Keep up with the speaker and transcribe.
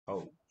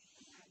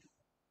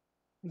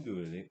do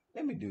it.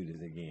 Let me do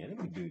this again. Let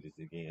me do this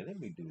again. Let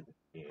me do this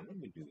again. Let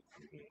me do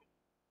this again.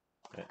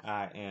 And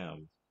I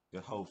am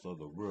the host of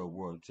the Real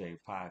World J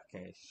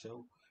podcast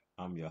show.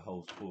 I'm your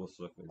host, Full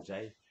Circle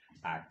J.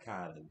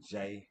 Iconic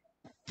J.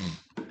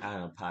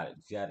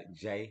 Unapologetic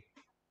J.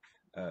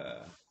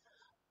 Uh,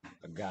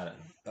 I got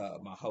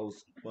my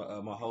host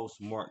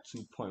Mark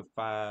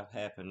 2.5,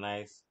 half a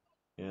nice.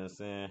 You know what I'm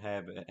saying?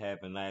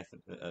 Half a nice,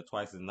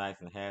 twice as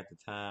nice in half the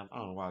time. I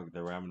don't know why I get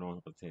that right. I've been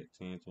on for 10,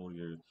 20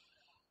 years.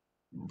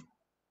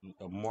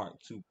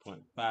 Mark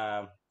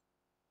 2.5,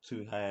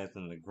 two halves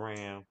in the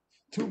gram,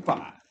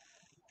 2.5.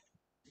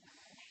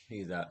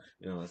 He's out,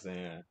 you know what I'm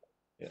saying?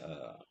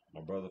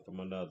 My brother from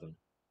another.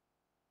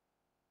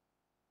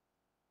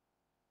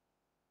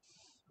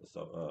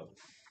 So,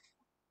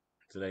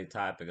 today's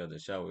topic of the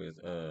show is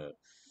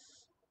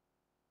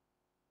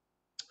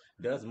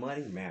does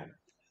money matter?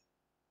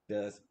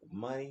 Does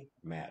money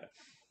matter?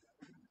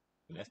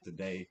 And that's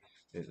today.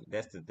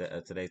 That's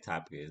today's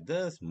topic is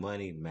does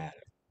money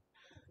matter?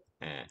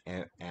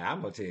 And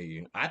I'm gonna tell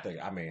you, I think,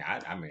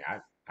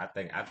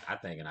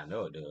 and I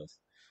know it does.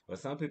 But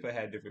some people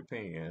have different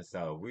opinions.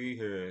 So we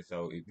here.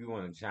 So if you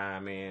want to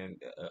chime in,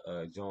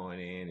 join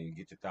in, and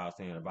get your thoughts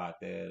in about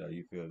that, or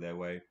you feel that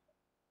way,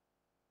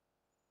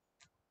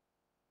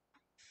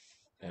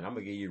 and I'm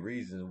gonna give you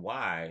reasons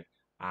why.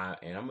 I'm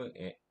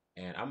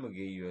gonna give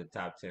you a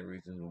top 10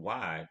 reasons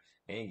why,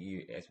 and give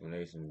you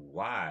explanation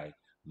why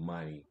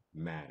money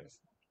matters.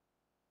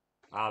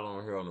 All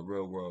on here on the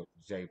Real World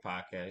J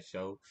podcast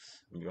show.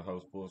 I'm your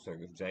host, Full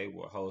Circle J.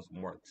 We're host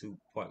Mark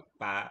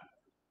 2.5.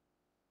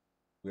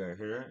 We are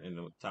here, and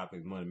the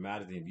topic money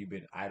matters. And if you've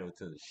been idle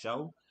to the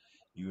show,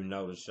 you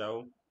know the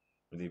show.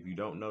 But if you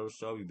don't know the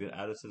show, you've been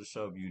idle to the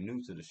show. If you're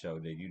new to the show,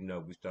 then you know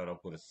we start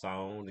off with a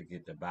song to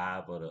get the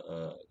vibe of the, you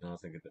know what I'm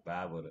saying, get the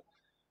vibe of the, you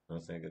know what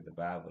I'm saying, get the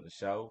vibe of the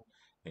show.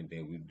 And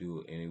then we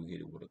do it, and then we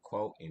hit it with a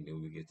quote, and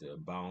then we get to the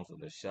bones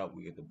of the show.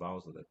 We get the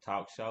bones of the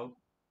talk show.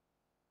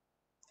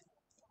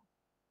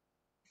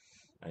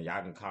 And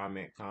y'all can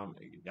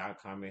y'all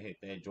comment, hit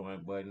that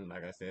join button.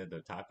 Like I said,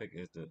 the topic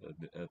is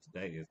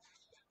today is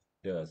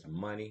does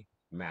money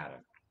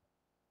matter?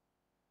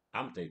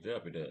 I'm gonna take it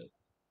up. It does.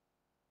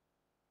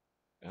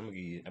 I'm gonna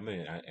give you.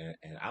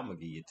 And I'm gonna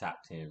give you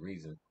top 10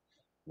 reasons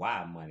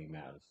why money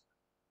matters.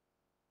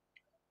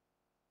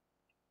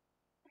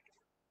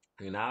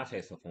 And I'll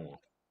take some form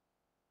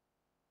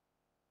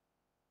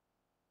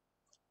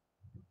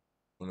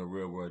on the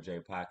Real World J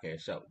podcast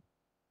show.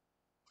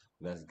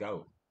 Let's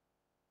go.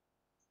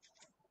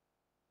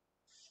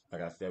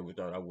 Like I said, we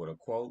start out with a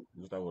quote.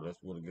 We start with us.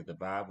 We'll get the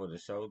Bible, the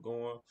show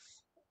going,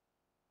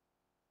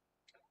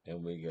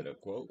 and we get a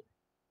quote,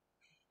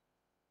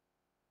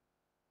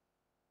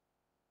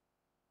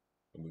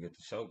 and we get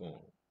the show going.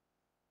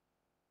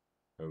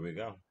 Here we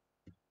go.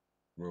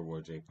 Real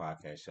World J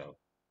podcast show.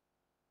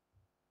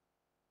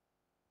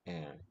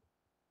 And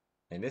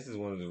and this is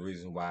one of the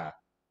reasons why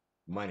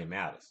money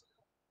matters.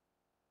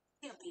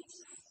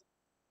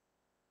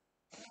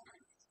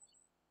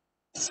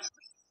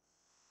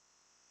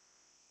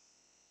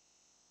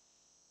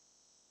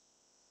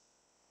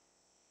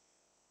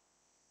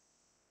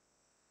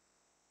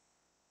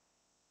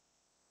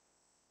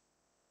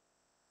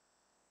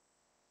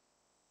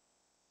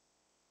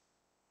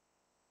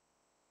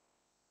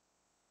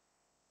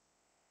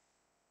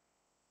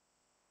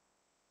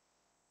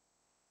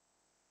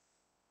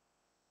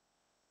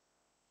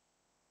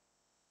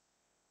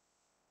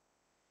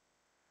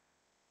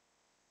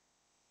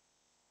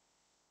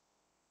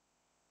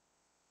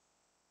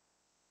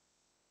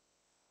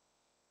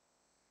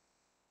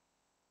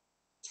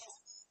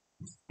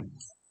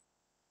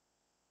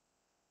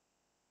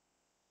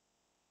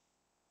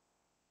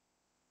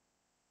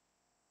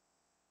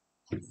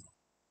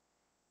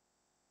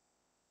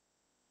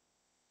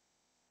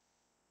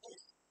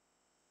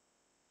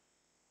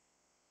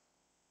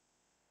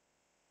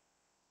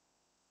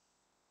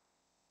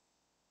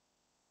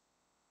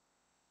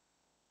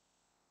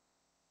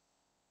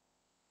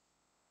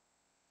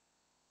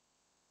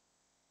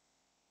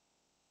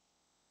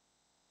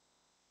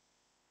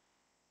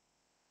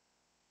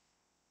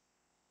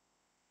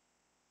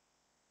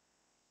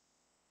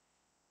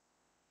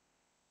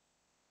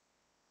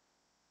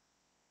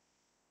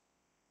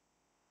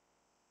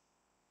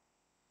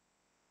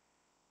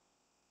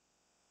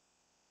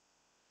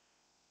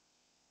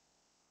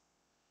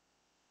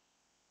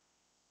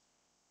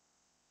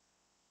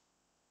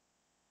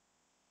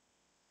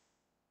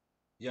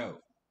 Yo,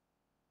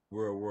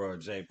 Real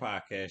World J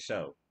podcast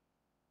show.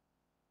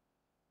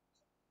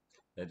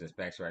 That just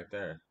facts right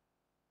there.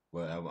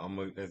 Well,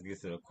 let's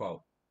get to the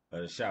quote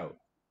of the show.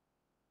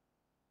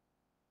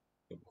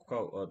 The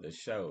quote of the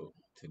show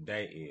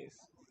today is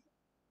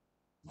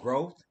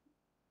growth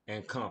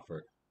and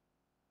comfort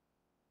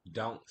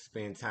don't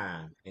spend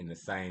time in the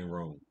same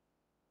room.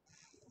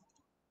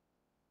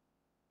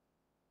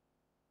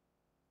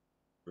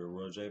 Real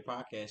World J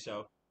podcast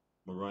show.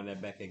 I'm gonna run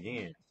that back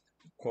again.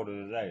 Quote of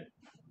the day.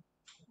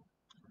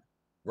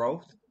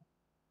 Growth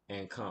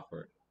and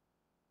comfort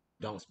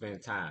don't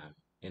spend time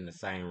in the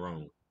same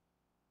room.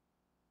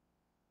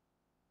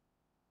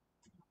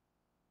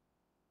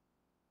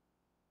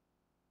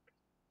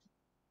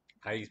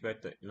 How you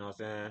expect to, you know what I'm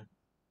saying?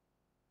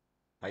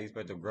 How you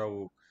expect to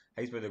grow?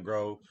 How you expect to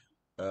grow?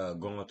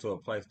 Going to a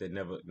place that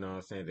never, you know what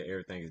I'm saying, that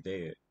everything is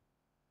dead.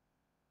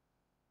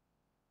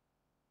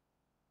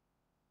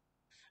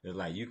 It's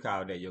like you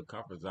call that your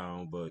comfort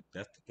zone, but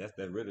that's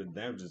that really the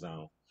danger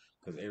zone,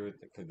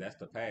 because that's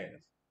the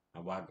past.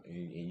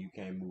 And you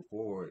can't move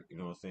forward. You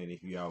know what I'm saying?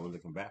 If you always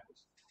looking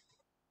backwards,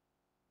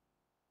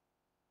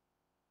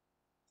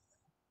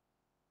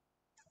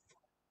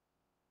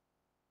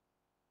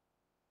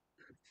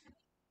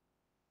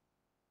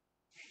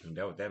 and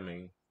that what that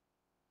means.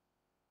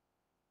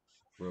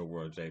 Real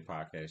World J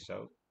podcast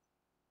show.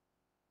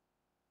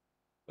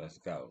 Let's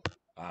go.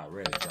 I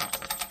already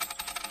dropped.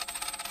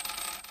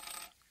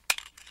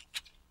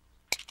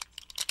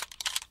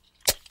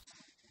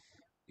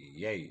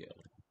 Yeah.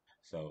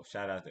 So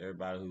shout out to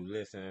everybody who's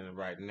listening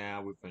right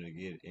now. We're gonna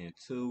get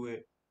into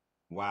it.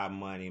 Why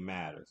money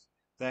matters.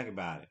 Think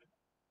about it,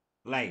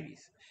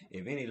 ladies.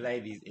 Any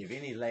ladies.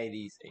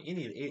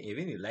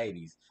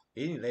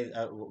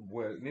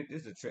 Well,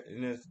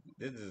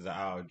 this is an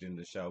all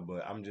gender show,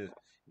 but I'm just,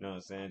 you know what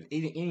I'm saying.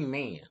 Any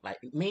man, like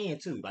men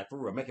too, like for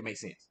real, make it make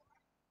sense.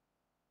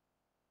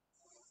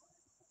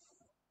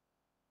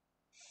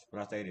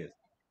 When I say this,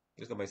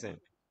 it's gonna make sense.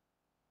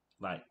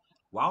 Like,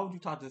 why would you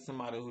talk to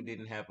somebody who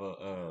didn't have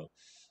a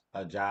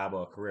job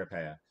or a career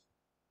path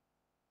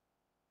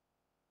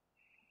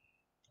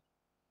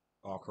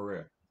or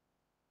career?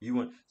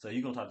 So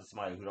you gonna talk to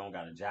somebody who don't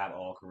got a job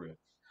or a career.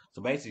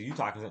 So basically, you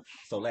talking to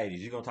so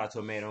ladies, you gonna talk to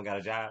a man who don't got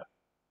a job?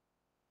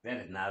 That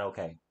is not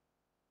okay.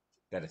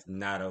 That is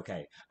not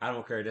okay. I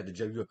don't care that the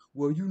judge.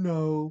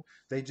 Well,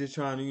 they just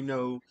trying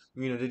to,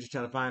 they're just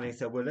trying to find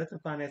themselves. Well, let them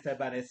find themselves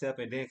by themselves,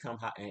 and then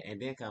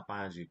and then come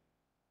find you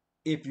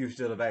if you're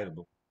still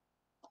available.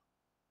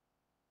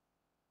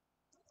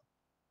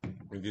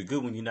 If you're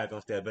good when you're not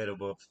gonna stay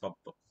available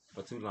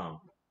for too long.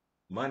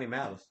 Money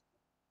matters.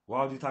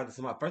 Why would you talk to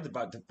somebody first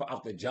about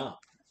off the jump?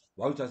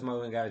 Why would you talk to somebody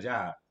who ain't got a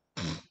job?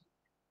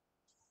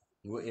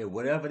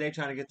 Whatever they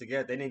trying to get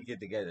together, they need to get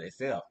together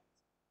themselves.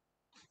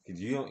 Cause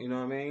you don't, you know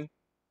what I mean?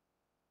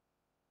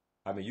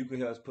 I mean, you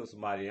can help us put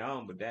somebody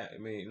on, but that, I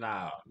mean,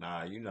 nah,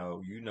 you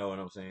know what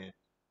I'm saying.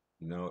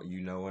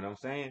 You know what I'm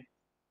saying.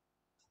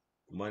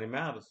 Money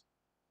matters.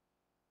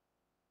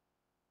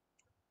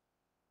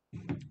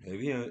 Cause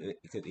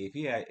if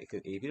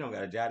he don't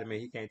got a job, I mean,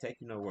 he can't take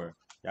you nowhere.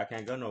 Y'all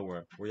can't go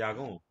nowhere. Where y'all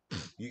going?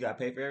 You got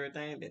to pay for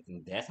everything.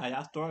 That's how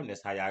y'all start, and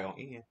that's how y'all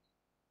gonna end.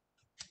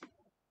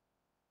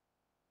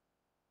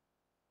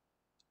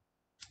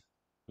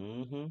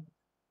 Mm-hmm.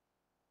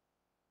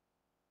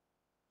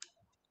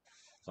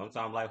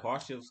 Sometimes life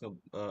hardships, you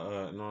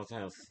know what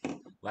I'm saying?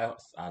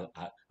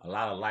 A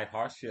lot of life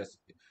hardships,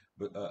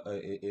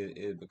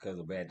 is because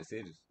of bad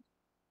decisions.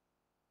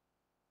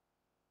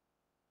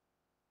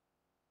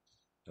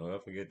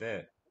 Don't forget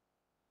that.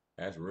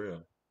 That's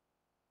real.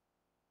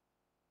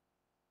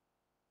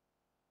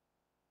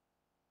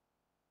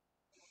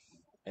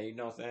 And you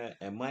know what I'm saying?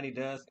 And money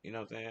does, you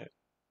know what I'm saying?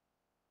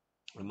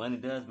 And money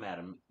does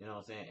matter, you know what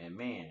I'm saying? And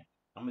man,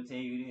 I'm gonna tell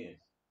you this.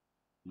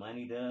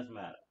 Money does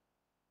matter.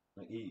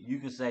 Like, you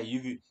can say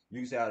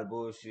all the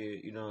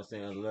bullshit, you know what I'm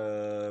saying,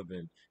 love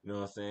and you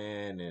know what I'm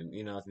saying, and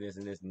this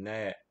and this and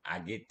that. I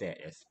get that.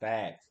 It's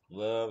facts.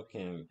 Love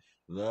can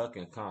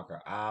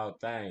conquer all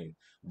things.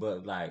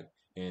 But like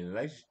in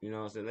relationship, you know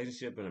what I'm saying,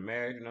 relationship and a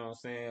marriage, you know what I'm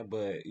saying?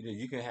 But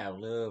you can have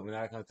love and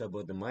all that kind of stuff,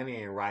 but the money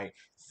ain't right.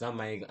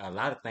 A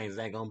lot of things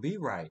ain't gonna be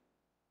right.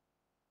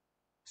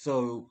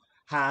 So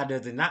how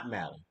does it not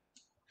matter?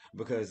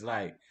 Because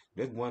like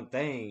there's one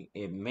thing,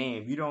 and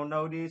man, if you don't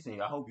know this, and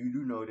I hope you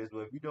do know this,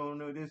 but if you don't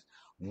know this,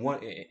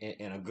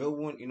 and a good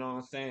one, you know what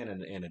I'm saying,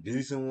 and a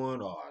decent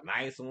one, or a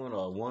nice one,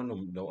 or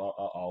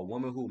or a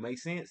woman who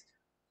makes sense,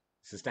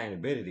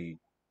 sustainability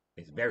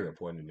is very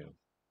important to them.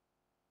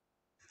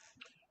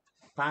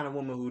 Find a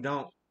woman who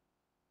don't,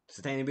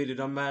 sustainability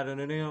don't matter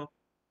to them,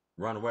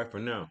 run away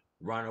from them.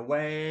 Run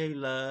away,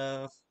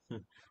 love.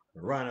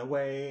 Run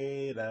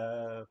away,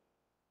 love.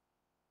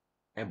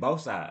 And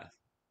both sides.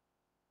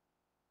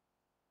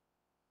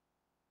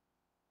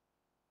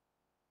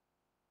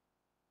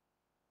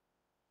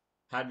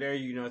 How dare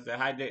you, you know what I'm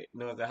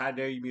saying? How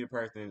dare you be the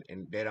person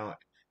and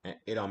and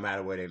it don't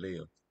matter where they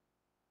live.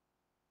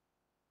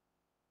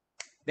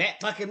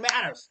 That fucking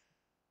matters.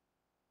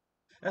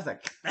 That's a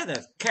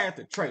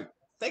character trait.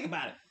 Think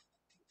about it.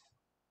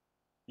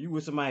 You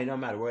with somebody, no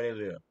matter where they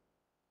live.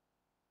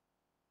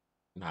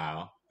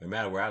 No, it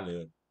matter where I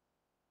live.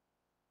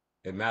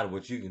 It matter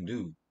what you can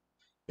do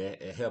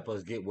that help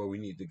us get where we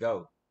need to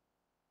go.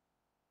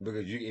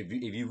 Because if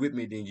you with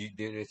me,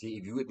 see,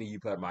 if you with me,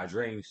 you part of my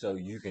dream, so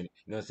you can, you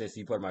know what I'm saying.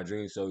 See, part of my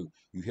dream, so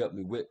you help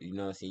me with, you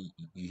know what I'm saying.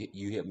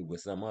 You help me with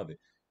some of it.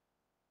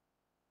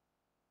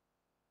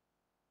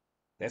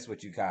 That's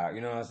what you call,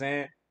 you know what I'm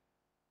saying.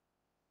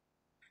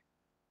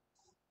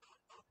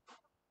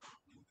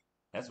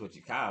 That's what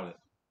you call it.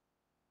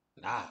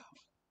 Nah,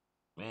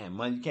 man,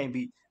 money can't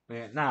be,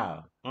 man.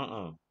 Nah,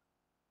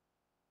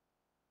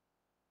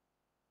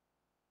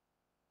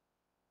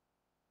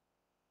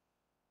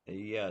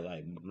 Yeah,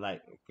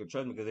 like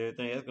trust me, because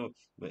everything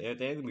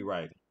gonna be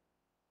right.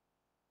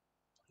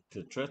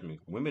 To trust me,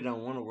 women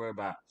don't want to worry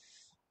about.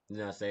 You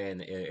know what I'm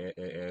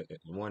saying?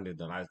 One that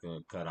the lights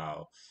gonna cut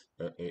off,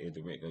 if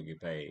the rent gonna get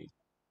paid,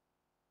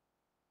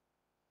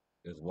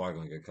 if the water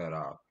gonna get cut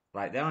off.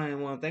 Like they don't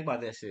even want to think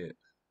about that shit.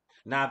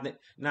 Now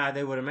if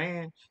they were a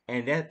man,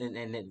 and that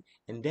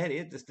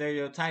is the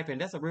stereotype, and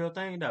that's a real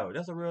thing though.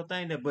 That's a real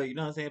thing. That, but you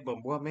know what I'm saying.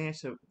 But more men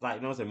should like,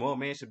 you know what I'm saying. More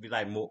men should be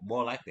like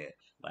more like that.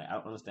 Like I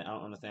don't understand. I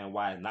don't understand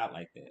why it's not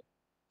like that.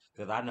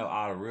 Because I know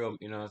all the real,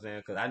 you know what I'm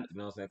saying. Because I, you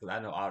know what I'm saying. Because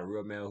I know all the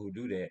real men who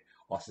do that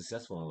are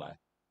successful in life.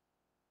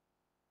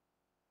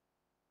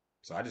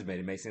 So I just made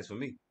it make sense for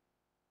me.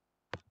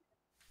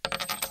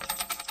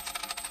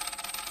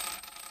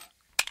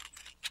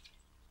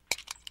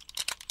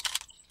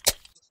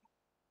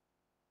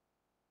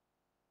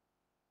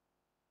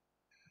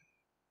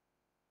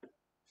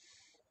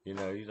 You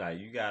know, you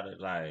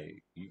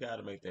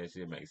gotta make that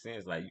shit make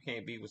sense. Like you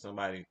can't be with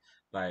somebody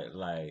like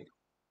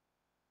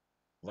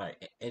like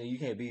and you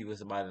can't be with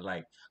somebody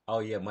like, oh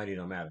yeah, money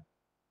don't matter.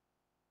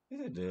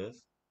 Yes, it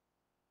does.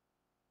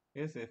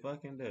 Yes, it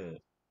fucking does.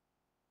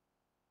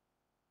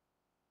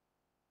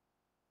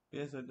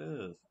 Yes, it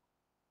does.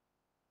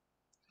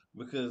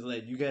 Because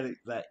like you gotta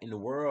like in the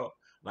world,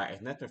 like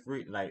it's nothing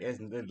free. Like it's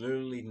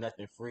literally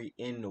nothing free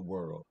in the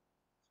world.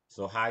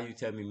 So how you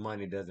tell me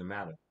money doesn't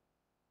matter?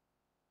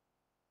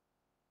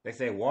 They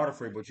say water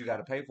free, but you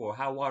gotta pay for it.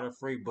 How water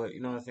free? But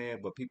you know what I'm saying?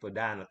 But people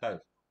dying of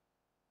thirst.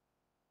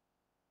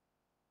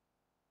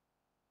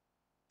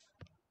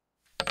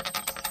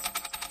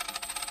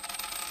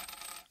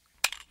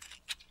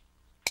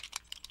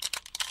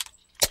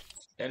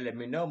 They let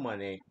me know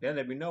money. They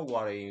let me know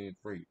water ain't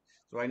free.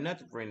 So ain't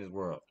nothing free in this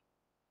world.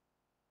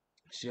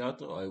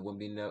 Shelter, or it wouldn't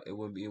be no. It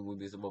wouldn't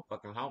be some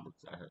motherfucking homeless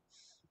out here.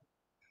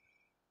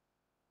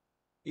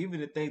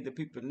 Even the things that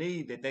people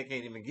need that they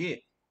can't even get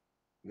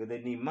because they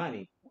need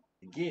money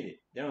to get it.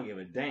 They don't give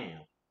a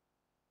damn.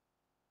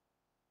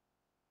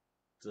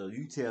 So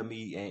you tell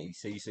me, and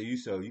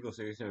you gonna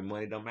say something?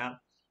 Money don't matter.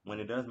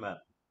 Money does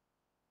matter,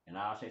 and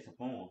all shapes and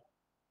form,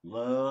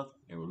 love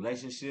and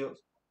relationships.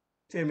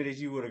 Tell me that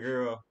you with a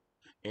girl,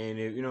 and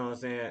if, you know what I'm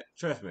saying.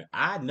 Trust me,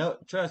 I know.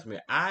 Trust me,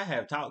 I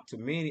have talked to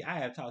many. I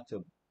have talked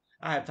to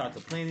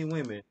plenty of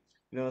women.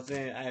 You know what I'm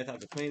saying? I have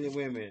talked to plenty of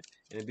women,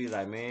 and it'd be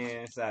like,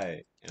 man,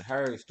 say, and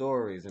heard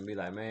stories, and be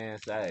like, man,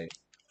 say,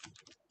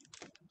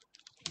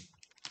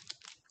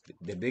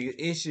 the biggest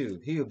issue,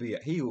 he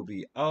will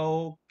be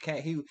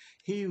okay.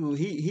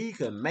 He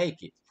could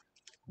make it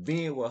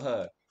being with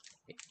her.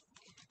 It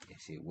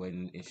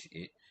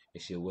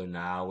shit wasn't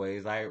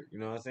always like, you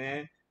know what I'm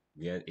saying.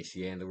 Yeah, if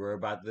she ain't to worry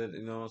about the,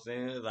 you know what I'm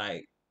saying,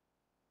 like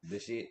the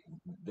shit,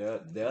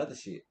 the other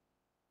shit.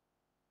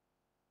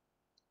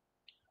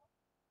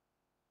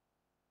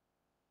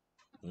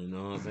 You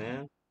know what I'm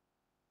saying.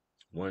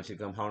 Once she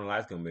come home, the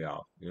lights gonna be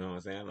off. You know what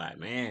I'm saying? Like,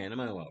 man, I'm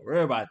not gonna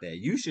worry about that.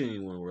 You shouldn't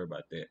even want to worry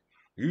about that.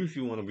 You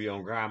should want to be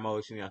on grind mode.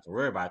 You shouldn't have to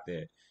worry about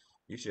that.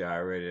 You should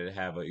already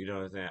have a, you know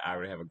what I'm saying? I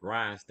already have a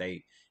grind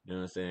state. You know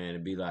what I'm saying? To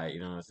be like, you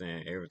know what I'm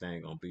saying?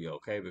 Everything gonna be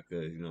okay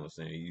because you know what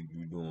I'm saying.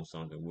 You doing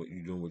something. What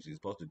you doing? What you're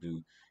supposed to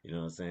do. You know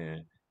what I'm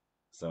saying?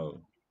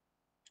 So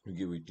you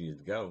get where you need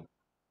to go,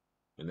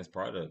 and that's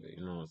part of it.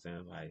 You know what I'm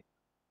saying?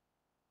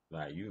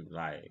 Like you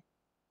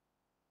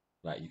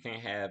like you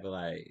can't have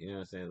like, you know what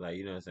I'm saying, like,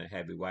 you know what I'm saying,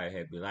 happy wife,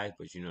 happy life,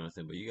 but you know what I'm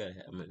saying, but you gotta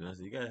have, I mean, you know what I'm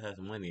saying, you gotta have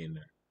some money in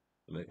there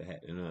to make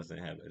you know what I'm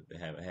saying,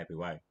 have a happy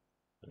wife.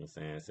 You know what I'm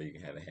saying, so you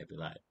can have a happy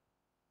life.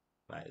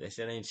 Like that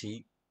shit ain't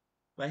cheap.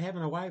 Like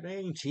having a wife, that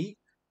ain't cheap.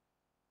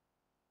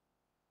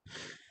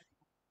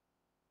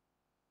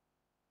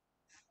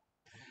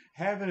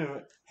 Having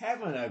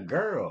a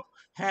girl,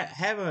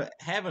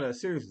 having a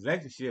serious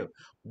relationship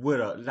with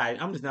a,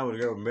 like, I'm just not with a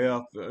girl,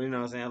 male. You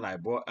know what I'm saying?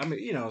 Like, boy, I mean,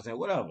 you know what I'm saying?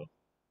 Whatever.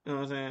 You know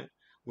what I'm saying?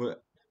 With,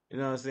 you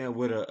know what I'm saying?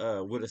 With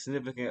a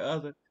significant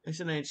other, that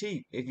shit ain't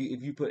cheap. If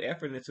you put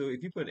effort into it,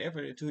 if you put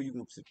effort into it,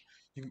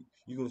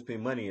 you gonna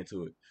spend money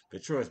into it.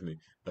 But trust me,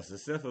 a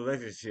successful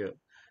relationship,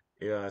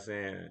 you know what I'm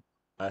saying?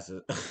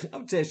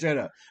 I'm telling you straight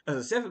up, a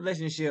successful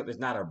relationship is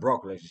not a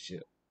broke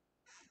relationship.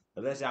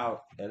 Unless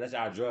y'all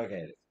drug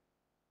addicts.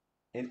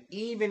 And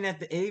even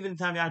the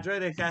time y'all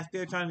drug addicts, y'all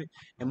still trying to,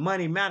 and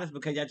money matters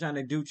because y'all trying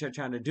to do what you're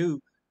trying to do.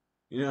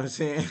 You know what I'm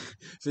saying?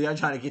 So y'all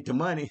trying to get the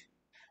money.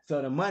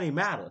 So the money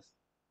matters.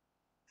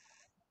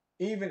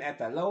 Even at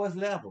the lowest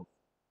level.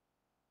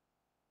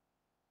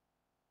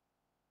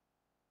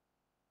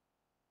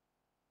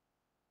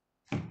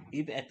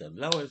 Even at the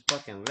lowest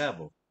fucking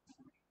level,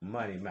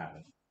 money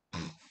matters.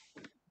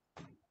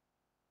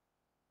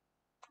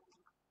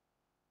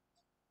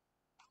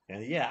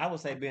 And yeah, I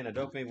would say being a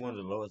dope fiend one of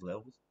the lowest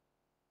levels.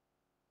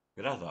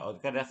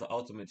 Cause that's the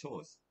ultimate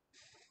choice.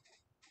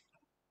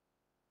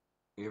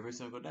 Every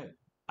single day.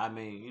 I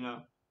mean, you know,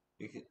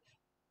 it could,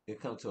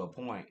 it comes to a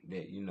point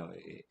that you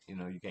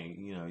can't,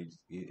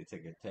 it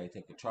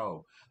take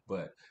control.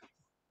 But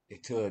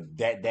until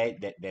that day,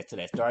 that to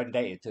that starting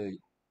day, until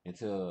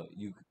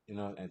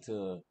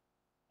until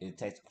it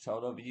takes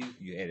control over you,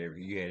 you had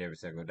every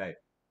single day.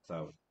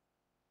 So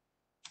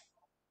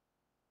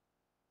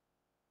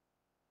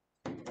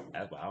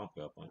That's why I don't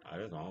feel up on. I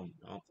don't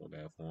feel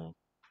bad for them.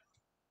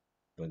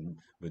 But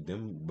but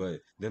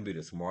them be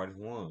the smartest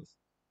ones,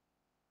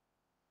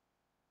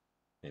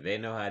 and they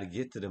know how to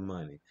get to the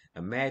money.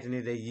 Imagine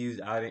if they use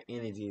all their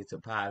energy into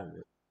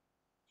positive.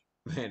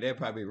 Man, they're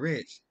probably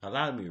rich. A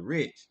lot of them be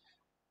rich.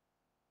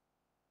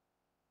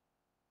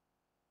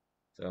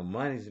 So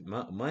money's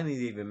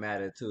even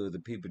matter to the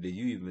people that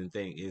you even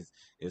think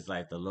is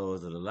like the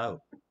lowest of the low.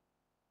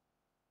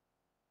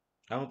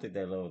 I don't think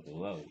that low is the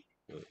low,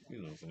 but you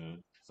know what I'm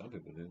saying. Some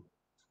people do.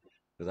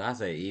 Because I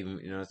say even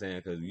you know what I'm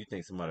saying. Because you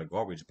think somebody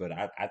garbage, but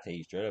I tell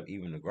you straight up,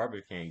 even the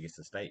garbage can get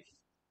a steak.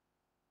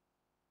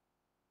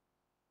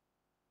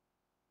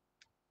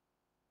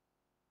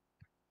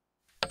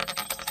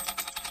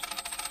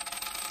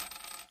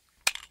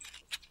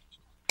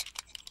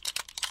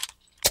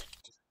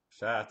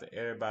 Shout out to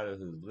everybody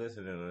who's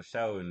listening to the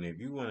show, and if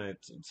you want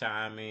to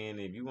chime in,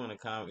 if you want to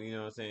come, you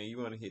know what I'm saying. You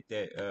want to hit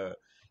that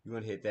you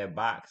want to hit that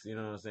box, you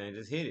know what I'm saying.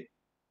 Just hit it.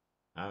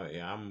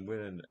 I'm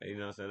willing, you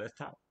know what I'm saying? Let's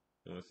talk.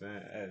 You know what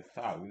I'm saying? Let's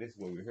talk. This is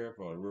what we're here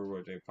for, the Real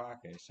World J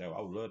podcast show.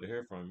 I would love to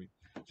hear from you.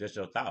 Just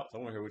your thoughts. I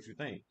want to hear what you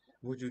think.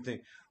 What you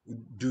think?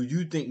 Do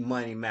you think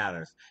money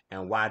matters?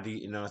 And why do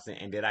you know what I'm saying?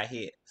 And did I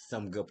hit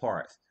some good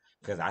parts?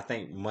 Because I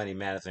think money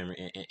matters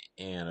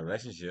in a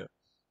relationship,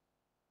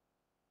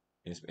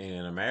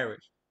 in a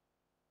marriage.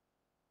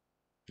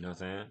 You know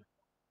what I'm saying?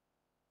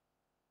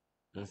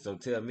 And so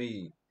tell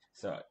me,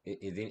 so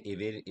if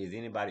it is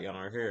anybody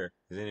on here,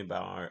 is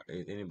anybody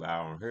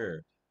on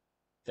here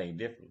think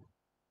different?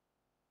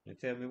 And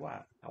tell me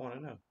why. I want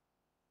to know.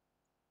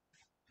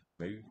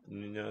 Maybe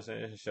you know what I'm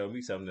saying. Show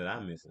me something that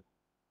I'm missing.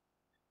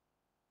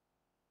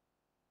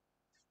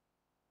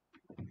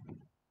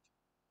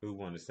 Who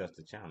want to accept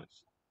the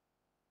challenge?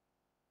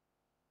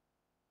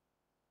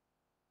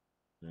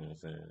 You know what I'm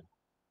saying.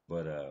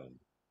 But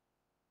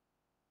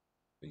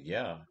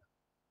yeah.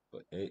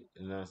 But you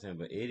know what I'm saying.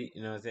 But you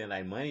know what I'm saying.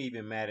 Like money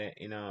even matter.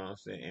 You know what I'm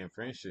saying. In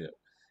friendship.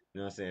 You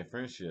know what I'm saying.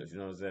 Friendships. You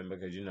know what I'm saying.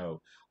 Because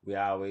we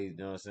always. You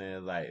know what I'm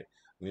saying. Like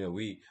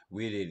we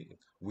did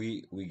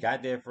we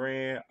got that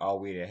friend or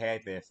we did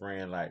had that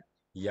friend. Like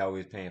he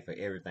always paying for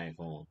everything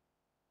for him.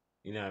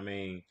 You know what I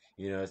mean?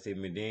 You know, see,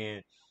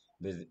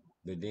 but,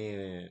 but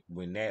then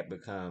when that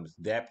becomes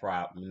that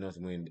problem, you know,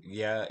 when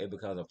yeah, it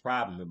becomes a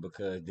problem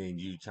because but then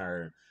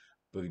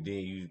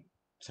you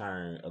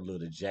turn a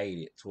little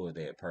jaded toward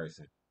that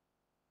person,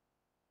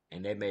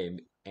 and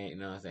and you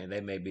know what I'm saying, they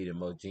may be the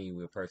most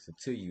genuine person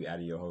to you out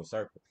of your whole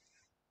circle.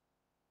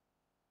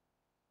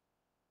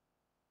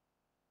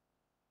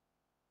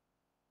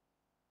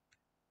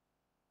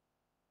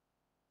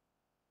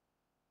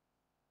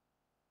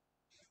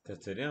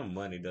 Because to them,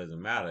 money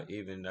doesn't matter,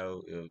 even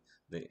though if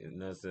they, you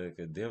know, what I'm saying,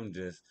 because them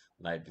just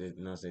like, you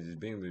know, what I'm saying, just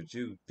being with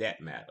you,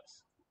 that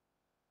matters.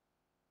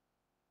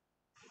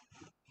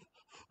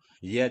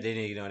 Yeah, they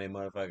need to get on their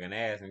motherfucking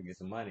ass and get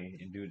some money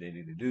and do what they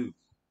need to do.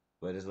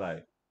 But it's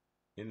like,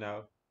 you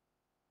know,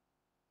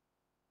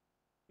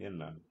 you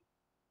know,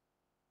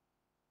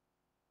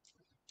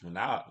 and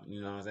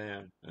you know what I'm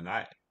saying?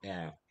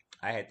 Yeah,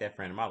 I had that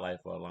friend in my life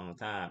for a long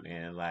time,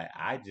 and like,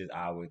 I just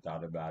always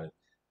thought about it.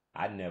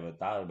 I never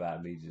thought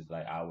about me just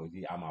like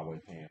I'm always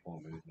paying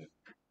for him.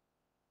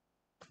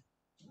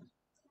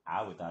 I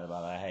always thought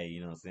about like, hey,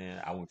 you know what I'm saying?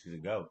 I want you to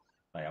go.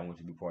 Like, I want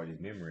you to be part of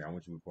this memory. I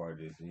want you to be part of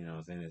this, you know what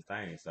I'm saying? This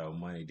thing. So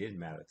money didn't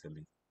matter to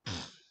me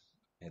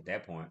at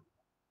that point.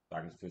 So I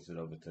can switch it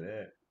over to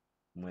that.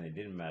 Money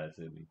didn't matter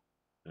to me.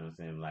 You know what I'm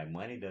saying? Like,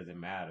 money doesn't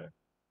matter.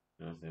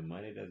 You know what I'm saying?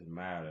 Money doesn't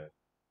matter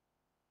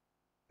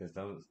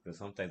cause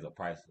some things are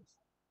priceless.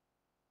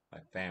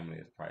 Like family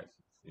is priceless.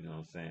 You know what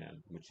I'm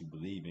saying? What you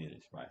believe in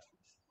is priceless.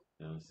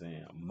 You know what I'm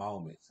saying?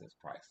 Moments is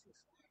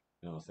priceless.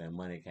 You know what I'm saying?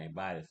 Money can't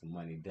buy this, so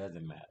money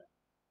doesn't matter.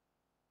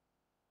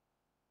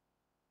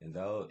 And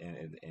those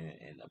and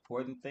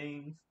important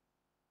things,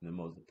 the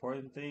most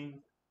important things,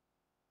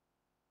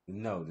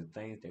 no, the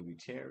things that we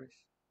cherish.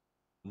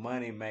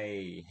 Money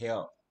may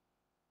help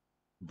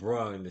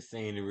bring the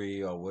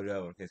scenery or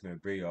whatever the case may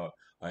be, or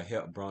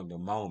help bring the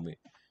moment.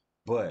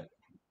 But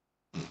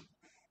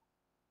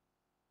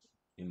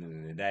in the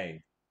end of the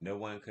day, no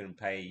one can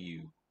pay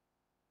you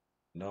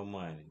no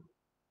money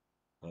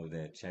of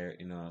that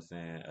you know what I'm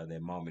saying, of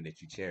that moment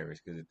that you cherish.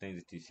 Because the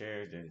things that you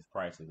cherish that is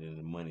priceless, and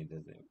the money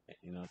doesn't,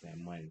 you know what I'm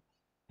saying, money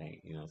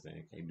can't, you know what I'm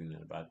saying, can't do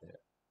nothing about that.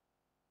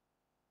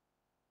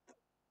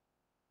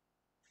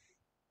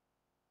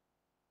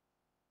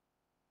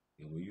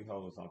 And when you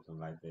hold something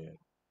like that,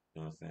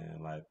 you know what I'm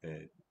saying, like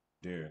that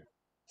dear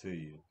to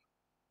you,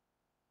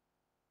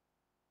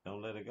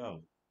 don't let it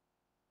go.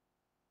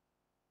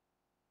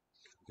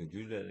 If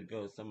you let it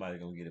go, somebody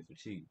gonna get it for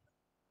cheap.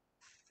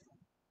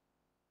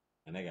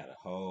 And they got a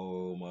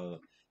whole mother,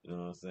 you know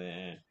what I'm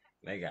saying?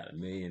 They got a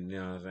million, you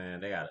know what I'm saying?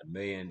 They got $1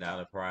 million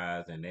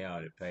prize and they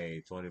already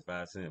paid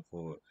 25 cents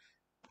for it.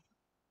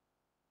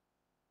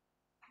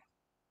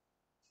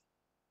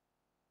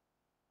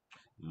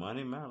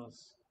 Money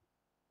matters.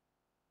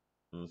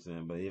 You know what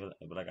I'm saying?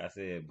 But like I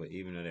said, but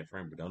even though that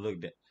friend, but don't look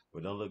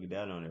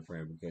down on that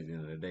friend because at the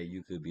end of the day,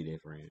 you could be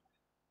that friend.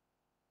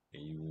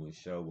 and you wouldn't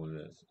show when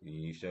us,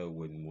 you show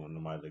wouldn't want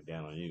nobody to look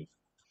down on you.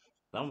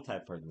 I'm the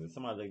type of person. If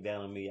somebody look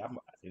down on me,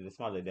 if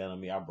somebody look down on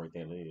me, I'll break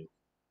their leg.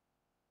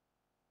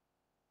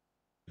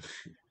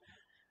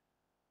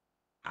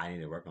 I need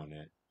to work on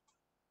that.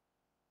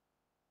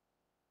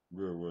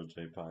 Real World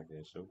J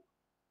podcast show.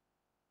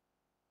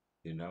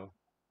 You know,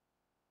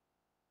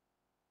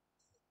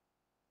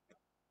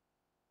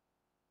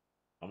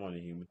 I'm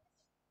only human,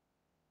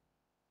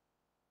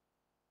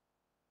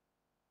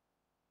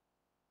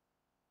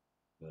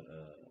 but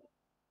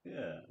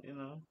yeah,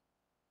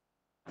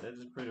 that's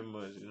just pretty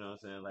much, what I'm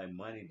saying. Like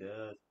money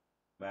does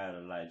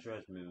matter. Like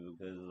trust me,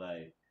 because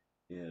like,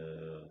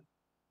 yeah,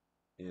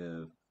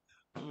 yeah.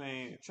 I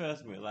mean,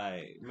 trust me,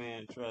 like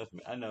man, trust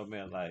me. I know,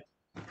 man, like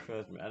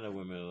trust me. I know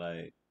women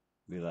like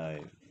be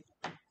like,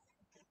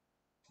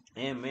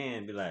 and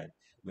man be like,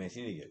 man,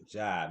 she need to get a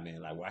job,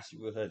 man. Like, why she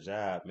with her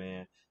job,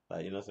 man?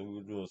 Like, so we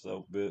were doing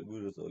so good,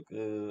 we were so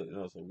good,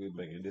 so we were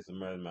making this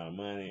amount of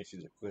money, and she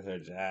just quit her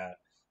job,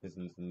 this,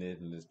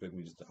 and expect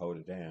me just to hold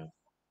it down.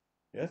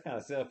 Yeah, that's kind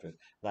of selfish.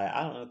 Like,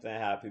 I don't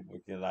understand how people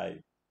can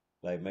like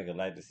make a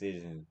life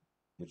decision,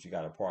 but you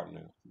got a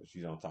partner, but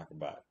you don't talk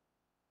about it.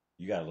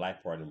 You got a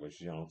life partner, but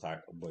you don't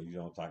talk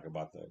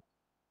about the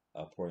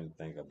important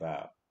thing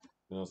about,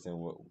 what I'm saying,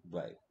 what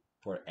like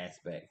important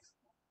aspects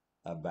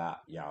about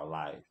y'all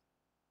life,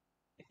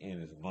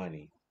 and it's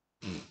money.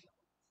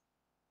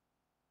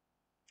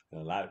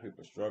 And a lot of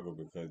people struggle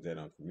because they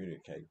don't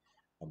communicate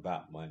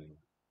about money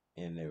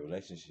in their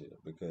relationship.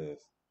 Because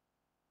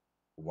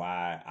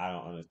why I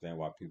don't understand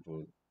why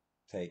people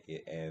take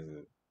it as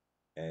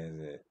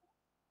a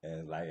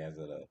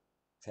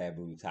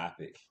taboo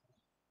topic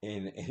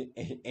in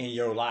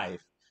your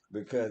life,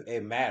 because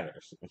it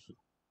matters.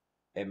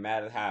 It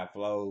matters how it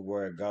flows,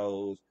 where it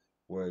goes,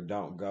 where it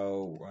don't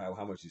go,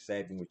 how much you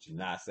saving, what you're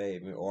not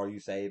saving, or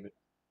you saving.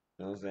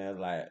 You know what I'm saying?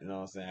 Like, you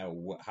know what I'm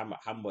saying?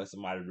 How much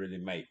somebody really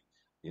make?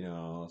 You know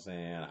what I'm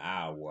saying? An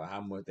hour. How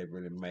much they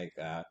really make?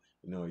 Year.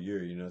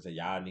 You know what I'm saying?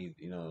 Y'all need.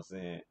 You know what I'm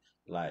saying?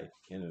 Like,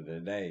 end of the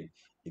day,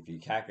 if you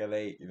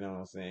calculate, you know what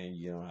I'm saying,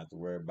 you don't have to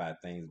worry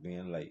about things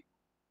being late.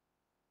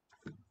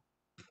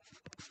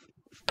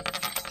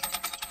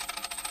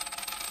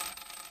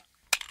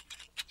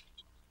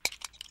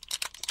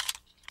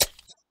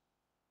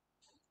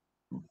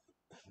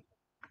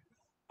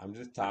 I'm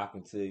just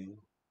talking to you.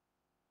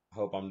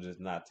 Hope I'm just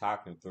not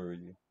talking through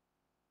you.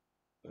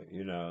 But,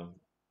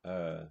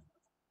 uh,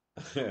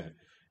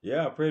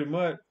 yeah, pretty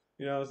much.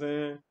 You know what I'm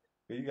saying?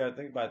 But you gotta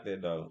think about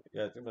that though. You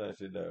gotta think about that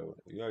shit though.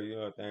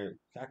 Think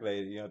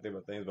calculate. You don't think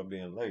about things about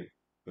being late.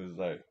 Cause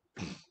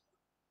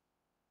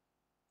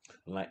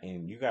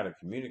and you gotta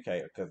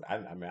communicate. Cause I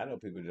mean, I know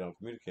people that don't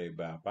communicate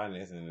about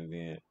financing, and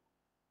then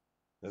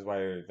that's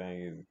why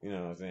everything is, what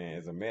I'm saying,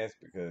 is a mess,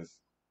 because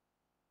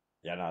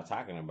y'all not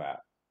talking about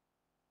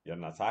y'all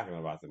not talking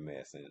about the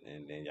mess,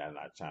 and then y'all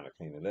not trying to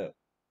clean it up.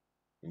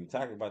 When you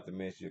talk about the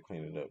mess, you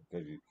clean it up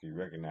because you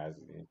recognize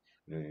it,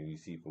 and you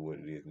see for what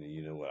it is, and then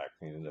you know what, I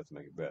clean it up to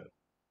make it better.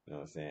 You know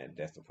what I'm saying?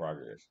 That's the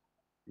progress.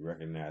 You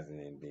recognize it,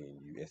 and then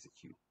you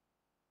execute.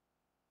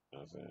 You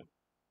know what I'm saying?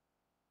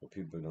 But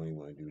people don't even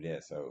want to do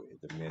that, so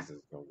the mess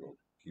is gonna go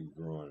keep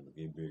growing and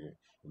get bigger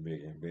and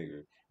bigger and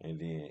bigger, and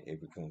then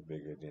it becomes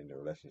bigger than the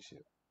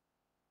relationship.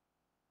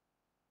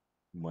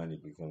 Money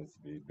becomes to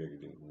be bigger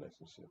than the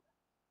relationship.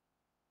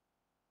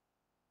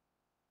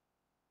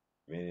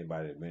 If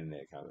anybody that's been in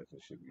that kind of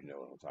relationship, you know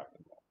what I'm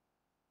talking about.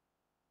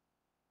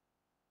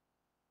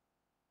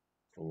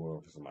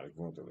 Or for somebody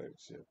going through a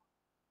relationship,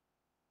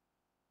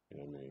 you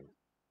know what I mean?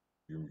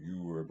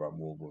 You worry about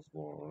more what's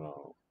going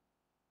on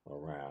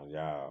around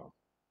y'all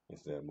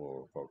instead of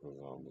more focus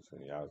on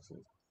between y'all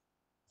two.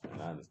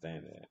 And I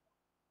understand that,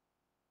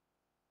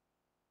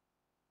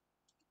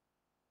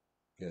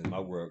 because my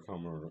world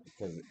crumbling,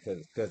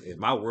 because if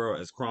my world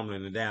is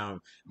crumbling down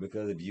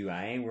because of you,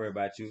 I ain't worried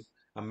about you.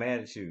 I'm mad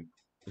at you.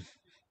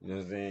 You know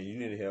what I'm saying? You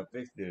need to help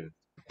fix this.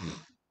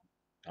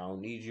 I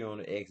don't need you on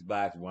the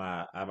Xbox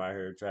while I'm out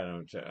here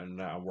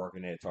I'm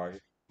working at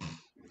Target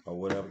or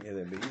whatever. But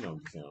you know what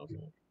I'm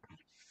saying?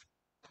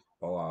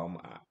 Or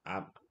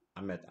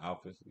I'm at the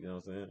office. You know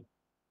what I'm saying?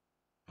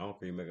 I don't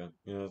care you make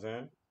you know what I'm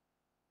saying?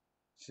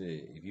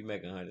 Shit, if you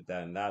make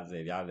 $100,000,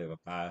 if y'all live a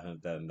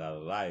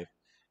 $500,000 life,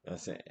 you know what I'm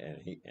saying, and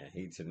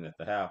he sitting at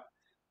the house,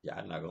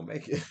 y'all not gonna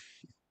make it.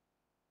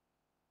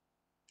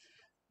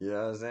 You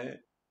know what I'm saying?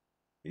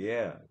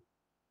 Yeah.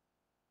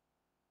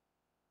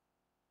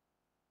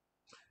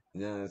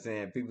 You know what I'm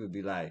saying? People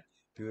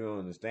don't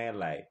understand,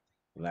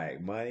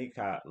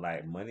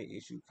 money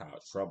issue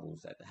cause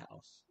troubles at the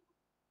house.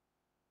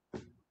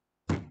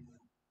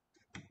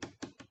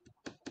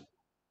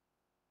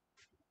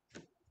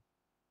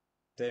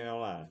 Stay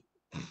online.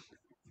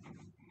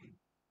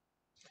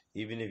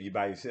 Even if you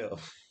by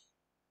yourself.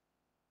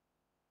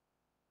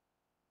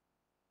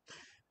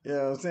 You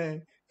know what I'm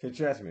saying? Cause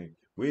trust me,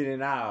 we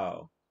didn't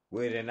all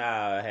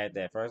had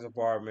that first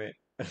apartment.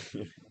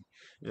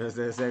 You know what I'm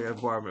saying? Second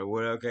apartment,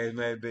 whatever case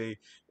may be.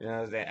 You know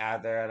what I'm saying?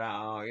 Out there,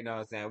 and you know what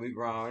I'm saying? We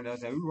grown. You know what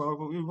I'm saying? We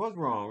wrong. We was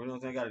wrong. You know what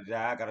I'm saying? Got a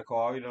job, got a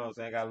car. You know what I'm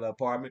saying? Got a little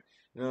apartment.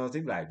 You know what I'm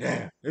saying? Be like,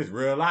 damn, it's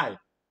real life.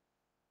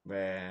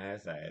 Man,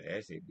 that's like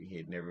that shit be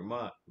hitting every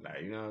month.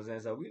 Like, you know what I'm saying?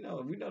 So we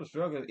know the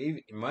struggle.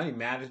 Even money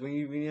matters when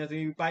you know,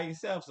 you by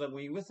yourself. So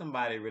when you with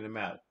somebody, it really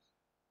matters.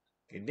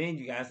 And then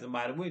you got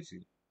somebody with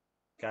you.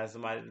 Got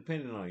somebody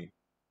depending on you.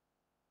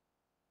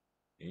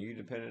 And you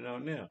depending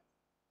on them.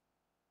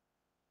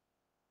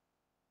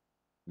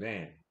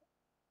 Man,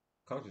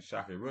 culture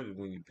shock is really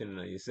when you depending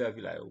on yourself.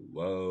 You're like,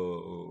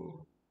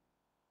 whoa.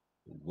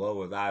 What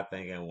was I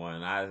thinking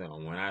when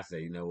I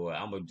say, you know what,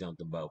 I'm gonna jump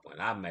the boat when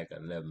I make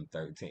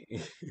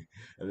 11:13,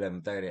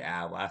 11:30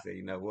 hour. I say,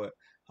 you know what,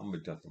 I'm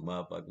gonna jump the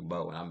motherfucking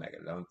boat when I make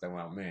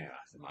 11:30. Man, I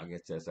said, when I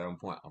get to a certain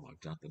point, I'm gonna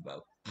jump the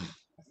boat. I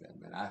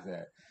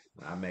said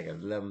when I make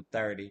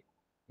 11:30,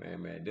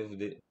 man, this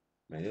was it.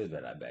 Man, this was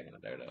better back in the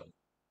day though.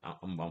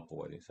 I'm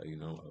 40, so you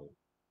know.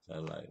 So I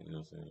was like, you know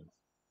what I'm saying.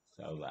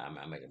 So I was like,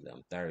 I make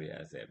 11:30.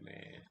 I said,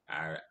 man,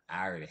 I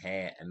already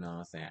had, you know what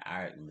I'm saying.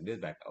 This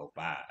back to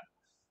 '05.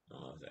 You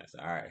know what I'm saying? So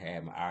I already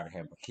had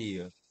my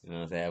Kia. You know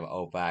what I'm saying? I have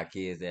an '05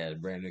 kids that had a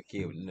brand new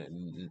kid with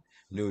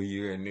New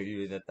Year and New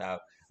Year's.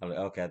 I'm like,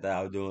 okay, I thought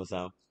I was doing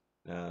something.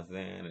 You know what I'm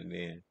saying? And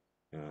then,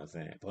 you know what I'm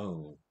saying?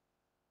 Boom.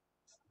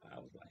 I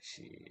was like,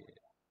 shit.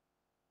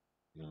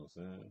 You know what I'm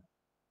saying?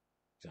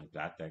 Jumped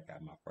out there,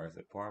 got my first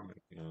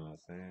apartment. You know what I'm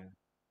saying?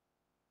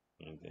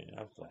 And then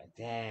I was like,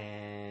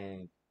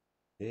 dang,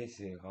 this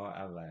shit hard.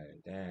 I was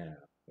like, damn.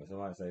 When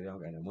somebody say they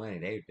don't got the money,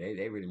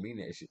 they really mean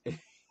that shit.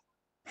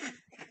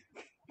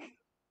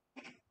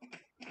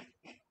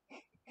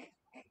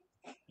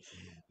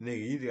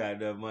 Nigga, you got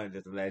enough money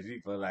just to last you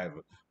for like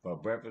for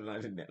breakfast,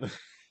 lunch, and dinner,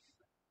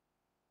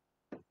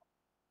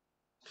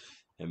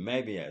 and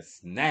maybe a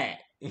snack.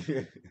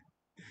 You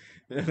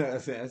know what I'm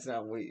saying?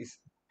 Some weeks.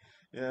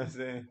 You know what I'm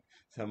saying?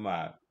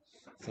 Somebody,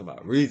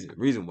 somebody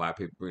reason why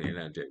people bring in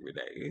that every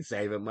day. You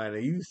saving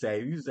money. You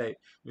saving like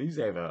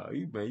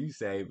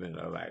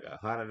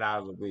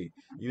 $100 a week.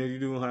 You know you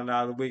do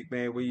 $100 a week,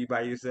 man. Where you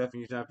by yourself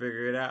and you trying to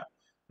figure it out.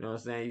 You know what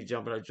I'm saying? You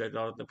jumping up straight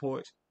off the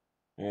porch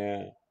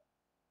and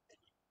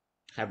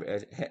have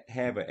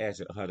an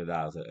extra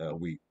 $100 a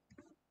week.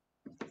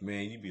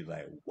 Man, you be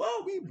like,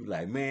 whoa. You be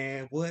like,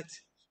 man, what?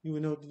 You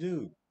would know what to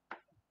do.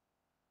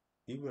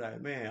 You be like,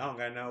 man, I don't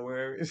got no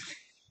worries.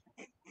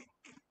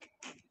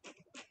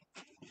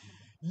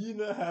 You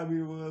know how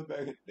we was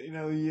back,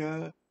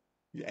 young.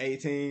 You're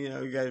 18,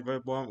 you got your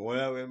first born,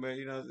 whatever, man,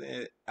 you know what I'm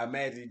saying?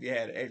 Imagine if you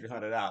had an extra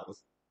 $100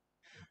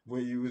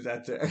 when you was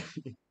out there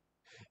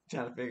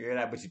trying to figure it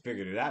out, but you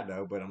figured it out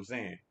though. But I'm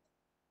saying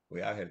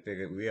we all had to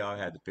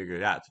figure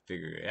it out to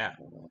figure it out.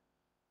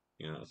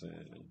 You know what I'm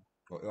saying?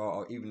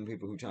 Or even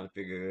people who trying to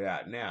figure it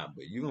out now,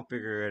 but you gonna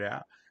figure it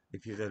out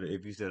if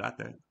you said out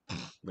there.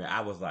 Man,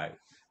 I was like,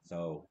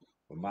 so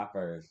with my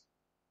first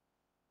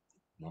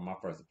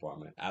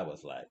apartment, I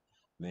was like,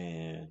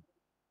 man,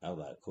 I was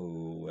like,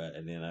 cool.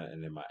 And then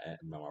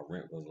my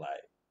rent was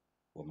like,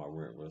 my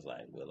rent was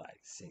like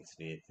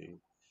 650,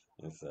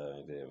 and so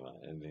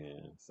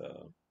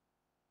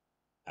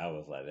I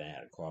was like, then I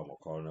had a car. My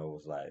car note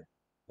was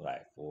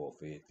like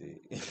 450.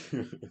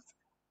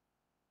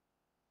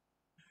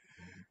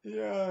 You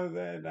know what I'm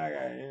saying? I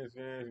got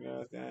insurance. You know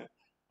what I'm saying?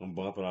 I'm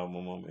bumping off my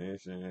mama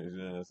insurance. You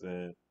know what I'm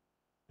saying?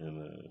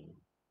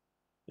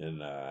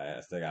 And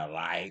I still got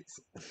lights.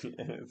 You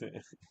know what I'm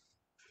saying?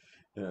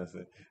 You know what I'm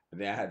saying?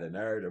 And then I had the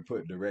nerve to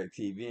put direct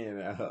TV in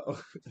that hole.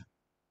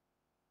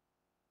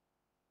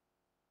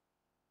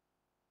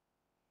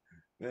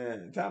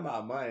 Man, talking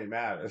about money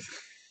matters.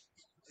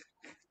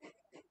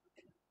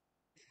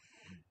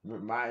 I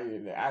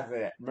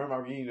said, remember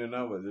I'm giving you the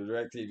number. The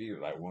direct TV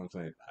was like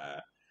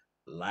 125.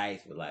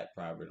 Lights were like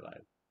probably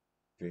like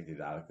 $50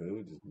 because it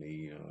was just me,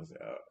 you know what I'm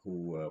saying?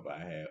 Whoever I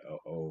had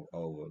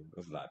over.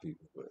 There's a lot of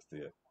people, but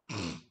still,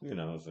 you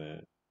know what I'm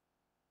saying?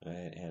 I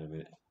had a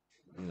bit,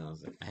 you know what I'm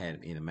saying? I had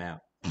an in and out.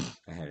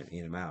 I had an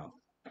in and out.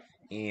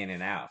 In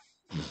and out.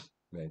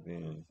 Back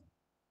then,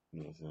 you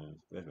know what I'm saying?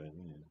 Back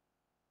then.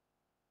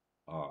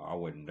 I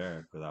wasn't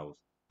there because I was,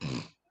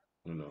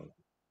 you know,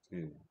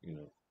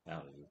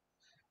 allergies.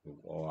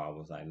 Or I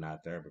was like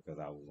not there because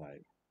I was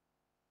like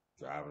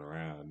driving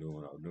around doing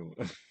what I was doing.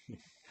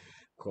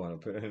 Going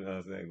to, you know what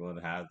I'm saying? Going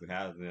to house to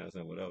house, you know what I'm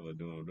saying? Whatever,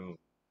 doing what I'm doing.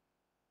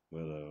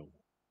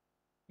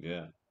 But,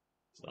 yeah.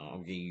 So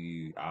I'm giving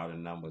you all the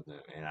numbers.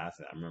 And I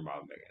remember I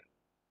was making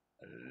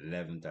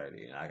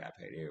 11:30 and I got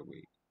paid every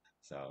week.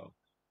 So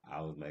I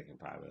was making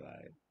probably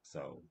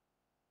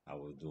I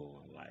was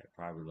doing like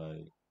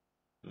probably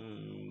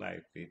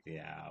like 50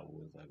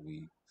 hours a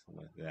week.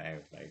 Something like that. I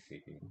average like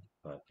 50,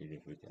 about 50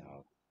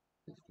 hours,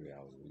 53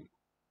 hours a week.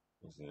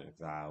 You know what I'm saying?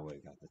 'Cause I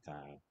always got the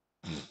time.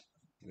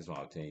 That's what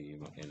I'll tell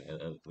you.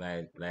 In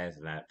last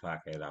night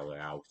podcast, I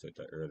was at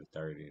the early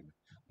 30,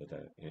 but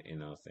you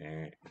know what I'm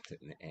saying?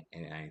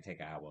 And I ain't take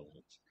an hour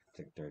lunch.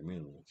 Took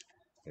 30-minute lunch.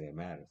 It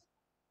matters.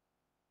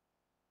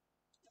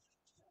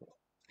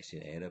 It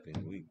should add up in a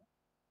week.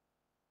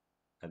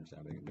 I'm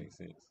trying to make it make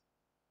sense.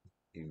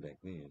 even back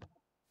then.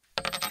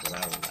 But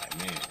I was like,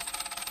 man,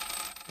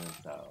 and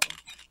so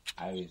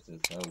I used to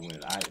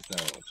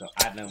so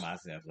I know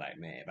myself like,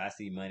 man, if I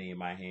see money in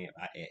my hand,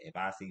 if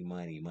I see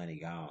money, money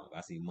gone. If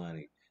I see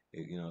money,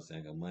 you know what I'm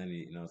saying? 'Cause money,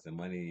 you know what I'm saying?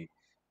 Money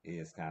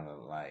is kind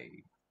of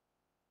like,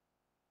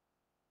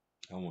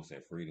 I won't say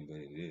freedom, but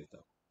it is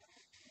though.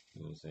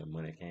 You know what I'm saying?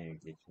 Money can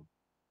get you,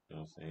 you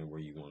know what I'm saying, where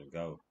you want to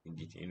go and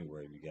get you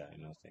anywhere if you got,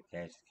 you know what I'm saying?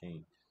 Cash is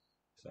king.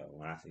 So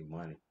when I see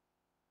money,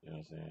 you know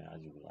what I'm saying, I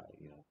just be like,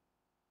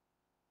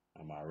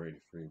 I'm already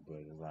free, but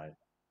it's like,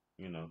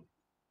 you know,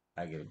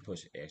 I get to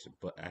push an extra,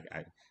 but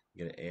I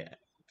get a,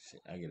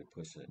 I get to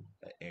push an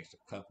extra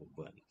couple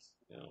buttons.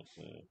 You know what I'm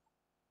saying?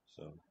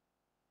 So,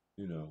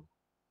 you know,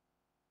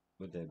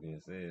 with that being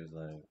said, it's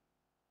like,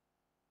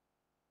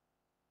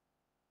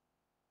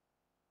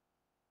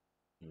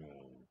 you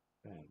know,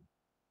 dang,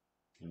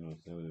 you know what I'm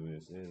saying? With that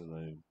being said, it's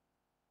like,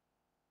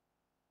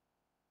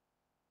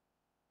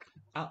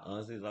 I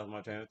honestly lost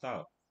my train of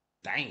thought.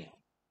 Damn,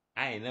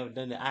 I ain't never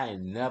done that. I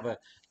ain't never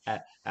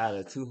out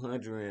of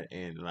 200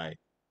 and like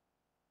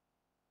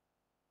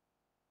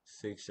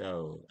 6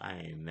 shows. I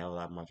ain't never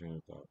lost my train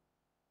of thought.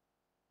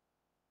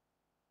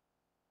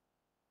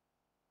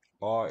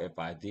 Or if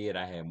I did,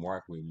 I had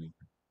Mark with me,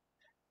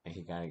 and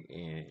he kind of,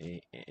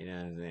 you know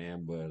what I'm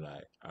saying?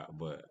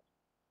 But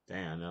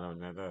damn, no, no,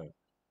 no, no.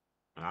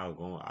 I was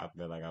going. I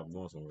felt like I was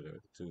going somewhere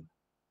there too.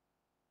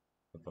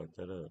 I fucked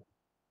that up.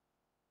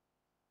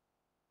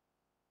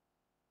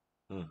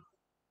 Hmm.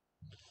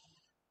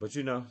 But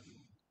the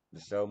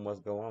show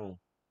must go on.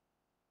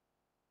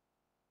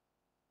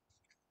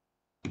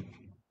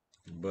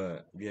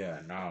 But yeah,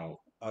 no.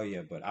 Oh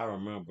yeah, but I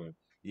remember.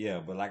 Yeah,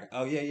 but like,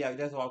 oh yeah, yeah.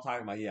 That's what I'm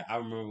talking about. Yeah, I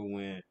remember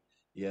when.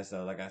 Yeah,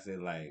 so like I said,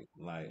 like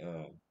so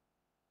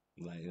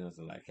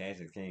like Cash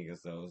is King, and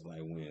so it's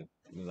like when it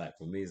was like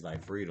for me, it's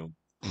like freedom.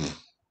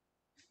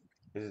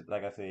 It's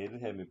like I said, it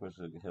just had me push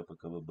help a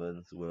couple of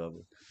buttons, whatever.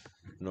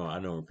 No, I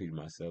don't repeat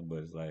myself, but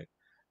it's like,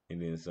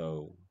 and then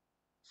so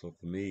for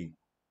me,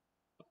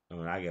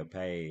 when I get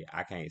paid,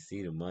 I can't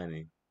see the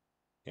money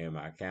in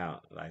my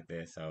account like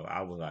that. So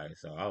I was like,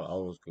 so I was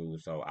old school.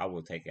 So I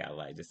would take out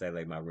like, just say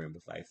like my rent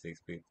was like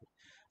 650.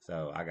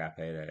 So I got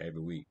paid that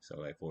every week. So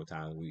like 4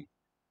 times a week.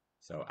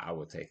 So I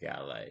would take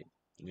out like,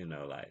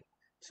 like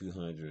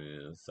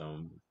 200 and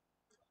some,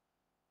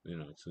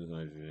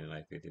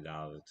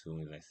 $250,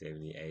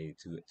 270, 80,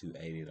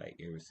 280, like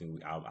every single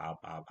week.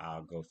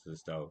 I'll go to the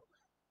store,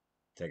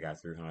 take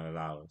out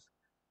 $300,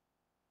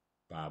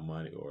 buy a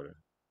money order,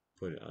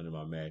 put it under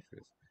my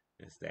mattress,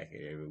 and stack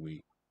it every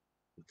week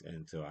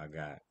until I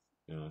got,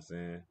 you know what I'm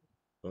saying?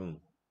 Boom.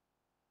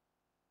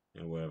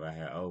 And whatever I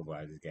had over,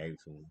 I just gave it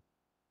to him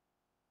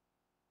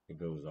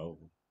if it was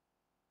over.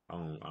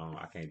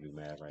 I can't do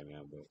math right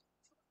now, but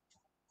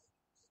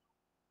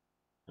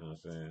you know what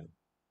I'm saying?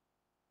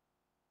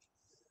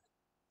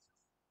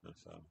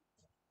 That's all.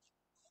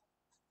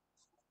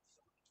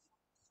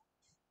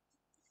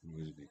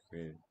 Really be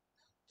credit.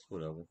 It's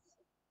whatever.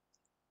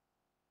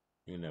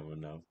 You never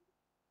know.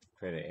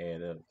 Credit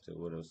add up to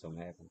whatever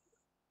something happen.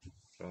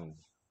 Boom.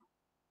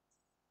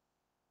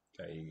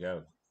 There you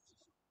go.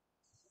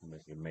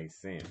 Make it make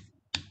sense.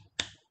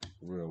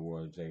 Real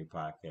World J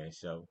podcast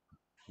show.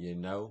 You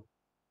know,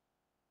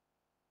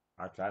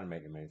 I try to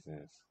make it make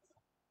sense.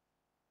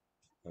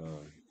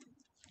 Uh,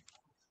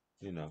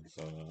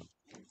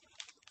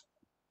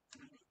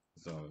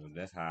 so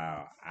that's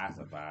how I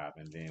survive.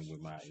 And then with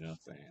my, you know what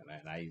I'm saying?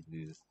 Like I used to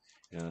do this,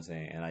 you know what I'm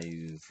saying? And I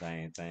use the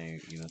same thing,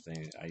 you know what I'm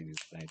saying? I use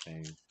the same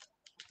thing,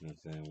 you know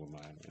what I'm saying, with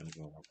my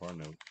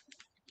partner, you know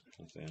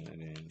what I'm saying?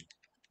 And then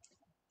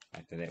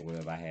after that,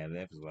 whatever I had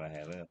left is what I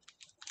had left,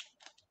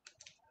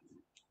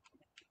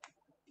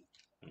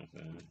 you know what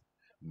I'm saying?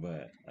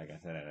 But like I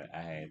said,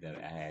 I had that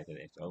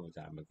extra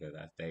overtime because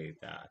I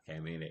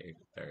came in at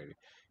extra 30,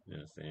 you know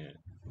what I'm saying?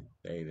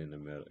 Stayed in the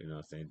middle, you know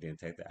what I'm saying? Didn't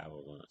take the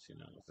hour lunch, you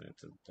know what I'm saying,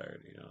 to the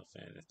 30, you know what I'm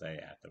saying? And stay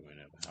after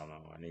whenever, how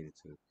long I needed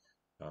to,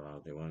 how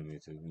long they wanted me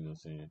to, you know what I'm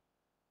saying?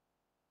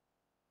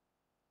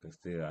 Cause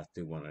I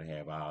still wanted to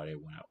have all that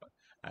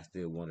I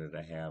still wanted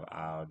to have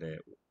all that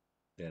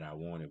I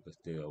wanted, but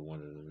still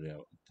wanted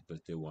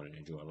to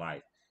enjoy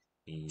life.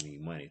 And you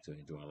need money to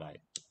enjoy life.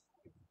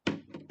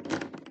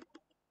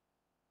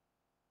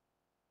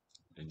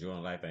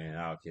 Enjoying life ain't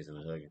all kissing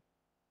and hugging.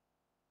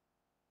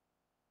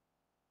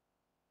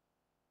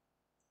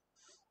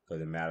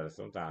 Cause it matters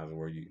sometimes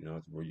where you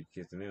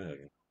kissing and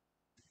hugging.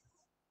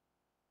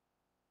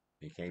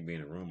 You can't be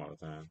in the room all the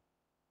time.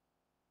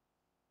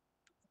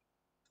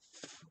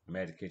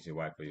 Imagine kissing your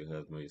wife or your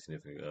husband or your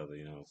significant other,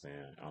 you know what I'm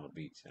saying, on the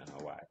beach in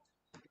Hawaii.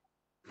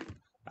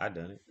 I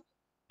done it.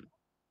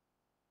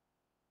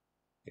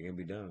 It can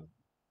be done.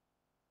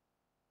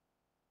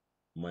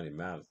 Money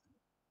matters.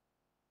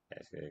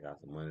 Actually, they got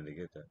some money to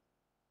get there.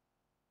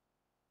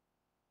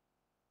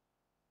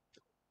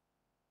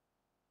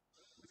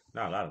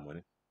 Not a lot of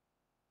money,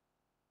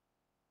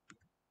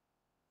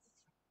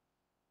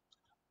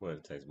 but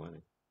it takes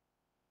money.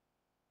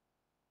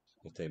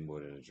 It takes more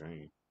than a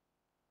dream.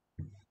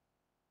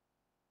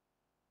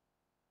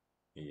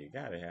 And you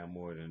gotta have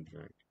more than a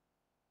drink.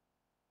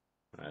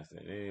 I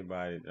said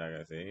anybody, like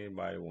I said,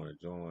 anybody want to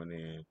join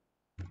in,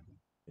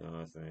 you know what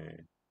I'm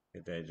saying?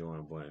 Hit that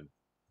join button.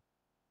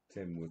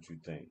 Tell me what you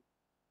think.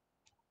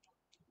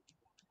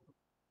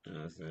 You know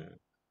what I'm saying?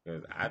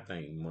 Because I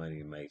think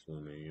money makes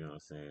women, you know what I'm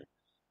saying?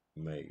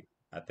 Make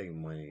I think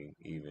money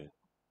even,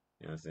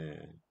 you know what I'm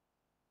saying,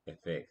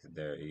 affects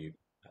their even.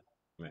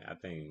 Man, I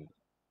think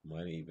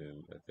money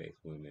even affects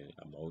women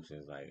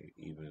emotions, like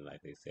even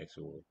like their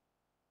sexual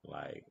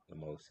like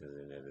emotions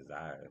and their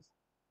desires.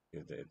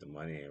 If the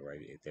money ain't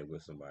right, if they're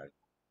with somebody,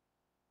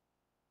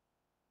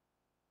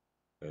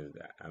 because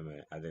I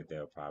mean, I think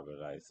they'll probably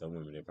like some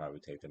women. They probably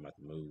take them out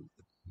the mood.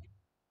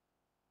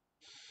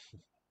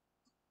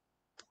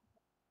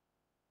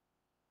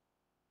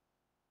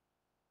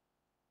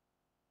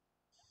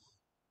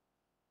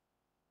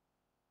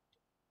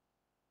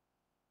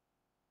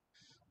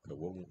 Cause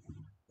women,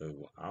 cause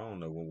I don't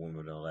know what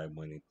women don't like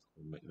money.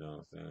 You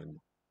know what I'm saying?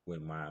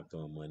 Wouldn't mind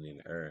throwing money in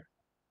the air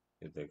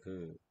if they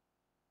could,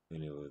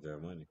 and it was their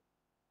money,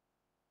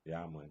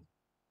 y'all money.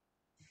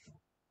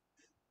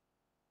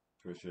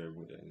 For sure, you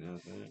know what I'm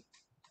saying?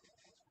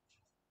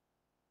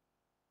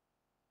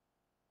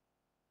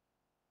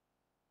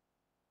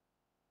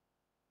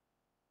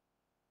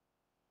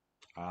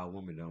 All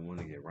women don't want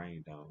to get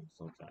rained on.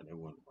 Sometimes they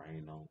want to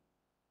rain on.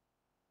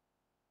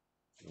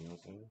 You know what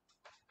I'm saying?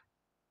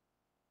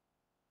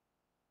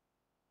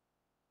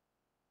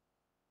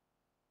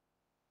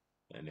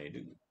 And they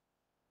do.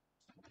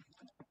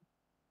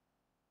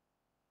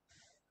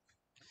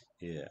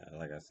 Yeah,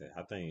 like I said,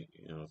 I think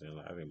you know what I'm saying.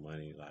 Like, I think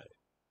money,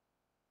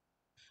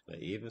 like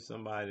even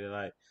somebody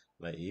like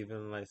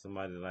even like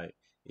somebody like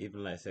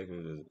even like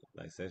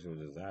like sexual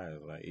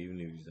desires. Like even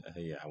if you say,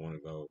 hey, yeah, I want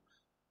to go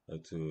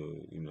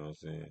to you know what I'm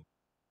saying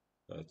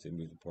to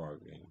amusement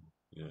park and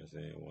you know what I'm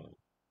saying want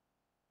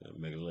to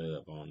make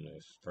love on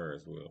the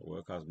Ferris wheel. Well,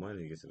 it costs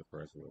money to get to the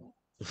Ferris wheel.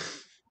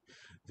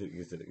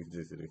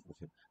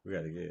 We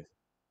gotta guess.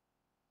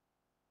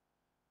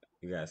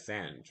 You got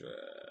Sandra.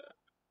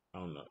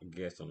 On the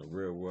guest on the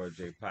Real World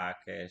J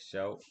podcast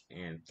show.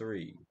 And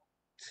 3,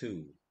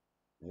 2,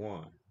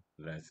 1,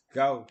 let's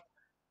go.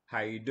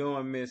 How you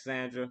doing, Miss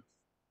Sandra?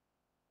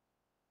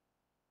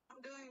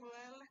 I'm doing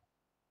well.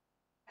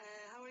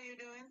 How are you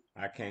doing?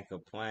 I can't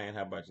complain.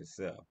 How about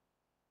yourself?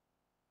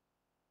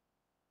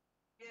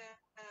 Yeah,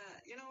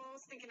 I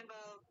was thinking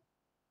about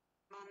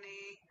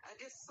money. I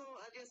just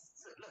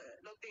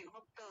logged in,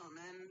 hopped on,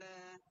 and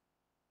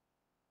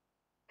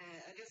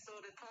I just saw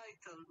the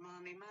title,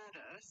 Money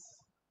Matters.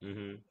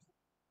 Mm-hmm.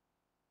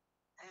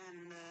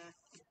 And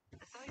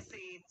as I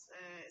see it,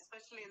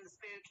 especially in the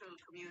spiritual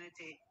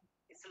community,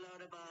 it's a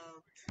lot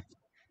about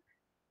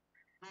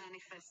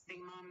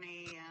manifesting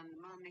money and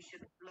money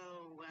should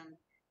flow and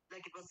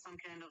like it was some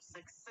kind of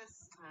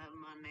success to have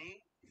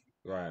money.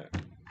 Right.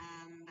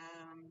 And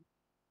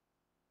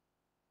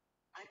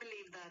I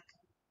believe that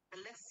the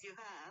less you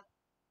have,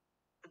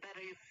 the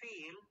better you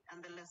feel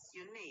and the less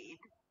you need.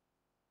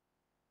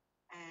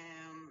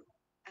 Um,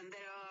 and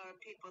there are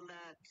people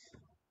that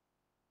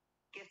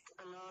get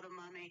a lot of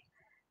money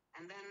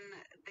and then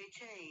they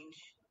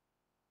change.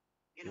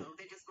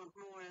 They just want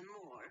more and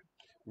more.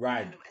 It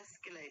Right. kind of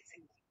escalates.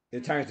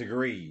 It turns to Mm-hmm.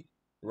 greed.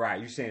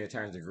 Right. You saying it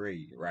turns to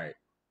greed. Right.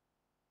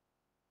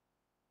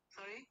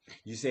 Sorry?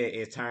 You said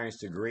it turns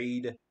to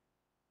greed.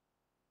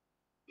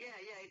 Yeah,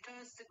 yeah, it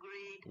turns to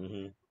greed,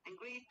 Mm-hmm. and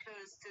greed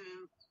turns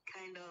to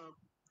kind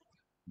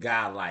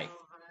Godlike.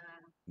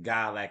 of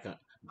God like a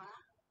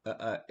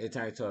uh, it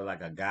turns to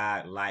like a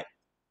God-like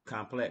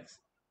complex.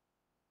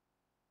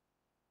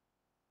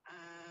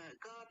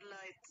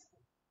 godlike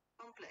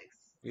complex.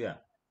 Yeah,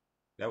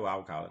 that's what I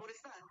would call it. What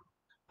is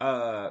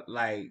that?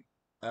 Like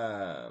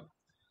uh,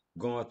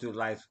 going through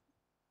life,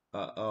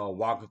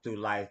 walking through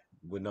life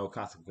with no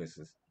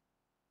consequences,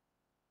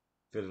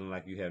 feeling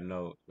like you have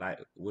no like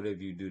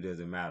whatever you do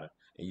doesn't matter,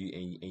 and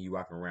you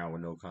walking around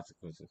with no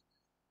consequences.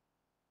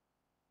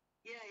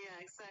 Yeah, yeah,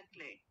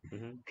 exactly.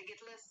 Hmm. They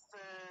get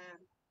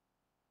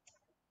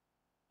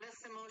less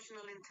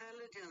emotional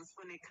intelligence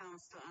when it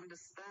comes to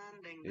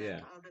understanding that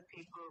Yeah, other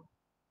people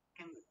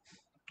can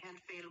can't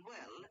feel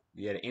well.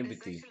 yeah, the There's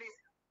empathy. actually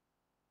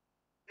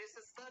there's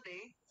a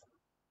study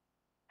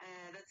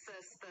that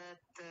says that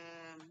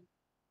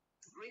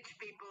rich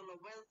people or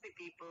wealthy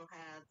people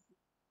have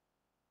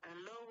a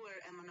lower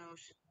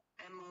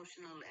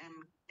emotional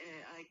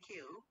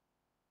IQ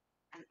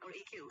and or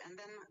EQ, and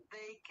then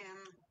they can,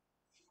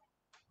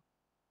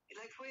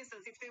 like for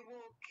instance, if they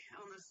walk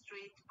on the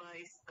street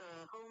by a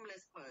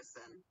homeless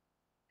person,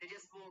 they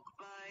just walk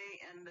by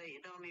and they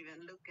don't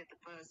even look at the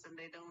person.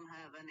 They don't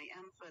have any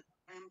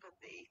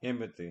empathy.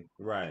 Empathy,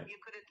 right, You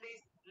could at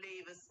least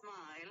leave a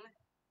smile,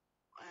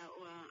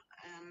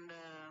 and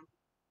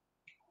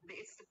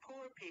it's the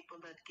poor people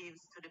that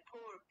gives to the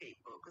poor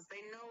people because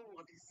they know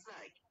what it's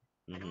like.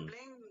 I don't hmm,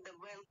 blame the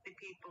wealthy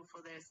people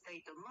for their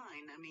state of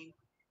mind. I mean,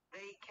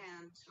 they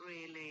can't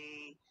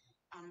really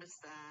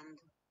understand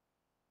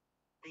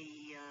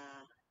the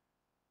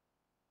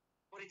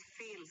what it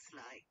feels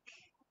like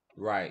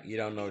right. You to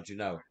don't know be what you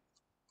know,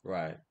 poor.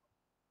 right?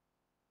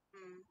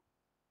 Mm.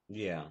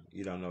 Yeah,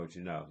 you don't know what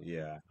you know.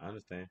 Yeah, I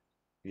understand.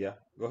 Yeah,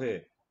 go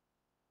ahead.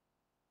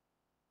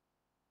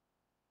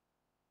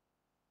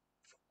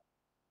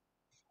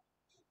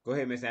 Go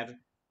ahead, Miss Andrew.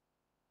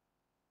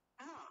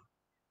 Oh,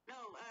 no,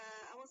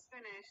 I was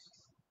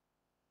finished.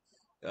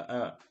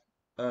 Uh,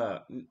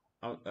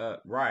 uh,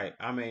 right.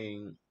 I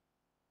mean,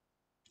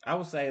 I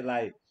would say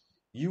like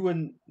you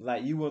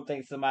wouldn't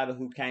think somebody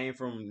who came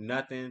from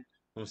nothing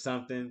from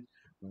something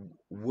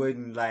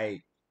wouldn't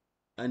like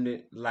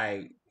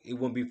like it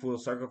wouldn't be full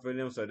circle for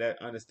them, so they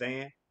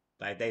understand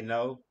like they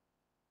know,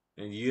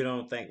 and you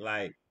don't think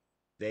like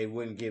they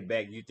wouldn't get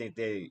back. You think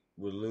they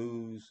would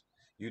lose.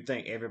 You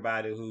think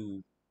everybody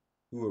who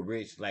are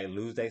rich like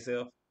lose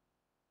themselves,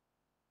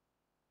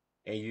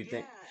 and you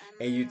think Yeah,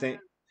 and and you think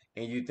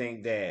and you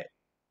think that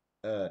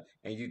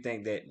and you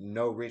think that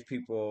no rich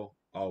people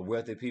or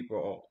wealthy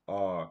people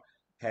or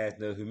has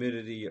no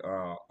humility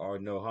or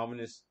no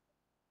humbleness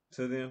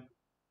to them.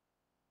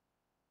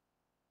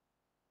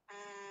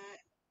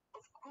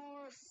 of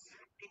course,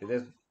 Is people,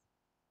 that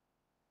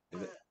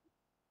is it? but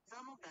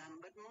some of them,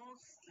 but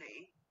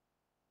mostly,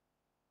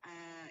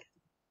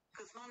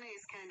 because money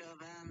is kind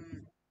of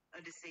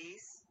a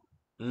disease,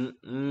 Mm,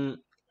 mm,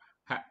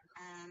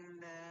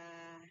 and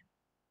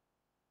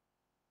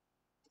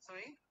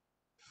sorry,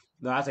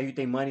 no, I say you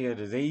think money is a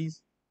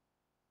disease.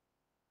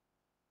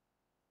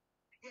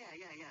 yeah,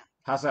 yeah, yeah.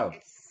 How so?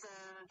 It's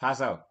How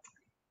so?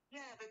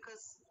 yeah,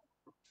 because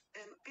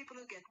people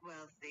who get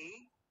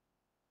wealthy,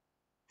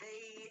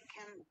 they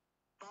can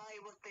buy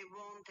what they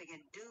want, they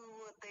can do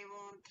what they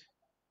want,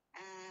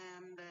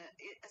 and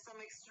some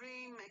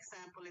extreme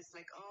example is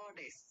like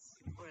artists,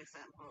 for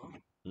example,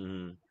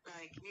 Mm,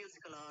 like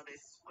musical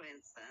artists, for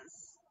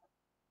instance.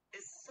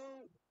 Is so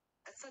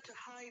such a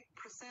high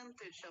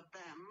percentage of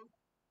them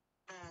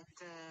that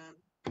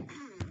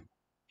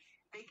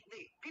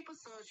they people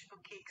search for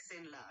kicks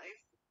in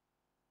life,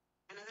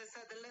 and as I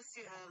said, the less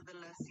you have, the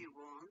less you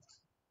want.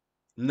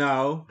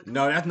 no, But the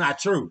no, that's more, not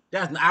true.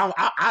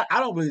 I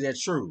don't believe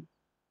that's true.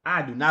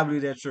 I do not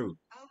believe that's true.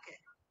 okay,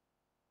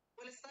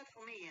 well, it's not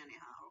for me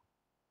anyhow.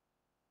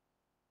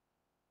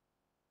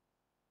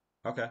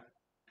 Okay.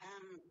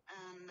 And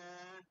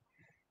uh,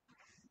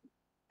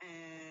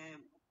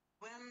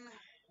 when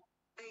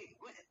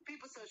when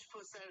people search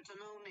for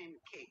serotonin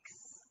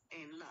kicks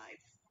in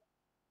life,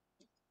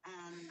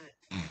 and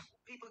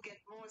people get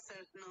more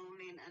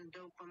serotonin and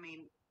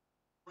dopamine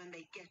when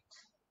they get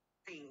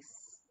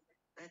things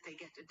that they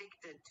get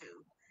addicted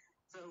to.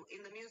 So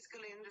in the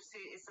musical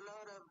industry, it's a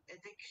lot of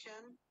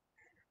addiction,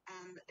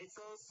 and it's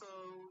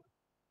also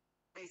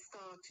they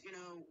start,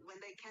 when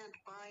they can't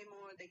buy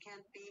more, they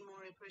can't be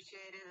more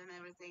appreciated and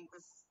everything,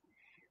 because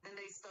then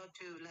they start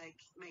to like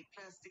make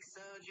plastic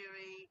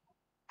surgery,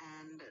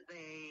 and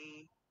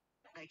they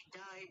like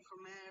dive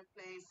from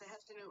airplanes. They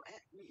have to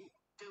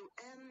do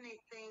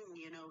anything,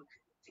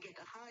 to get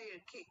a higher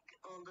kick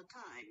all the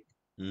time.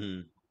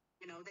 Mm,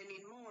 They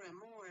need more and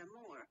more and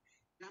more.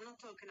 And I'm not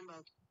talking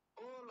about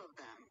all of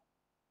them,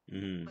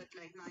 mm, but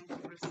like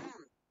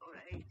 90% or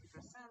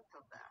 80%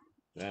 of them.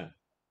 yeah.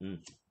 Mm,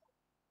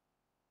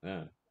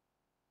 yeah.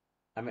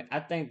 I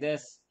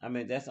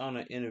mean that's on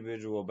an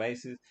individual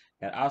basis,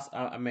 and also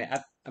I mean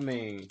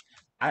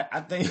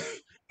I think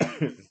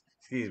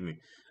excuse me,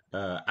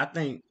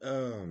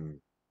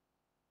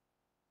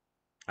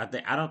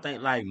 I don't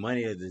think like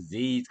money is a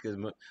disease because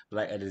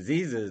like a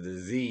disease is a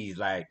disease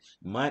like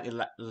money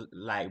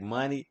like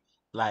money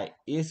like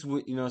it's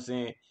what you know what I'm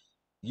saying.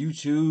 You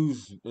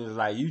choose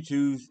like you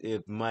choose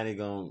if money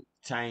gonna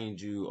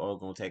change you or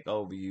gonna take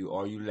over you,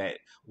 or you let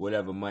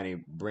whatever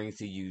money brings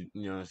to you,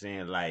 you know what I'm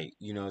saying, like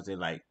you know what I'm saying,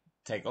 like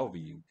take over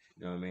you.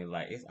 You know what I mean?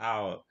 Like it's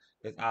all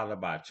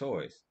about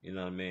choice. You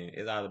know what I mean?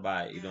 It's all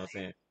about you know Yeah, what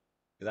I'm saying?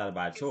 It's all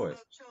about it's choice.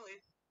 about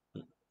choice.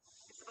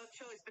 It's about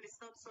choice, but it's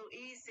not so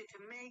easy to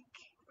make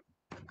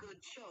a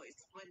good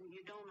choice when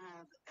you don't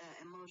have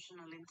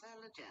emotional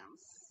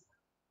intelligence.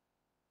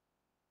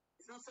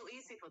 It's not so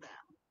easy for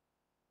them.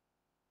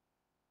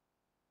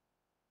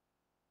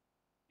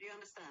 Do you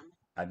understand?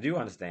 I do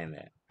understand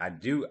that. I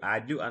do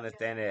Yeah,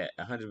 understand that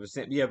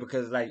 100%. Yeah,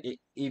 because like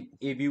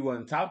if you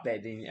weren't taught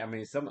that, then I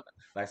mean some of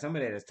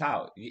that is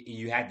taught.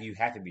 You have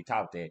to be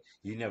taught that.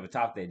 You never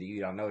taught that, then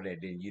you don't know that.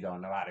 Then you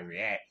don't know how to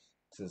react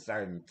to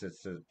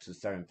to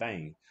certain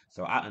things.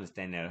 So I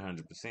understand that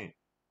 100%.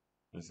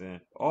 You know what I'm saying,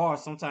 or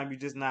sometimes you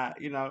just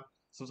not. You know,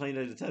 sometimes you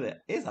need to tell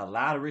that it's a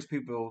lot of rich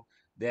people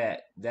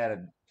that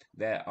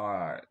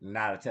are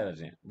not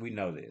intelligent. We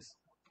know this.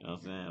 You know what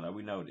I'm saying? Like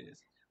we know this,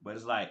 but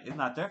it's like it's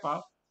not their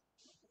fault.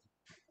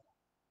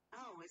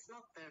 no, it's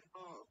not their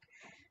fault.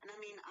 And I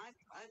mean,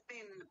 I've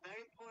been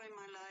very poor in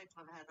my life.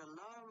 I've had a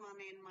lot of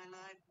money in my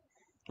life,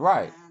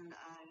 Right. and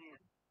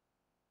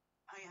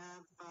I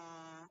have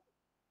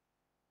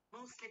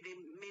mostly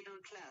been middle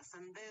class,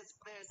 and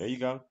There you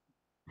go.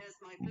 there's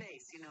my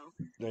place,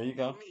 There you for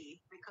go.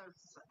 me,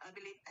 because I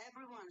believe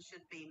everyone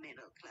should be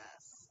middle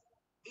class,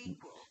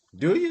 equal,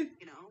 Do you?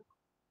 you know.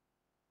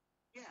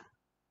 Yeah,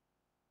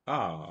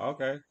 Oh,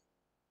 okay.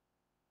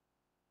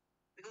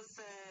 because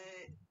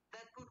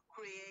that would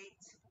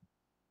create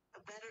a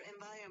better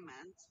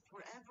environment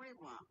for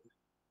everyone.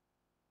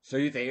 So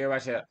you think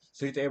everybody should?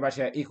 So you think everybody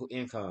should have equal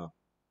income,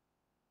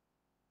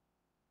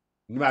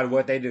 no matter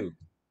what they do?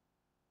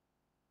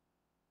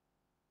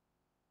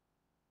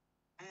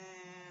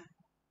 Uh,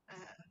 uh,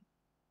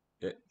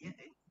 That- yeah,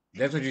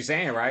 That's what you're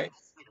saying, actually, right?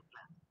 yes, middle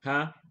class.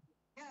 Huh?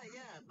 Yeah,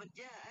 yeah, but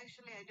yeah,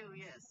 actually, I do.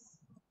 Yes.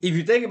 If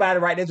you think about it,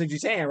 right, that's what you're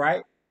saying,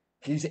 right?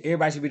 You say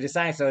everybody should be the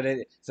same,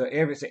 so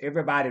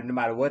everybody, no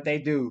matter what they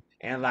do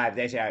in life,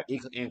 they should have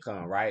equal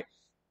income, right?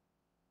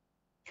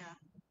 Yeah.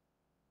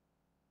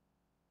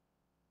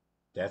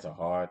 That's a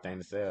hard thing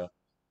to sell.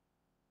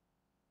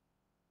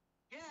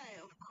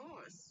 Yeah, of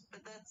course,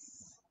 but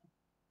that's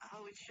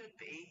how it should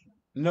be,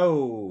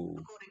 No.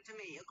 according to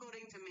me.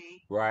 According to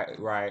me.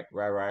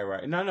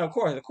 Right. No, no, of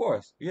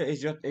course. Yeah,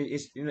 it's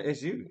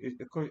it's you.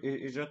 Of course,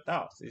 it's your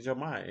thoughts, it's your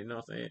mind. You know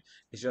what I'm saying?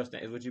 It's your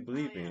it's what you Oh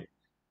believe in. yeah.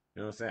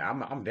 You know what I'm saying?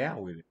 I'm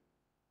down with it.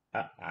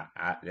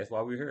 That's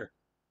why we're here.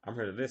 I'm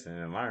here to listen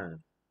and learn.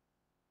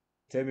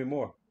 Tell me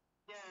more.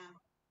 Yeah.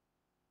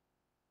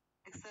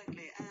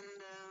 Exactly.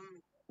 And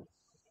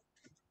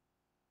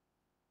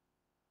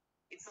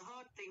it's a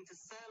hard thing to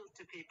sell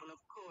to people, of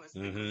course,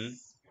 Mm-hmm.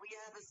 because we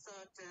have a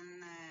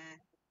certain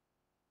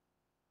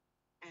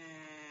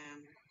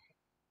um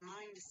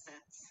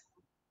mindset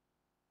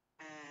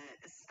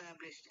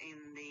established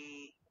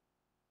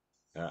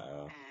Uh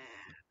oh.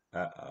 uh,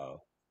 Uh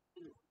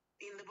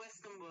in the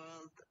Western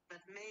world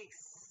that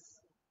makes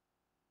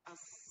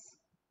us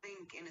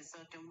think in a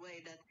certain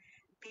way that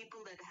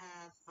people that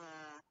have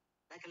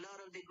like a lot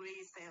of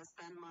degrees, they have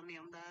spent money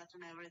on that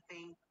and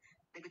everything.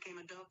 They became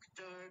a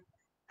doctor,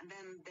 and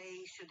then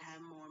they should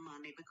have more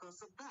money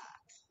because of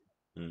that.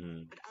 oh.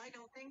 Mm-hmm. But I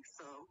don't think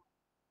so,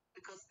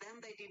 because then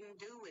they didn't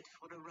do it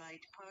for the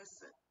right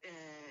person,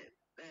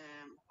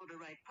 for the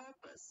right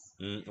purpose.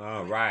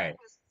 All I mean, the right.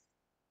 purpose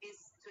is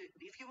to,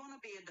 if you want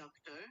to be a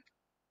doctor,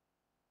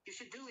 you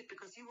should do it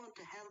because you want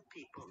to help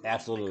people, not because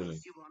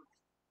Absolutely. you want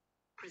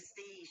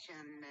prestige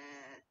and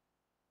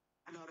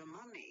a lot of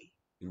money.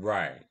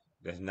 Right.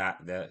 That's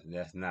not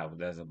what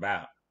that's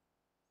about.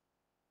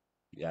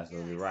 You're Yeah,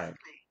 absolutely right.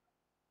 exactly.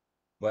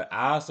 But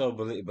I also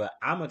believe, but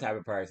I'm a type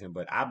of person,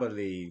 but I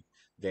believe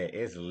that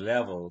it's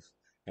levels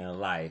in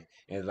life,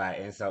 and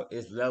and so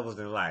it's levels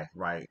in life,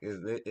 right?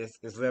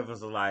 It's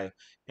levels of life,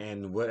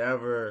 and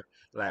whatever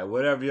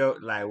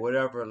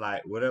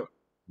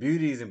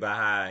beauty isn't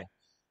behind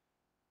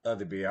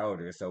other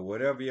beholders. So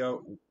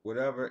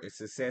whatever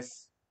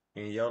success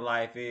in your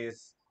life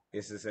is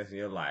success in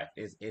your life.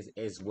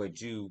 It's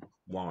what you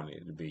want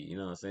it to be. You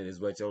know what I'm saying? It's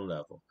what your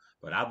level.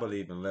 But I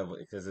believe in level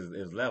because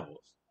it's levels.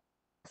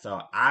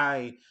 So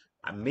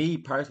me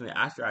personally,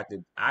 I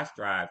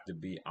strive to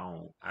be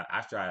on.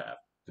 I strive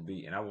to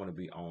be, and I want to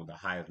be on the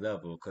highest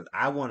level because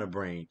I want to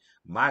bring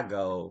my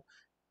goal,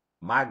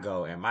 my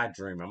goal, and my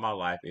dream in my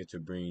life is to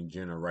bring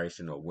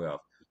generational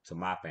wealth to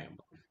my family.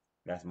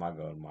 That's my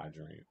goal and my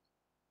dream.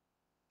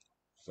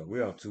 So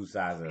we're on two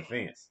sides of the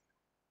Okay. fence.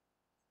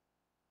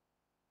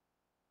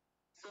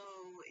 So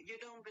you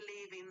don't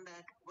believe in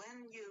that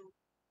when you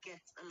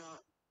get a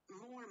lot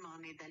more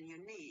money than you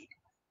need,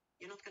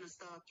 you're not going to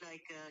start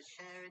like a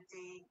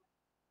charity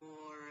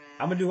or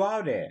I'm gonna do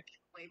all that.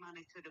 give away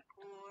money to the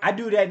poor. I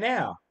do that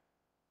now.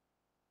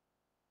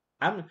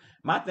 I'm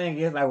my thing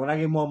is like when I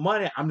get more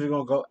money, I'm just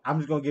gonna go. I'm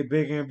just gonna get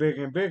bigger and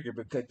bigger and bigger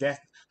because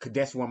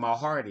that's where my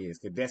heart is.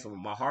 Because that's what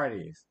my heart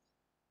is.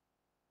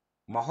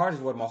 My heart is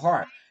So where my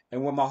heart,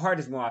 and where my heart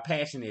is where my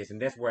passion is,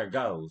 and that's where it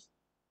goes.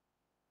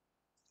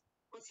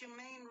 what's your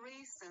main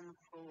reason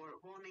for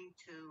wanting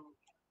to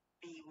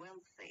be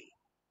wealthy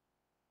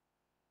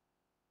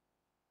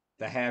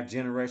To have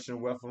generational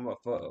wealth for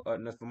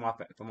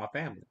my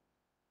family.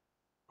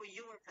 for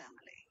your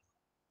family?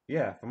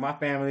 Yeah, for my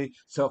family.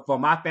 So for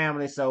my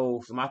family,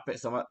 so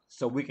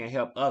we can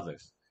help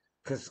others.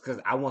 Cause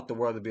I want the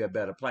world to be a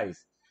better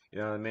place. You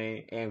know what I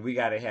mean? And we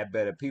gotta have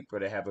better people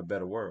to have a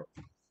better world.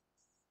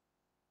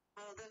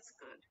 Oh, that's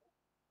good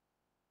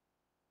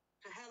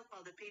to help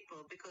other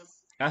people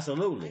because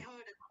I Absolutely.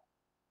 heard a,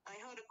 I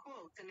heard a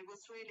quote and it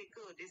was really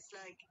good. It's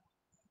like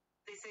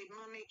they say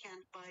money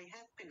can't buy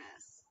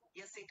happiness.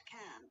 Yes, it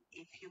can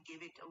if you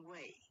give it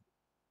away.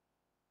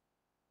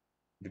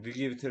 If you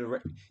give it to the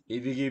right,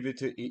 if you give it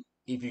to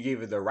if you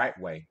give it the right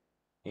way,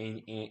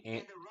 and and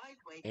and, Yeah, the right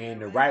way to the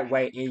and the right right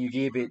way, people and you because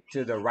give you're it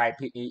to the right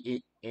people,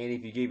 and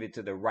if you give it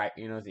to the right,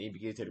 you know, what I'm saying, if you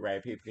give it to the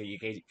right people, you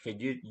can't, cause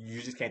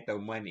you just can't throw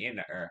money in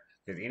the air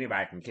because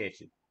anybody can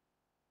catch it.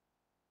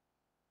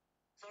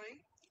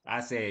 sorry.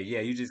 I said, yeah,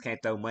 you just can't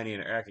throw money in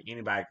the air 'cause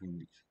anybody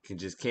can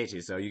just catch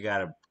it. So you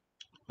gotta,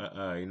 you know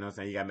what I'm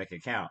saying, you gotta make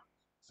it count.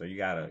 So you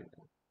gotta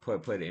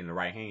put it in the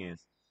right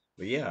hands.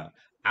 But yeah,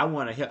 I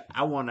want to help.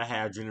 I want to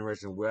have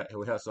generation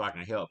help so I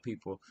can help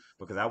people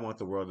because I want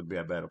the world to be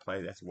a better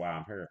place. That's why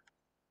I'm here.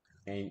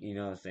 And you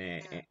know what I'm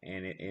saying, Yeah.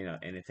 and it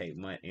and it take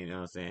money. You know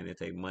what I'm saying, it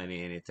take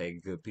money and it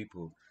take good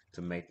people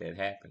to make that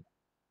happen.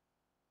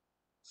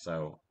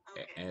 So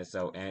Okay.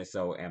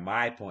 and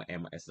my point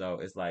and so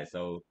it's like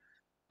so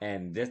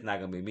and that's not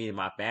gonna be me and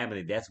my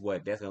family. That's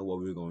what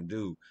we're gonna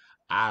do.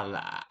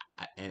 I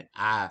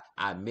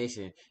our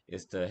mission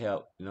is to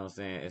help. You know what I'm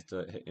saying? It's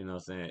to you know what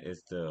I'm saying?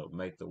 It's to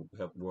make the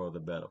help the world a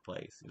better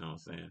place. You know what I'm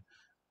saying? You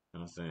know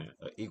what I'm saying?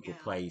 An equal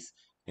Yeah. place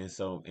in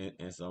so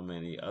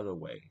many other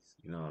ways.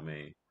 You know what I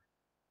mean?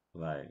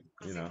 Like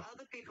you Because if know.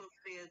 other people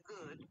feel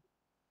good,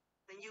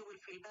 then you will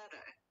feel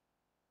better,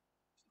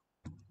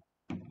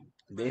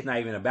 It's right? not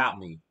even about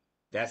me.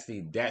 That's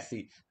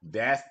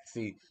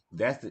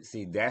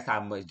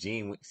how much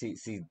genuine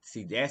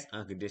that's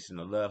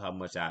unconditional love. How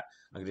much I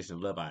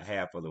unconditional love I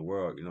have for the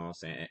world. You know what I'm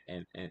saying?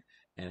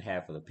 And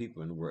have for the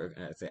people in the world.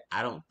 And I say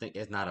I don't think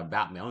it's not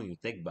about me. I don't even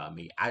think about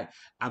me.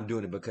 I'm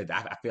doing it because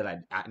I feel like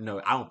I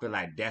know I don't feel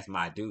like that's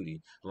my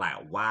duty. Like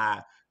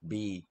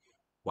be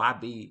why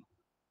be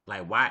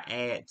why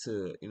add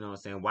to you know what I'm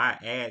saying? Why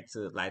add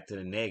to to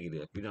the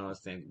negative? You know what I'm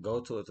saying?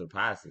 Go towards the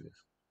positive.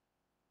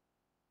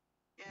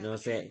 You Yeah, know what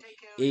I'm but you saying? should take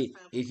care of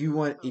yourself If you too,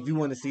 want so if you you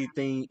want to see can.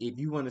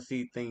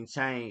 things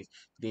change,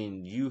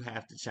 then you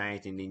have to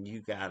change, and then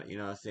you got you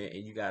know what I'm saying,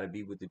 and you got to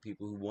be with the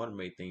people who want to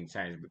make things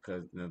change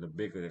because you know the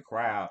bigger the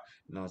crowd,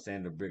 you know what I'm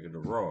saying, the bigger the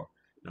roar,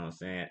 you know what I'm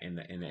saying,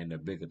 and the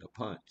bigger the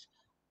punch.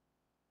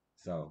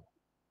 So,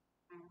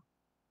 Mm.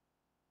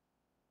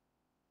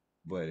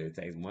 but it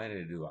takes money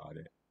to do all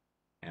that,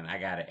 and I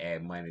gotta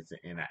add money to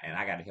and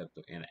I gotta help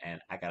and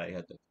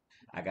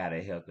I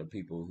gotta help the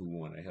people who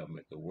want to help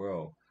make the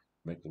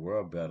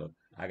world better.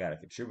 I gotta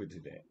contribute to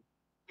that.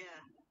 Yeah,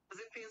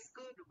 because it feels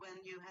good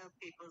when you help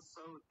people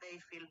so they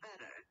feel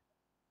better,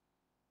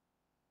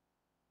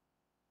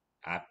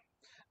 I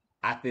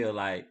I feel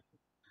like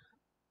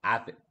I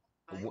th-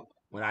 right?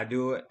 when I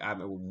do it, I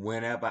mean,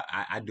 whenever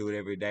I do it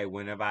every day.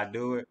 Whenever I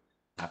do it,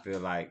 I feel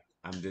like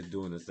I'm just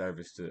doing a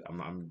service to.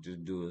 I'm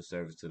just doing a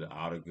service to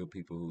all the good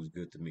people who's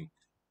good to me.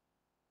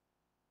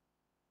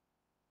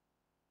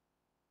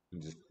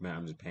 I'm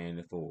just paying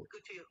it forward.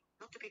 Good to you,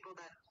 not to people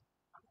that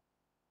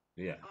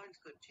Yeah, aren't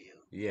good to you.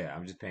 yeah.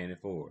 I'm just paying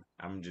it forward.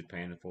 I'm just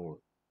paying it forward.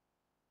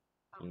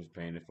 Oh, I'm just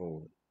paying it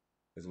forward.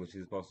 That's what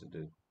you're supposed to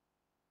do.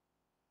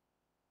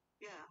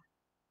 yeah,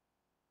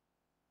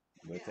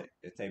 But yeah.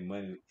 it take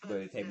money. But But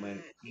it take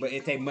money. But if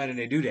it no take one money is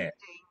to do that.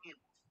 acting,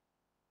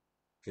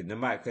 You know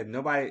what I'm saying,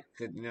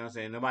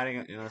 nobody,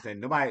 you know what I'm yeah,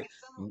 saying, if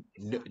some,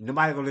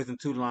 nobody gonna listen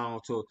too long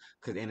to,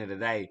 cause at the end of the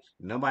day,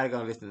 nobody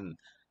gonna listen,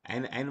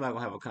 ain't nobody gonna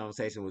have a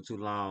conversation with too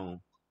long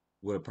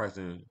with a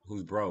person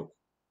who's broke.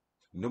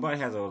 Nobody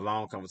has a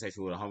long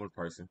conversation with a homeless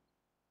person.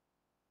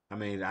 I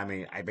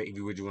bet if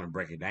you would just want to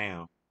break it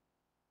down,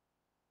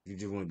 you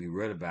just want to be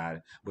real about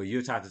it. But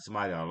you talk to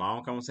somebody a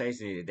long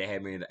conversation, they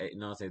had me, you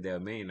know what I'm saying, they're a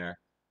millionaire.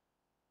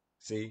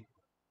 See,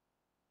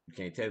 you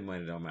can't tell the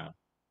money don't matter.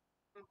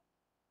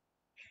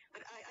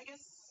 but I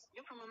guess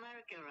you're from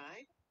America,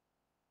 right?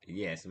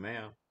 Yes,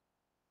 ma'am.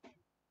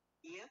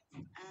 Yep.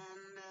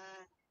 And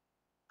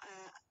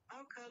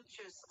our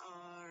cultures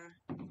are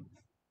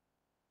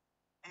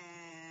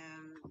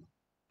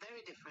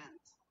very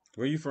different.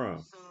 Where you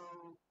from?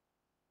 So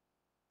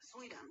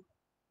Sweden,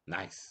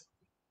 Nice.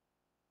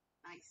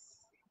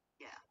 nice.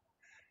 Yeah.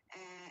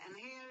 And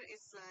here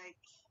it's like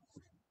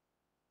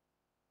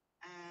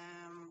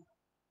um,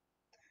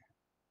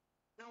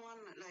 no one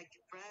like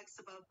brags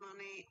about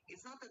money.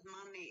 It's not that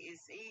money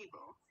is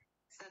evil.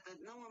 It's that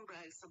no one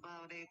brags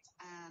about it,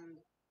 and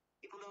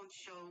people don't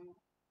show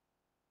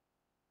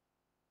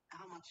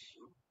how much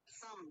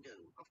some do.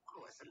 Of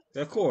course, a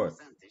Of small course.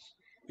 percentage.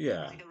 They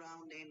Yeah. ride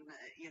around in,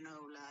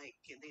 like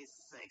these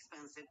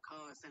expensive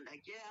cars and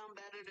like, yeah, I'm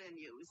better than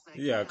you. It's like,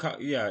 Yeah, yeah,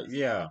 yeah, it's your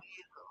yeah.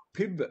 ego.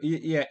 People,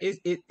 yeah,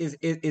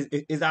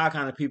 it's our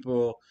kind of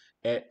people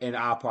in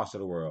our parts of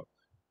the world.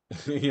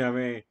 You know what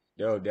I mean?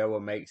 They're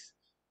what makes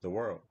the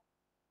world.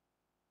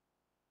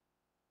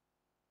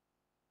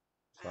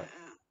 Uh, So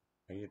uh,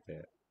 I get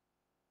that.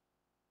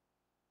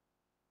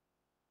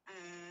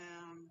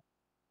 um,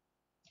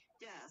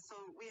 yeah, so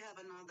we have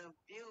another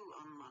view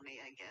on money,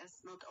 I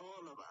guess. Not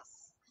all of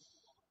us.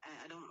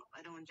 I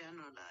don't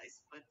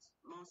generalize, but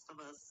most of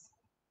us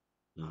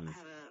Hmm.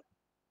 have a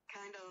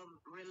kind of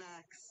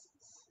relaxed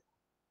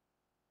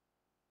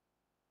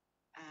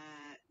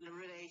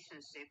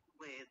relationship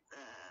with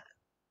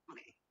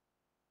money.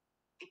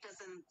 It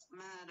doesn't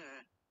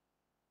matter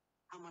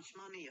how much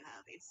money you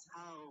have; it's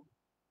how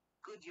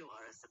good you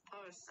are as a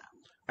person.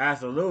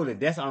 Absolutely,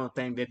 that's the only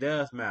thing that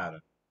does matter.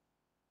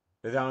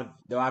 There's on,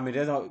 though. I mean,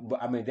 there's on,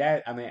 I mean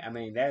that.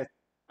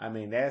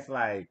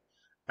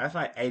 That's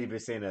like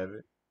 80% of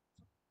it.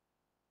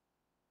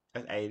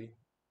 That's 80.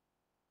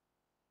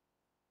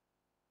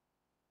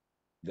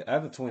 The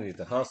other 20 is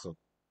the Right? hustle.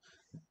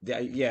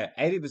 Yeah,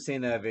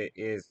 80% of it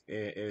is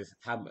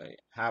how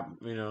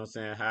you know what I'm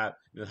saying, how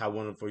how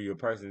wonderful your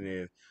person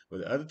is. But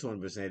the other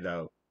 20%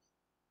 though,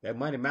 that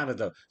money matters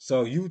though.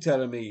 So you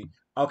telling me,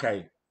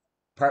 okay,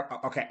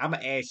 okay, I'm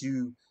gonna ask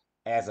you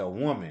as a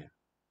woman,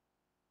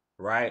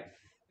 right?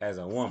 As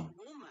a As a woman,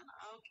 woman,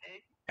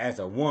 okay.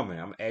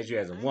 I'm gonna ask you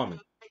as a I'm woman.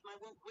 gonna take my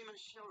women's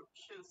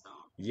shoes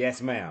on.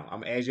 Yes, ma'am.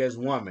 I'm gonna ask you as a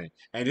woman,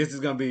 and this is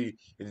gonna be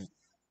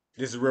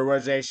this is Real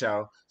World J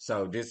show.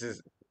 So this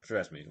is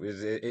trust me,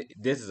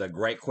 this is a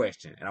great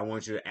question, and I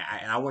want you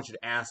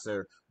to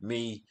answer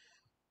me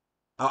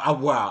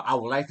Well, I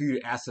would like for you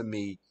to answer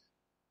me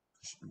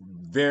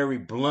very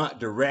blunt,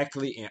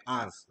 directly, and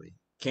honestly.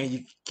 Can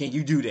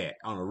you do that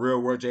on a Real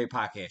World J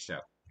podcast show?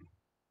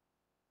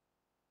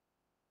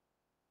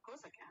 Of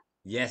course I can.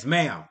 Yes,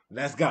 ma'am.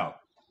 Let's go.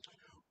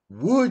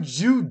 Would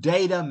you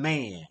date a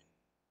man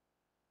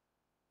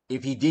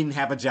if he didn't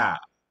have a job?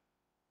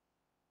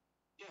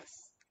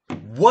 Yes.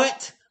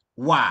 What?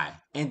 Why?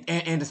 And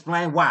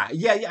explain why.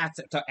 Yeah, yeah.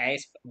 To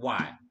ask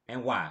why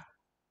and why.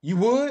 You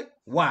would?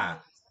 Why?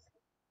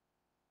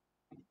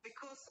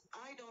 Because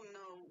I don't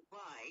know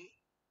why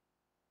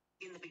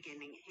in the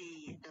beginning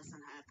he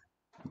doesn't have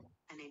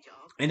any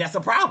job. And that's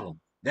a problem.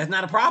 That's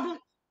not a problem.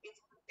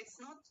 It's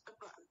not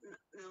about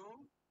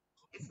no.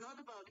 It's not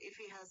about if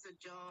he has a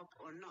job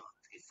or not.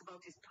 It's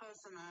about his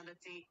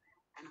personality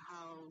and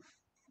how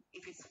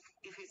if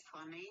he's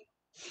funny,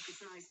 if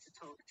it's nice to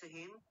talk to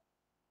him,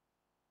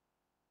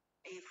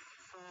 if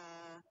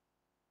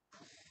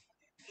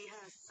he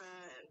has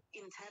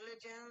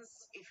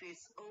intelligence, if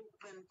he's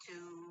open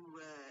to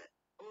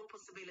all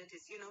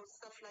possibilities,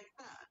 stuff like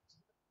that.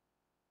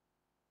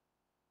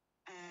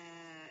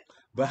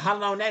 But how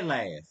long that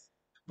lasts?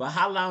 But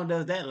how long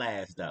does that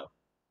last though?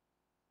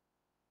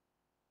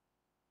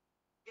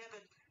 Yeah,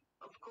 but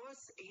of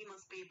course he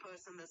must be a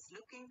person that's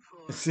looking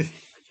for See,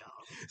 a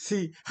job.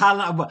 see how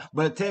long?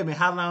 But tell me,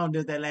 how long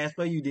does that last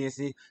for you? Then,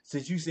 see,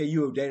 since you said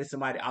you have dated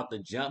somebody out the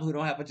jump who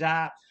don't have a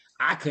job,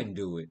 I couldn't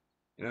do it.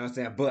 You know what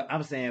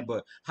I'm saying?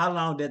 But how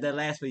long did that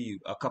last for you?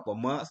 A couple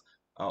months?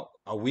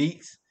 A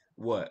weeks?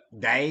 What?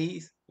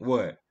 Days?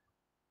 What?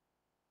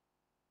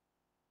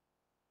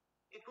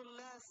 It will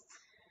last.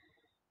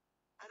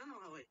 I don't know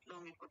how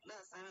long it would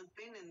last. I haven't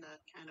been in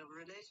that kind of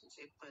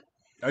relationship, but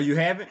Oh, you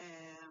haven't?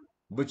 um,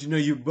 But you know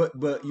you but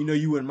you no. know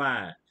you wouldn't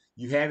mind.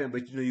 You haven't,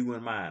 but you know you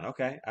wouldn't mind.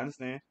 Okay, I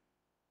understand.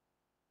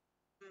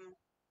 Mm.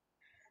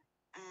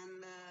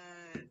 And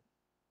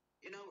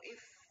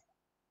if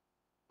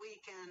we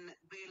can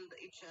build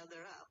each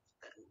other up,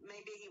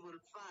 maybe he will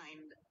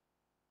find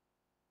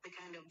the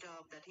kind of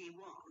job that he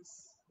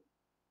wants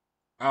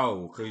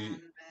Oh,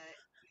 and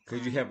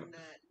cause you have find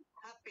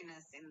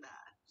happiness in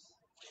that.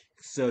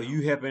 so You know,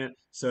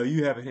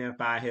 you helping him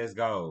find his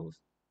goals.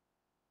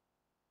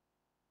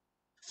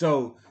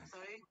 So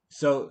sorry.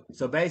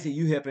 so basically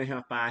you helping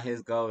him find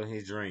his goal and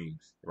his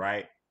dreams,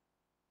 right?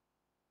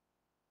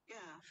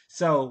 Yeah.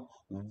 So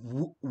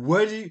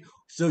what do you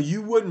so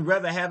you wouldn't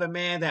rather have a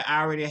man that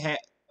already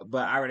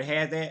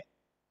had that?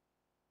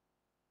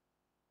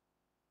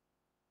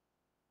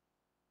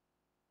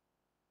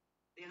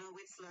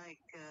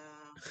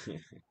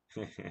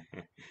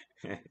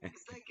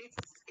 It's like it's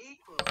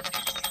equal.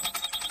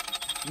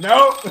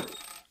 Nope.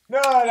 No,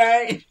 it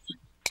ain't.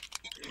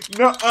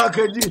 No,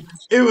 cause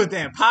it was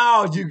that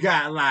pause you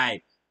got.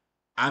 Like,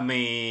 I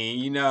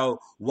mean,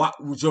 what?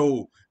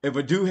 So if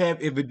a dude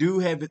have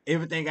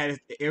everything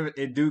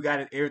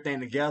everything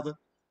together,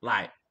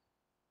 like,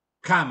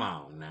 come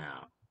on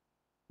now,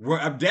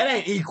 that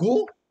ain't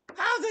equal.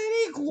 How's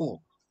that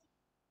equal?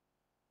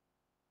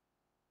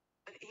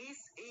 But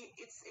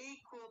it's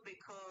equal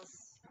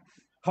because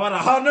Hold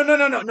on,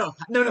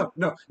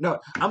 no.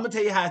 I'm gonna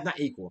tell you how it's not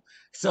equal.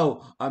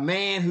 So a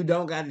man who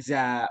don't got a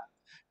job,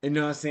 you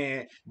know what I'm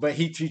saying, but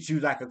he treats you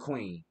like a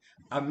queen.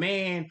 A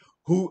man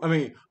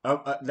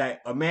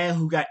like a man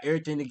who got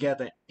everything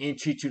together and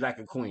treats you like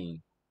a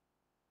queen.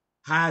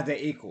 How is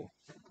that equal?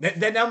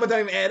 That number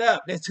don't even add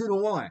up. That's 2 to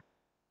 1.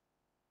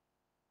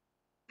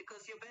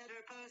 because you're a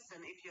better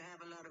person if you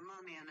have a lot of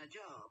money and a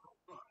job.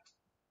 What?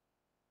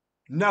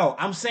 No,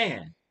 I'm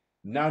saying,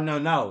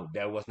 no.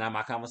 That was not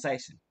my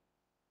conversation,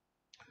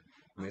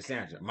 Miss Okay.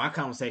 Sandra. My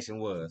conversation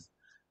was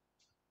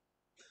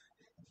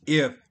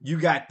if you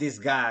got this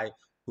guy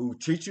who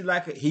treats you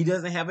like he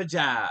doesn't have a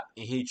job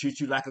and he treats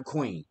you like a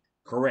queen,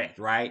 correct,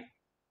 right?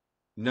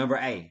 Number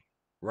A,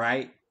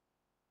 right?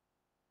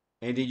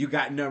 And then you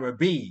got number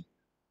B,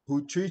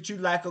 who treats you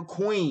like a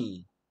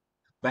queen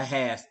but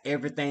has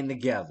everything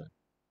together.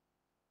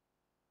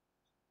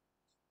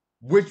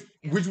 Yeah, Which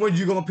but you one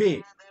you don't gonna need to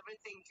pick? have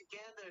everything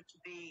together to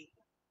be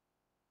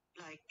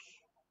like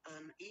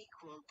an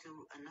equal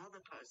to another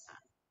person.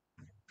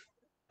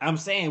 I'm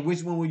saying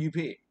which one will you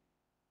pick?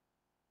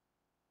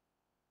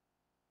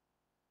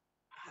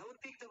 I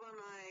would pick the one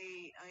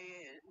I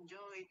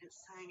enjoyed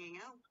hanging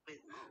out with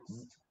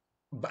most.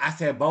 But I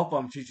said both of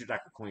them treat you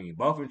like a queen.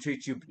 Both of them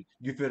treat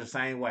you feel the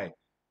same way.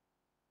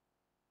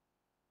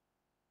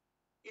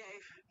 Yeah,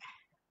 if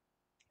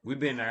We've I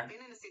been have there.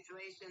 been in a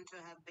situation to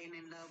have been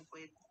in love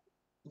with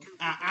two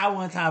people I at the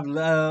wasn't same talking time.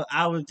 love.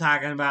 I was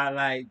talking about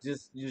like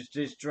just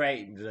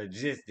straight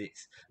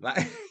logistics.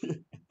 Like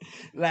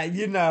like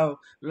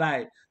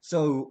like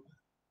so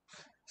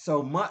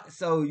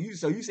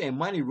you saying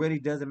money really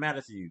doesn't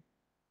matter to you?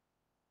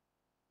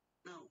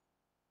 No.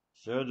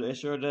 Sure, it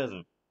sure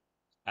doesn't.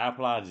 I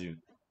applaud you.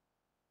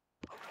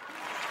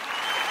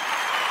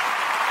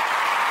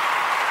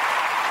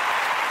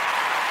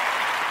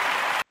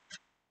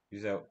 You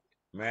said,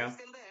 Are you ma'am?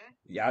 still there?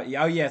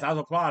 Y'all, yes, I was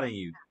applauding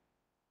you.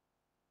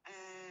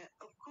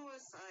 Of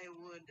course, I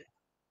would.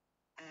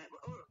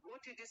 Or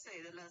what did you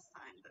say the last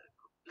time?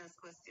 The last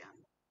question.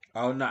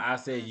 Oh no, I The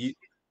said you.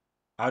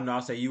 Oh no, I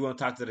said you want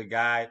to talk to the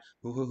guy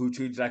who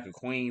treats you like a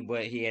queen,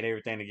 but he had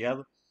everything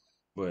together.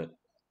 But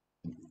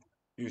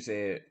you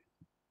said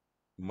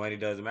money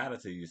doesn't matter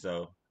to you,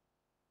 so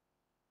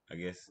I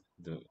guess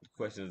the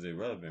question is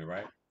irrelevant,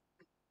 right?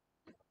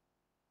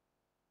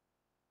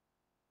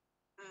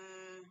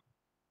 uh,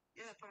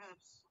 yeah,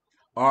 perhaps.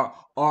 Or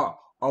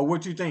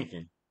what you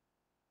thinking?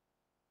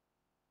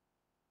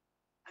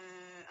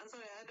 I'm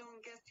sorry, I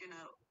don't get you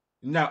now.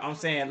 No, I'm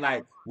What did saying you like,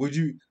 ask? would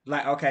you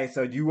like? Okay,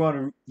 so you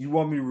want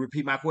me to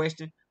repeat my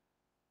question?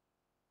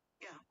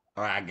 Yeah.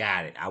 All right, I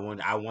got it. I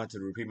want to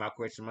repeat my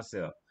question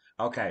myself.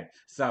 Okay,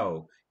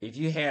 so if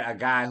you had a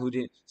guy who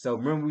didn't, so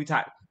remember we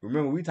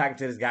talking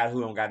to this guy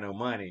who don't got no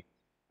money.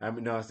 I mean,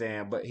 you know what I'm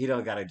saying, but he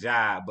don't got a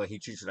job, but he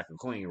treats you like a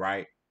queen,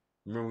 right?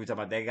 Remember we talking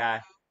about that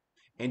guy?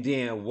 And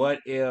then what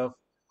if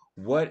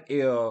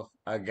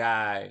a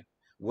guy,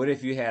 what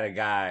if you had a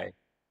guy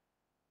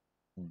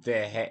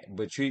that had,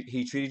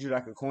 he treated you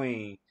like a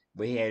queen,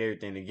 but he had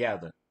everything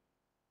together?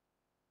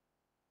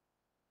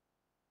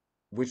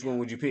 Which one Yeah.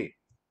 would you pick?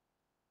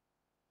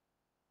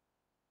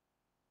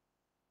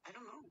 I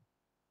don't know.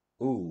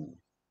 Ooh,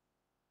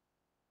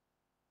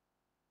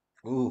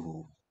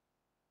 ooh,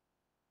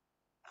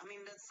 I mean,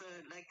 that's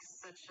like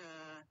such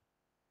a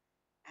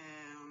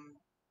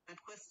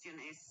that question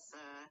is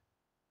a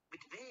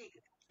bit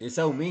vague it's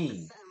so in the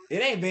mean. It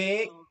sense ain't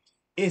big. of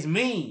It's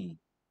mean.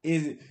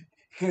 Is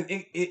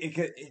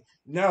because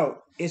no,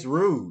 it's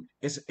rude.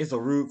 It's a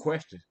rude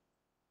question.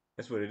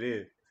 That's what it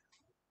is.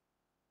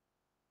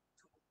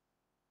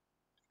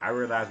 I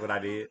realized I what I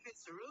don't know did. if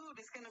it's rude.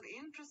 It's kind of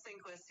interesting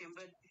question,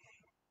 but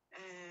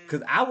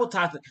Cause I will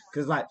talk to,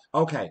 cause like,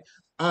 okay,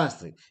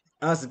 honestly,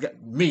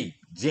 me,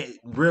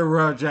 Real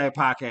Real J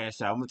podcast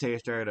show. I'm gonna tell you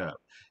straight up.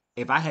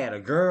 If I had a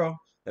girl,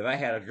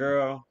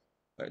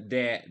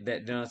 that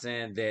you know what I'm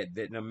saying,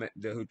 that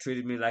who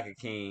treated me like a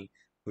king,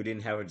 who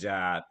didn't have a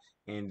job,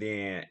 and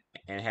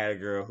had a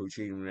girl who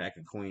treated me like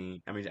a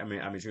queen. I mean,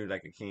 treated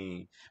like a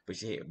king, but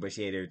she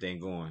had everything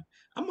going.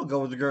 I'm gonna go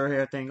with the girl who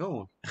had everything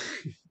going.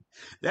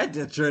 That's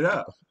just straight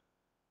up,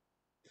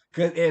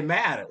 cause it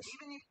matters.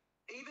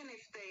 even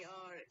if they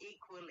are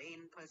equal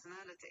in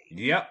personality.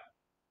 Yep.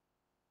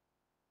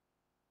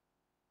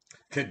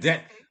 Cause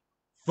that Okay.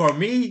 for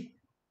me,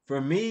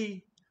 for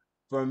me,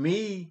 for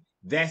me,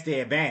 that's the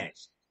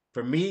advantage.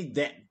 For me,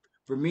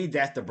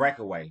 that's the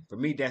breakaway. For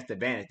me, that's the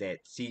advantage that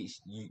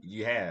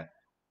you have.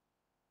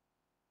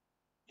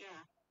 Yeah.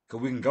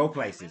 Cause we can go When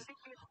places.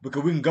 people,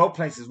 Because we can go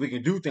places. We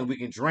can do things. We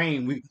can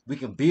dream. We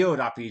can build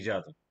off each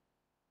other.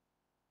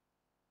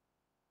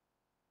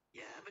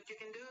 yeah, but you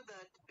can do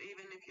that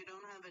even if you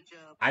don't have a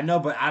job. I know,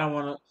 but I don't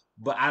want to.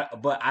 But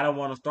I don't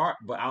want to start.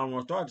 But I don't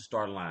want to start the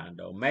starting line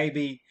though.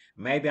 Maybe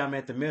I'm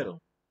at the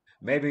middle.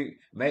 Maybe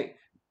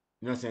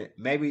you know what I'm saying?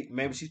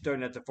 Maybe she's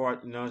starting at the far,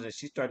 you know what I'm saying?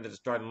 She's starting at the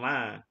starting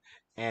line,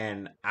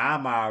 and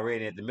I'm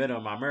already at the middle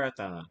of my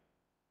marathon.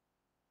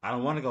 I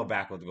don't want to go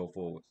backwards to go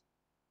forwards.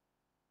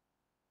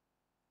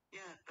 Yeah,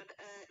 but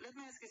let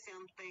me ask you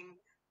something.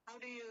 How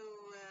do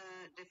you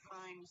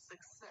define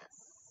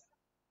success?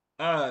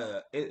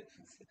 It,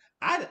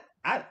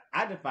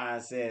 I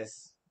define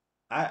success.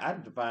 I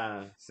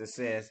define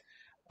success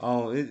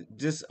on it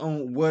just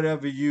on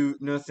whatever you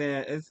know what I'm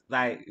saying. It's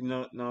like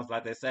it's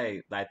like they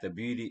say, like the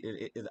beauty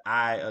is the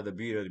eye of the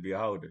beauty of the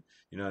beholder.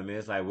 You know what I mean?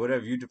 It's like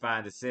whatever you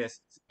define success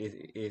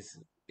is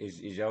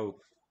your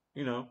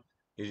you know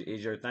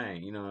is your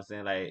thing. You know what I'm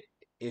saying? Like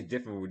it's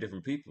different with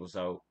different people.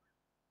 So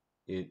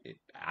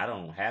I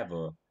don't have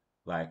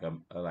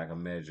a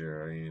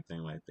measure or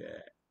anything like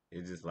that.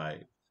 It's just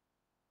like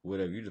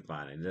whatever you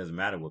define it. It doesn't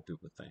matter what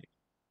people think.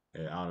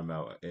 It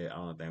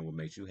only thing what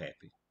makes you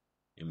happy.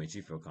 It makes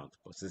you feel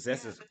comfortable.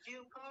 Success Yeah, is but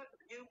you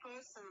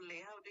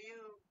personally, how do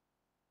you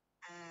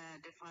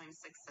define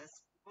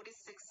success? What is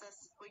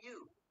success for you?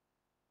 What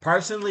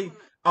do you personally. want?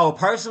 Oh,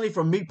 personally,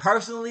 for me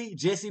personally,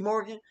 Jesse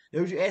Morgan.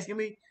 That what you asking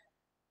me?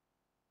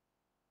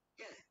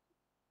 Yeah,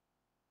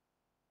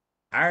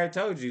 I already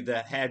told you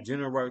that I have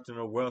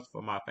generational wealth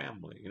for my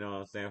family. You know what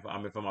I'm saying? I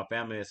mean, for my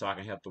family, so I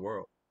can help the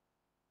world.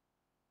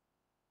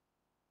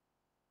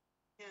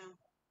 yeah,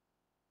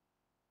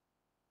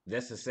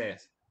 That's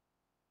success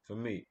for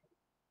me.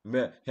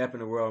 Helping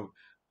the world,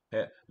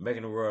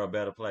 making the world a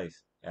better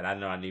place. And I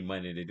know I need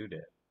money to do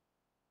that.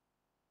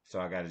 So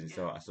I got to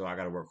yeah. so I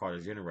got to work hard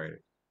to generate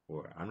it.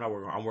 Or I'm not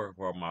working. I'm working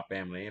for my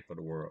family and for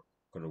the world.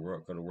 Cause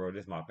the world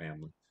is my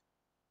family.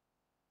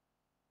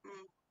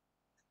 Mm.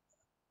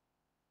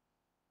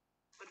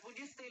 But would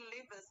you still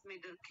live as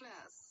middle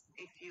class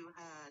if you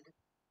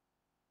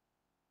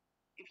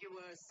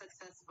were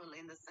successful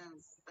in the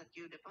sense that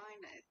you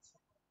define it?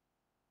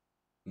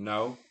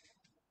 No,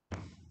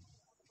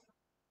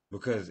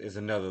 because it's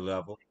another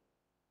level.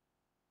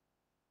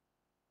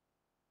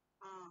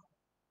 Uh,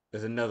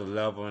 There's another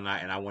level, and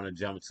I want to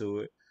jump to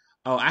it.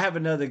 Oh, I have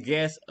another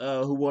guest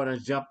who want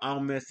to jump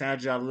on, Miss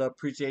Sandra. I love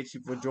appreciate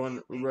you for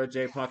joining the Real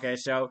J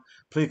Podcast Show.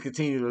 Please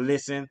continue to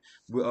listen.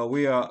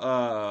 We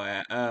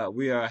are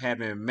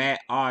having Matt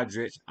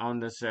Aldrich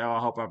on the show. I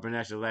hope I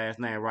pronounced your last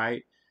name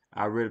right.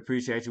 I really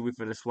appreciate you. We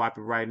finna swap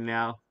it right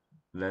now.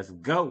 Let's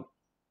go.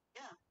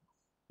 Yeah.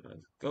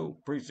 Let's go.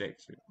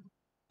 Appreciate you.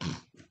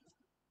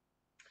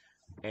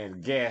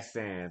 And gas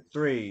in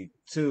 3,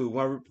 2,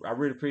 1. I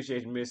really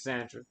appreciate you, Miss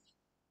Sandra.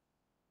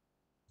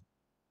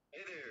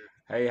 Hey there.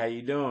 Hey, how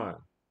you doing?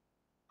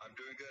 I'm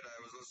doing good. I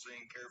was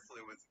listening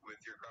carefully with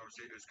your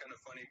conversation. It's kind of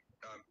funny.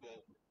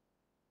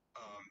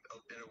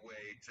 In a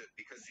way,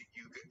 because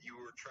you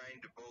were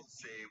trying to both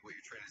say what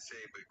you're trying to say,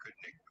 but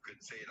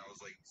couldn't say it. And I was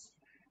like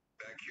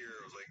back here.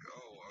 I was like,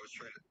 oh, I was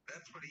trying to.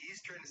 That's what he's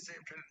trying to say.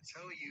 I'm trying to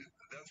tell you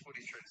that's what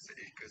he's trying to say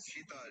because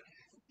she thought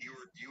you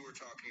were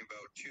talking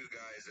about two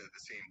guys at the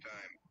same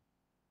time.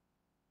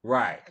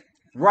 Right.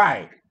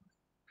 Right.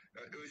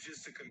 It was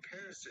just a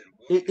comparison.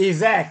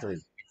 Exactly.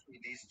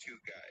 Between these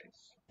two guys.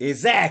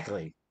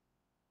 Exactly.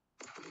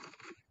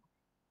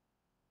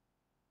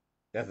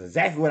 That's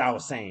exactly what I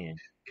was saying.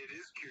 It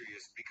is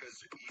curious because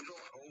you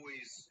don't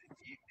always.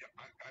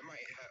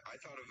 I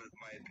thought of it,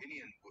 my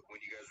opinion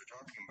when you guys were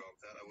talking about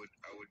that.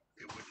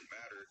 It wouldn't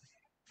matter.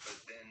 But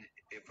then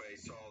if I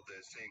saw the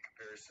same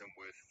comparison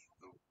with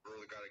the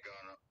girl that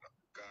got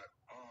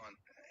on,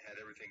 had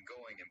everything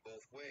going in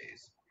both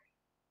ways,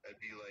 I'd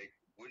be like,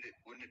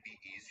 wouldn't it be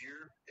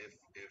easier if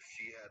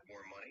she had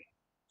more money?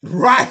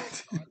 Right.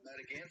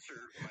 Automatic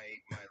answer.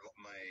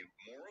 My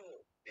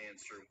moral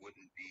answer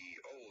wouldn't be,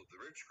 oh, the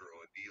rich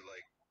girl. It'd be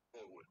like,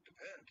 well, it would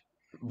depend.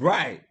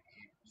 Right.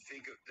 You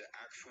think of the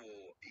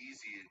actual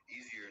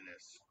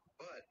easierness,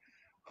 but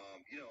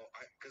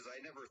because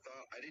I never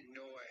thought, I didn't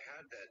know I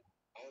had that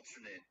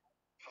alternate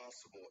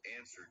possible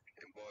answer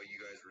while you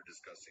guys were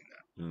discussing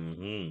that.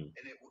 Mm-hmm.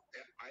 And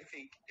I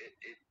think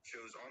it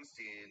shows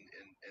honesty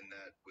in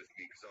that with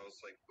me because I was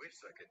like, wait a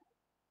second.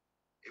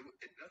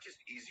 It not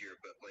just easier,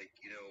 but like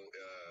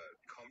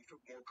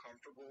more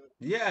comfortable.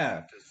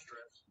 Yeah. To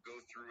stress, go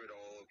through it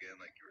all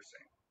again, like you were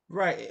saying.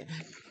 Right.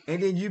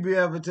 And then you be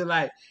able to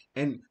like,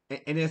 and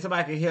then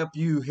somebody can help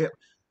you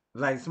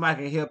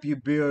somebody can help you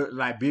build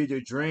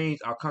your dreams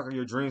or conquer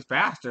your dreams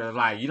faster.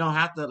 Like you don't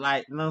have to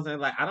like, you know what I'm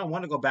saying? Like I don't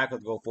want to go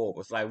backwards, go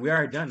forward. It's like we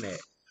already done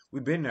that.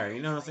 We've been there.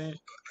 You know what I'm saying?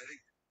 I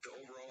think the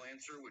overall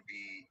answer would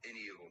be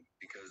any of them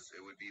because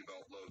it would be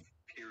about love.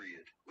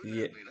 Period.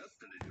 Yeah. Wouldn't have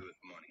nothing to do with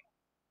money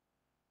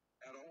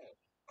at all.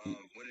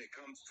 When it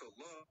comes to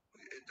love,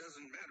 it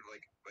doesn't matter.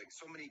 Like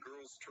so many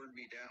girls turned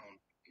me down,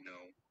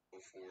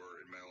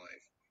 before in my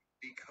life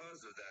because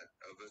of that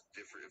of a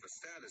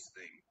status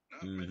thing,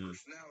 not my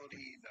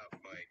personality, not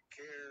my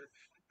care,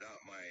 not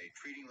my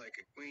treating like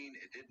a queen.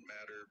 It didn't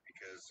matter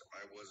because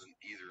I wasn't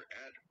either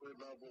at her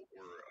level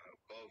or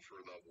above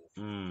her level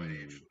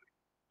financially.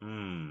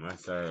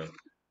 That's sad.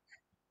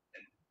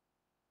 And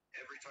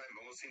every time it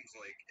almost seems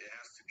like it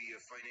has to be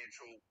a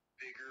financial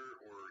bigger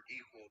or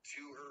equal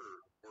to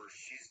her or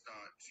she's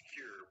not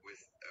secure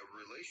with a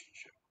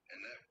relationship.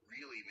 And that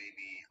really made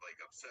me like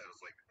upset. I was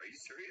like, are you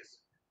serious?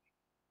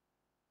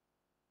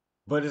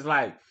 But it's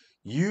like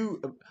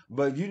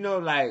but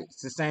like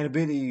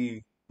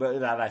sustainability,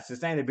 but like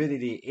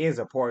sustainability is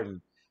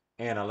important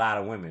in a lot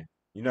of women.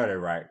 You know that,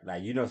 right?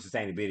 Like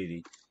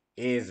sustainability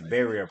is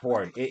very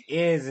important. It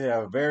is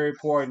a very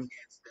important.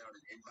 Hands down,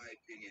 in my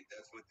opinion,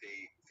 that's what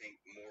they think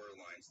more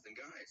aligns than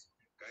guys.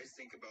 Guys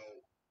think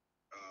about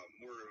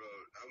more of a,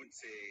 I wouldn't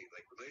say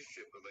like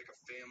relationship, but like a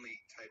family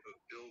type of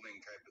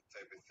building type of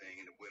thing,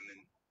 and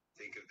women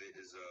think of it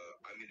as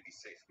I'm going to be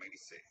safe, might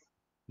be safe.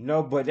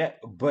 No, but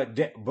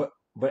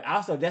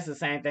also that's the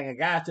same thing a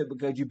guy too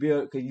because you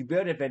build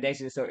a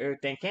foundation so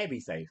everything can be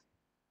safe.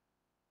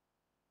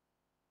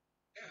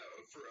 Yeah,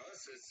 for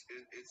us,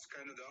 it's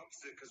kind of the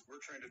opposite because we're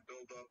trying to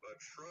build up a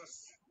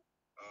trust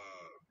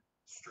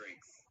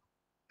strength.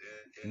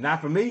 And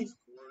Not for me.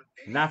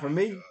 Not for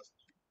me.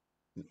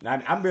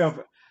 I'm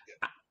building.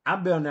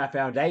 I'm building that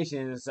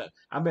foundation.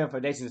 I'm building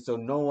foundations so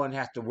no one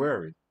has to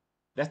worry.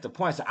 That's the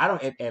point. So I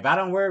don't. If I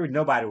don't worry,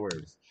 nobody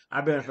worries.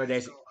 I'm building a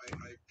foundation. So I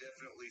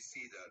definitely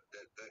see that.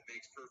 That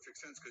makes perfect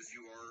sense because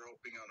you are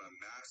helping on a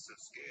massive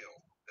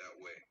scale that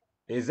way.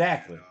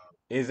 Exactly. And,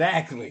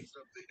 exactly. It's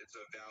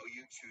a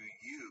value to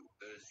you.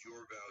 That is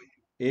your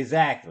value.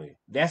 Exactly.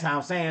 That's how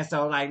I'm saying.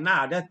 So like,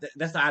 nah,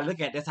 that's how I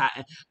look at it. That's how,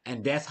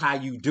 and that's how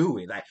you do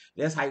it. Like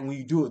that's how when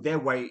you do it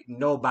that way,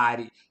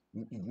 nobody,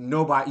 you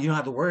don't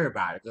have to worry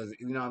about it because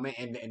you know what I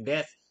mean. And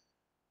that's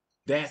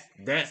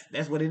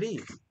what it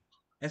is.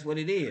 That's what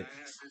it is. I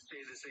have to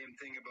say the same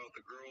thing about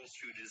the girls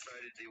who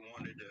decided they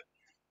wanted to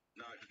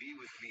not be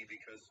with me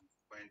because of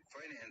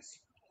finance.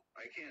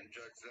 I can't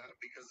judge that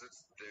because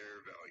it's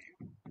their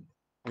value.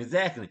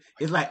 Exactly.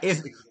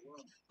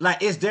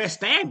 It's their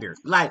standard.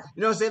 Like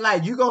you know what I'm saying.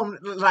 Like you go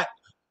like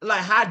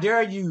how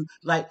dare you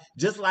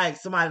just like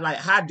somebody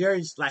how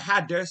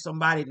dare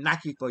somebody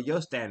knock you for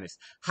your standards?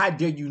 How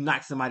dare you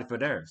knock somebody for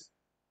theirs?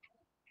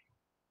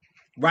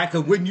 Right?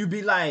 Because wouldn't you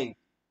be like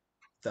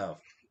so?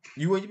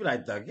 You would, you be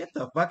like, "Get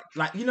the fuck,"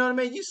 like, you know what I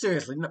mean? You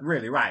seriously,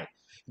 really, right?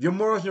 If your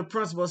morals, your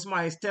principles,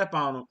 somebody step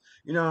on them,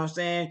 you know what I'm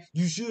saying?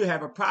 You should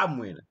have a problem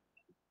with it.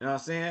 You know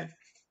what I'm saying?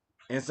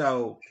 And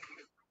so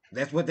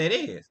that's what that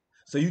is.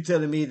 So you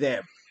telling me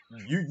that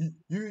you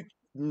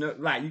know,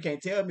 like, you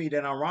can't tell me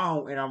that I'm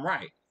wrong and I'm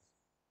right.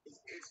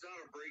 It's not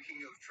a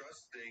breaking of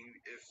trust thing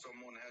if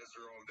someone has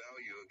their own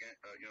value again,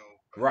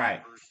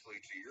 Right. adversely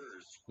to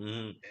yours,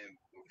 Mm-hmm. and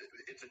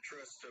it's a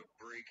trust of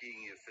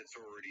breaking if it's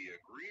already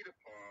agreed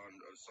upon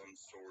of some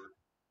sort,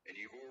 and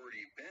you've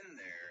already been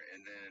there,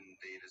 and then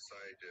they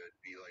decide to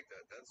be like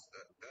that.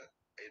 That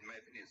in my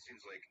opinion, it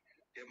seems like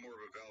you have more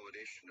of a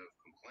validation of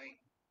complaint.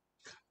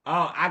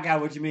 Oh, I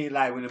got what you mean.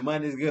 Like when the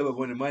money's good, but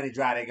when the money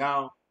dry, they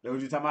gone. That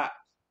what you talking about?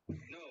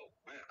 No,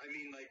 I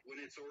mean like when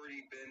it's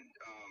already been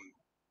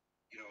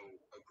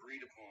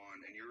agreed upon,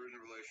 and you're in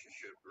a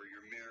relationship, or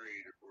you're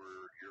married,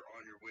 or you're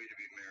on your way to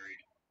be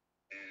married,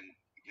 and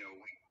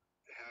we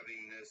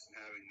having this and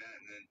having that,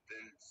 and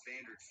then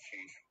standards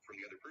change from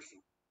the other person.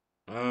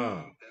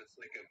 Uh, That's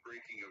like a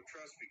breaking of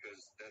trust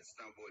because that's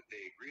not what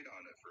they agreed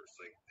on at first.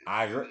 Like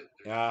I now agree.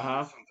 that Uh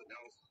huh. there's something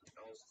else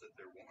that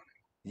they're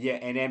wanting. Yeah,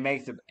 and that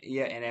makes the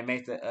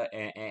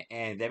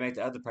and that makes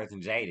the other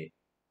person jaded.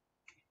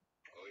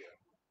 Oh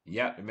yeah.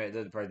 Yep, it makes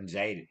the other person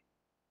jaded.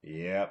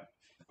 Yep.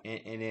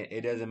 And then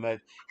it doesn't much.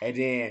 And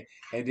then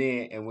and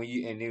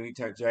then we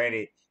turn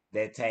jaded.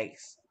 That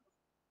takes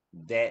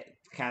that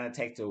kind of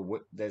takes the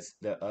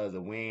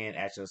wind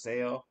at your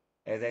sail,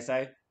 as they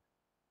say.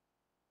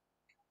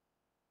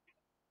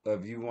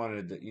 If you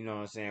wanted to, you know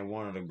what I'm saying,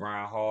 wanted to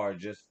grind hard,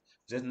 just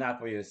not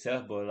for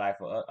yourself, but like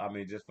I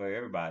mean, just for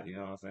everybody. You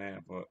know what I'm saying?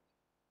 For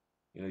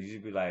you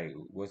should be like,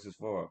 what's this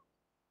for?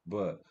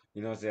 But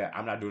you know what I'm saying?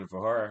 I'm not doing it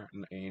for her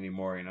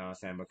anymore. You know what I'm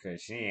saying?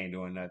 Because she ain't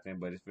doing nothing.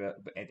 But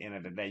but at the end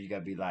of the day, you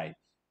gotta be like,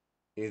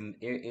 it's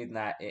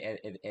not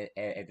at the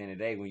end of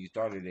the day when you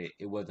started it,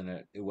 it wasn't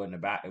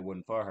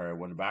for her. It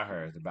wasn't about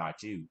her. It's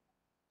about you.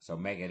 So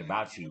make it And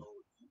about you.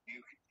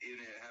 it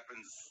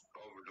happens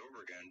over and over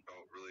again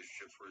about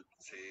relationships where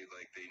say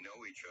like they know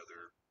each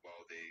other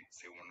while they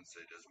say one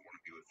say doesn't want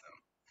to be with them,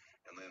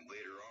 and then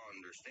later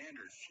on their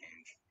standards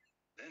change.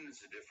 Then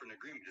it's a different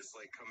agreement, just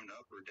like coming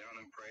up or down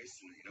in price,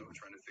 and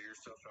trying to figure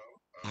stuff out.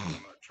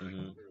 I'm not trying to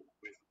Hmm. compare it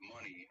with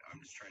money. I'm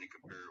just trying to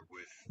compare it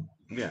with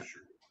Yeah.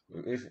 pleasure.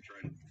 It's, You're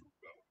trying to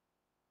well,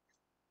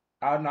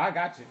 oh no, I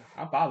got you.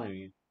 I'm following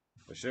you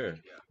for sure.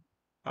 yeah.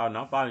 Oh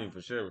no, I'm following you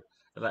for sure.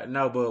 Like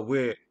no, but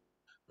with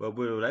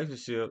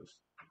relationships,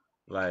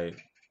 like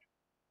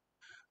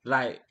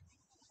like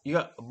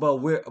yeah, but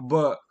with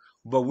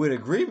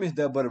agreements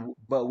though,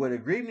 but with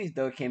agreements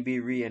though can be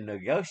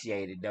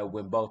renegotiated though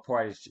when both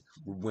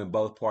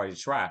parties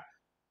try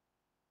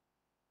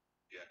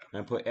Yeah.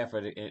 and put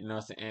effort in, you know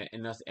what I'm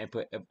saying, and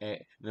put you know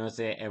what I'm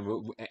saying,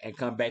 and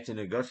come back to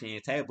the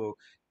negotiating table,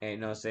 and you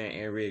know what I'm saying,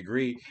 and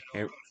re-agree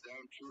and It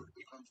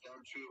comes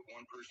down to it.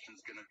 One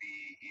person's going to be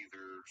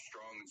either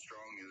strong,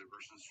 the other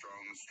person's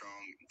strong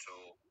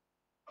until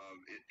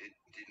it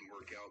didn't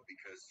work out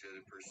because the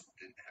other person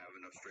didn't have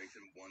enough strength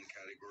in one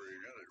category or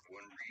another,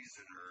 one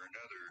reason or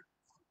another.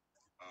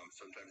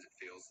 Sometimes it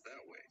fails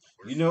that way,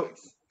 or you know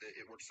sometimes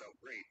it works out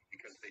great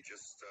because they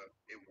just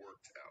it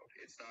worked out.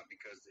 It's not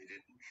because they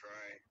didn't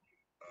try.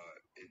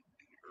 It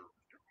or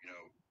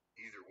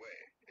either way,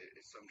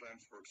 it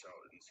sometimes works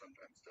out and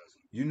sometimes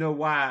doesn't. you know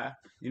why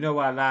a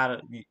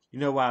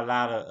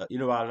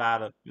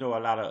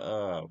lot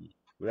of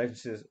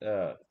relationships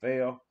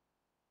fail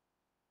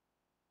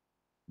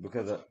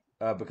What's up?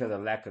 because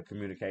of lack of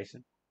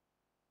communication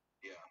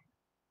Yeah,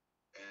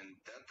 and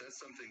that's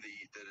something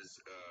that is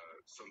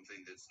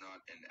something that's not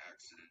an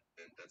accident.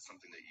 That's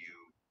something that you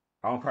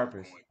on are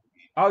purpose. going to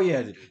be Oh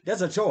yeah, to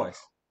that's a work choice.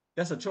 out.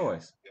 That's a Yeah.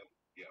 choice. Yep.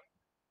 Yep.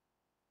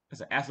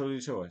 That's an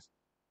absolute choice.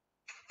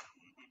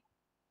 Mhm.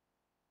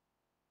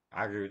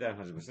 I agree with that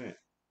 100%.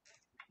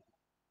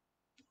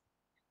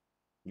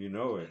 You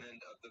know And it. then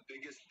the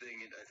biggest thing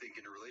I think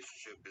in a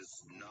relationship is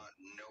not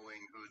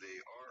knowing who they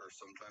are.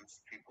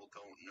 Sometimes people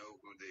don't know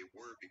who they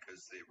were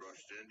because they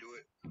rushed into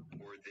it,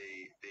 or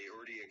they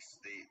already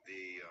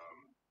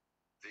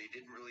they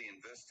didn't really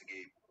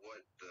investigate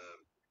what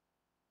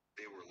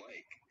they were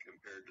like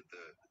compared to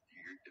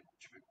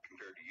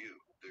compared to you.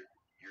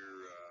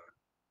 You're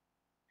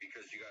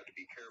because you got to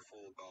be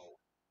careful about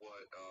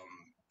what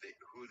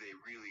who they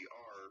really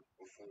are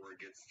before it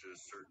gets to a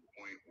certain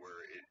point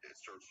where it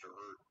starts to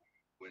hurt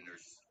when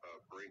there's a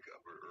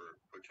breakup or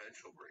a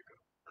potential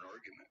breakup, an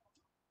argument.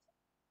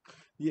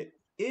 Yeah,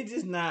 it's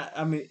just not.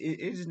 I mean,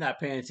 it's just not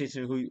paying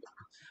attention to who.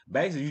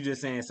 Basically, you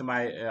just saying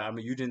somebody. I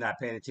mean, you just not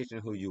paying attention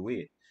to who you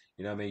with.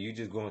 You know what I mean? You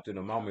just going through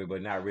the Yeah, moment,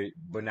 but not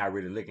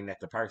really looking at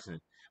the person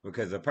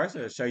because a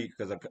person will show you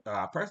because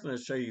a person will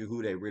show you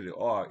who they really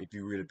are if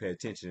you really pay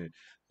attention.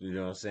 You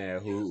know what I'm saying?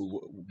 yes,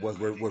 What's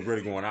I think what's that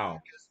really takes going on?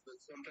 practice, but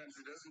sometimes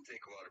it doesn't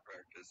take a lot of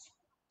practice.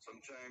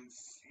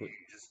 Sometimes you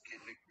just get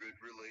in a good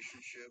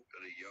relationship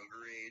at a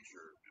younger age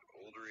or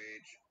older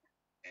age,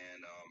 and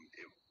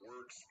it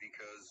works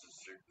because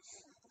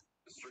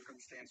the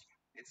circumstance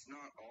it's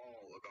not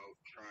all about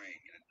trying,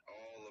 and it's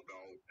all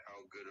about how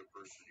good a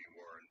person you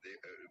are,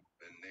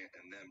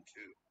 and them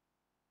too.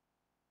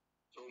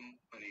 So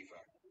many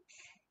factors.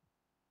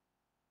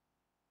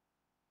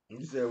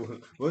 You said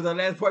what was the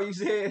last part you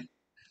said?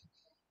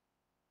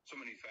 So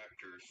many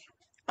factors.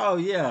 Oh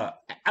yeah,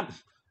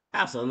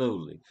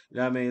 absolutely. You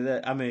know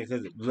what I mean?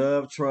 Because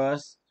love,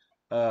 trust,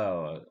 you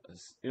know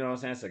what I'm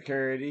saying,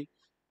 security,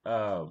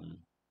 um,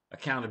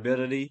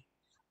 accountability.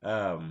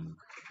 Um,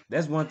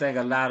 that's one thing.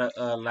 A lot of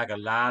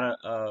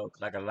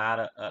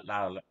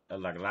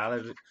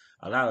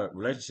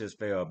relationships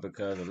fail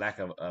because of lack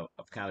of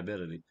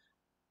accountability.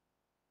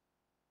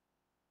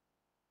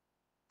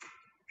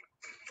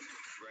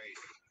 Right.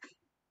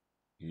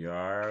 You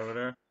are over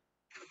there.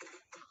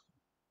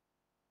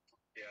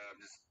 Yeah, I'm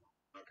just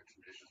knocking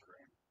some dishes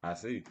around. I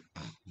see.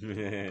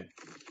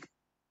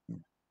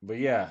 But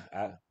yeah,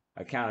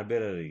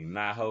 accountability,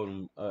 not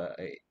holding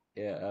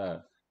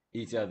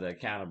each other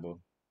accountable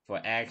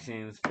for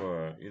actions,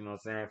 for you know what I'm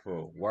saying,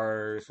 for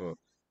words, for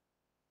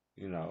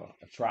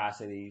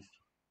atrocities,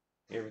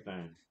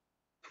 everything.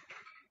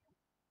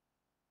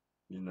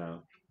 You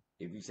know,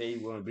 if you say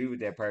you want to be with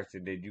that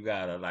person, then you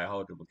gotta like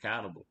hold them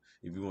accountable.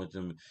 If you want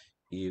them,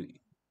 if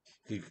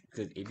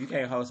because if you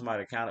can't hold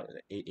somebody accountable,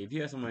 if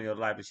you have someone in your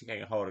life that you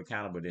can't hold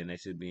accountable, then they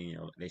shouldn't be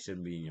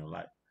in your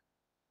life.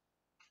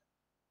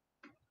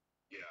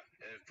 Yeah,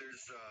 and if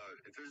there's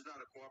not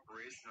a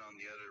cooperation on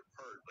the other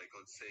part, like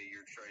let's say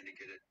you're trying to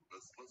get it,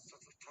 let's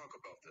talk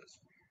about this,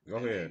 Go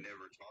and they ahead.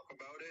 never talk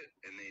about it,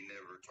 and they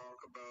never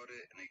talk about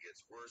it, and it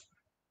gets worse.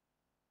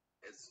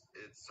 It's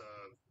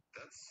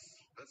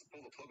that's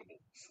pull the pluggable,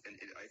 and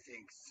I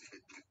think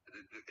it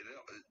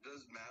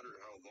does matter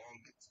how long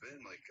it's been.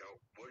 Like,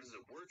 what is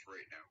it worth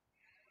right now?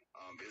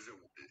 Is it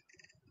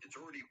it's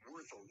already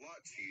worth a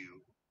lot to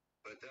you,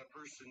 but that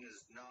person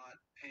is not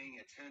paying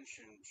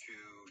attention to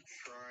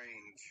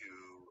trying to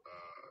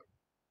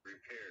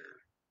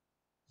repair.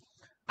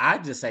 I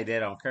just say they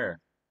don't care.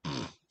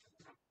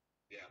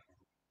 Yeah,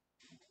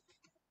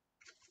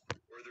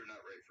 or they're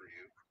not right for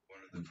you.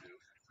 One of the two.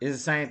 It's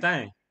the same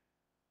thing.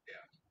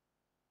 Yeah,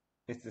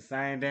 It's the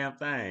same damn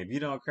thing. If you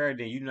don't care,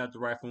 then you're not the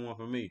right one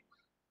for me.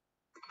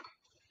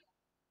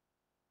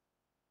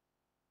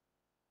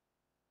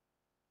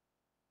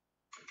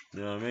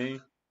 You know what I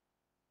mean?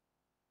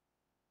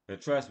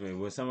 But trust me,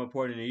 with something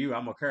important to you,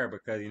 I'm gonna care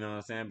because you know what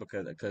I'm saying.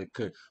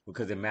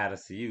 Because it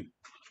matters to you.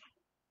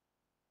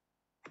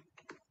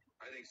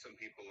 I think some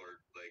people are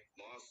like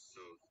lost.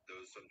 So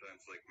those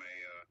sometimes like my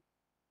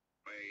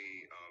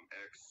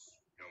ex,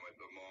 my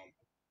mom,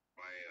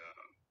 my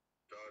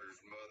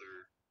daughter's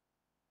mother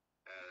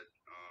had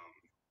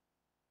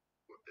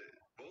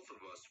both of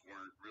us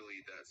weren't really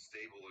that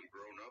stable and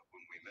grown up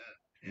when we met,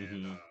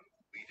 and Hmm.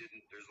 we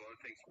didn't. There's a lot of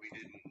things we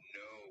didn't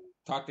know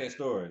Talk that that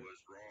story.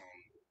 was wrong,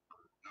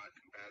 not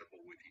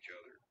compatible with each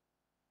other.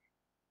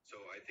 So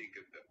I think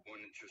that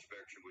one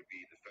introspection would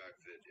be the fact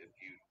that if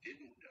you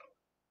didn't know,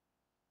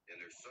 and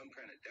there's some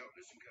kind of doubt,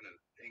 there's some kind of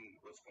thing,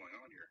 what's going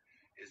on here,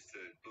 is to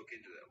look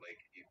into that, like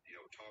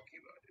talking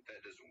about it. If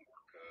that doesn't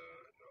work, a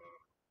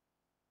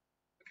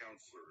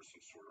counselor or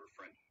some sort of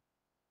friend.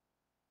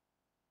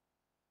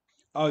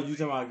 Oh, So you that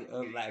talking you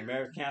about can't like hear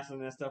marriage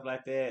counseling and stuff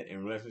like that,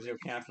 and relationship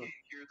if you counseling?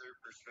 can't hear their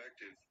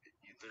perspective,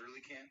 you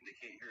literally can't. They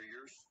can't hear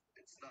yours.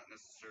 It's not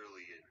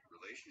necessarily a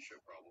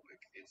relationship problem.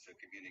 It's a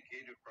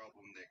communicative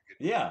problem that could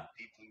Yeah,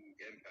 deeply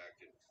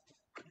impact it.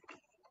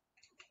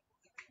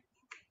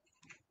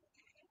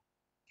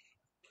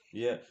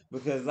 yeah.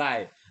 Because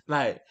I'm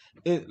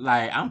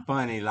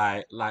funny,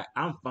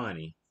 I'm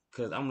funny.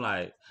 Cause I'm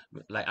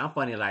I'm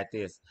funny like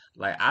this.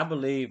 Like I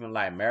believe in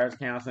like marriage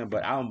counseling,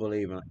 but I don't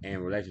believe in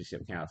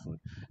relationship counseling.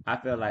 I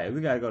feel like if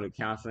we gotta go to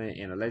counseling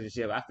in a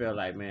relationship, I feel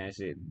like man,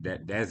 shit,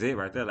 that's it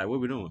right there. Like what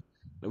we doing?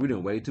 Like we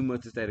doing way too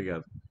much to stay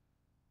together.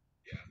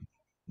 Yeah,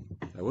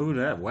 Like, what was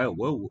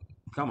that?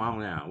 Come on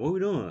now. What we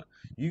doing?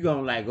 You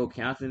gonna like go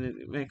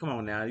counseling? Man, come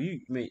on now.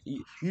 You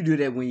do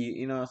that when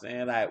you know what I'm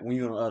saying? Like when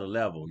you're on the other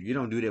level. You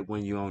don't do that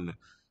when you're on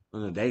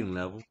the dating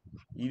level.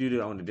 You do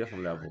that on a yeah,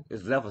 different you're level. right.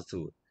 It's levels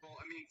to it. Well,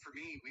 I mean, for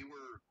me, we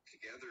were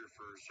together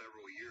for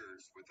several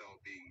years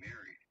without being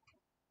married.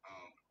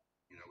 Um,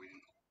 we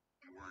didn't.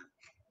 We weren't.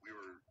 We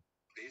were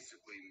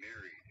basically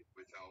married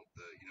without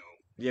the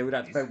Yeah,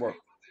 without the piece of paperwork.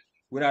 paper that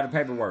Without the all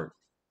that. paperwork.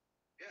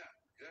 Yeah,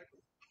 exactly.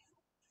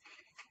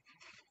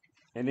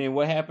 And then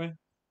what happened?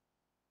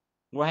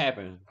 What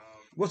happened?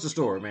 What's the We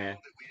story, didn't man?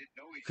 know that we didn't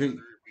know each Could,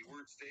 other. We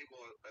weren't stable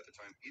at the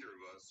time, either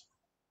of us.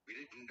 We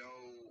didn't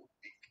know,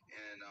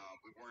 and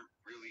we weren't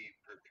really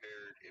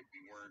prepared. If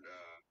we weren't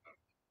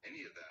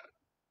any of that.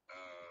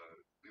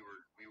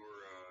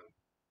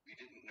 We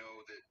didn't know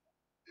that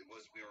we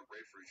weren't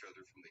right for each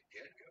other from the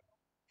get go.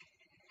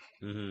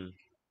 mm-hmm.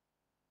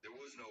 There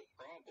was no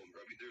problem.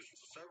 I mean, there's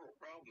several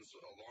problems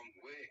along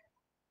the way,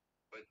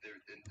 but there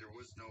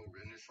was no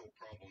initial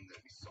problem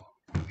that we saw.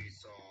 We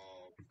saw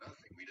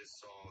nothing. We just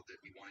saw that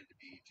we wanted to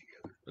be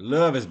together.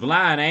 Love is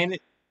blind, ain't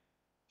it?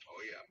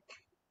 Oh yeah,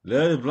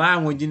 Love is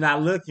blind when you're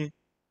not looking.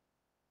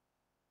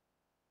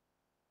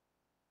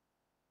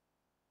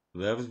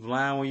 Love is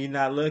blind when you're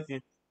not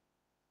looking,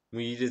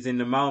 when you're just in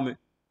the moment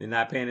and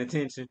not paying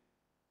attention.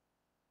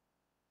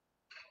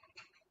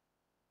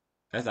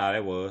 That's all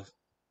that was.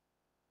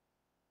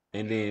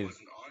 And Yeah, I then,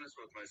 wasn't honest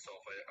with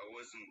myself. I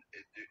wasn't.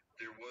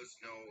 There was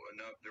no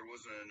enough. There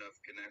wasn't enough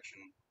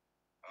connection.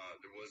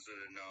 There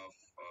wasn't enough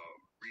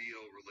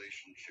real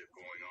relationship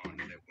going on,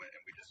 and it went,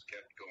 and we just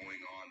kept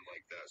going on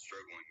like that,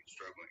 struggling and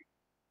struggling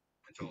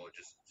until it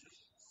just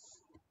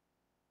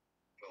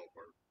fell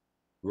apart.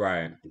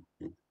 right,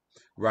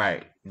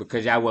 right,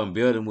 because y'all wasn't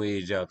building with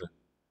each other.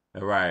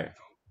 Right.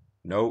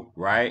 Nope.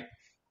 Right.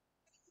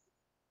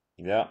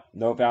 Yep.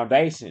 No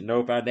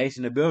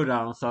foundation to build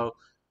on. So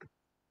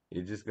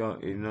it just gonna,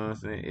 you know what I'm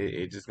saying?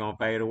 It just gonna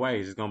fade away.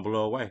 It's just gonna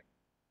blow away.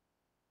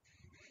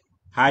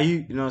 How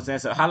you know what I'm saying?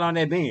 So how long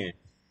that been?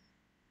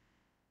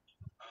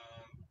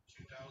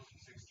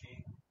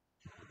 2016.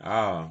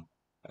 Oh,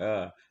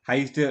 how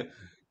you still?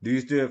 Do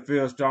you still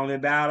feel strongly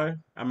about her?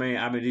 You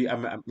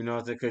know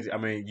what I'm saying? Because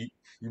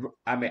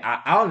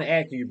I only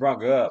asked you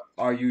brought her up,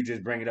 or you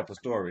just bringing up a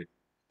story?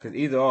 Because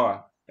either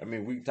or,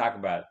 we can talk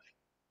about it.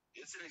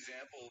 It's an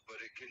example, but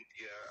it can.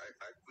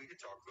 Yeah, we could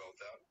talk about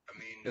that. I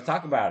mean, Let's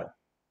talk about it.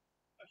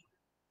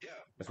 yeah,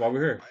 That's why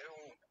we're here. I don't.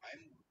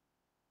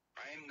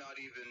 I'm not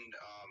even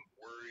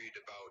worried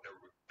about a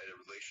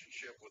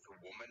relationship with a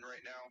woman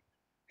right now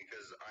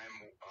because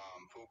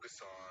I'm focused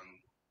on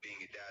being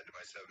a dad to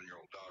my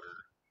 7-year-old daughter,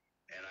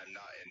 and I'm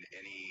not in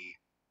any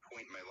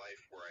point in my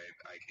life where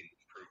I can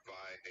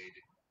provide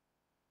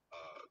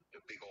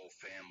a big old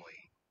family,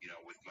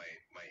 with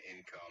my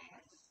income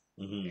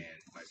Hmm. and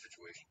my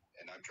situation.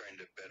 And I'm trying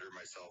to better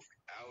myself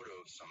out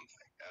of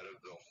something, out of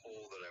the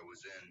hole that I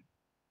was in.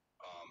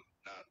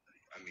 Not,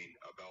 I mean,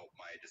 about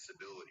my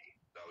disability.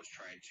 I was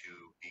trying to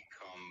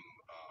become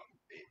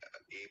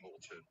able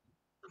to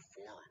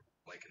perform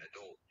like an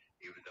adult,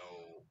 even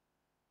though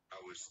I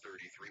was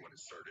 33 when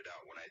it started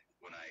out.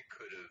 When I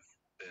could have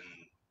been,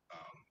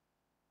 um,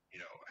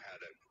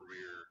 had a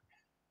career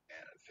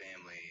and a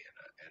family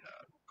and a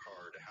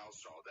car, and a house,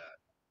 and all that.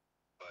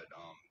 But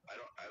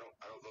I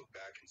don't look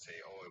back and say,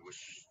 oh, I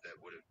wish that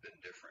would have been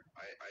different.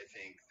 I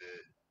think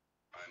that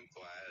I'm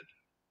glad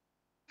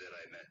that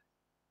I met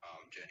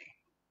Jenny,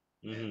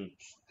 and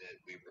Hmm. that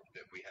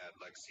we had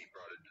Lexi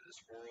brought into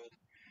this world,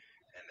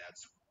 and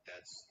that's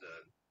the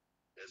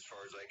as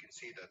far as I can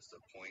see, that's the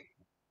point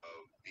of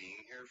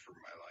being here for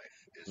my life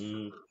is for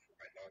Hmm. her, for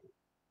my daughter.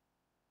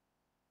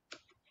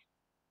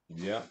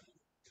 Yeah.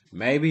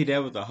 Maybe that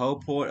was the whole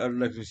point of the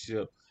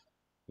relationship.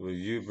 Was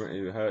you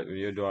bring her,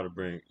 your daughter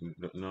bring, you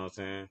know what I'm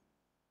saying?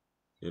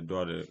 Your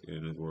daughter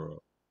in this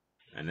world,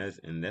 and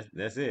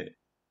that's it.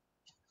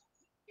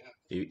 Yeah,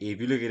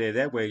 If you look at it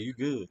that way, you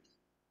good.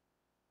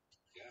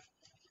 yeah,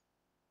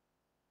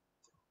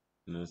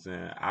 You know what I'm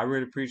saying? I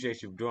really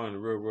appreciate you doing the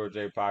Real World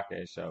J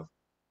podcast show.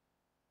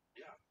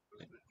 yeah.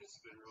 It's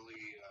been really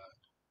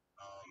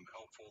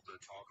helpful to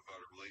talk about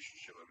a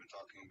relationship. I've been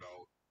talking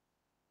about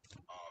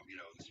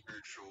the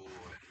spiritual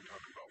and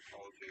talking about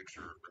politics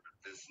or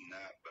this and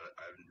that, but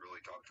I haven't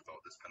really talked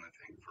about this kind of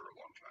thing for a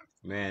long time.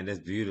 Man, that's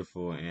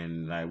beautiful,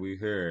 and like we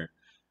heard,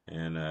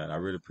 and I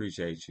really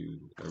appreciate you.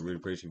 I really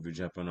appreciate you for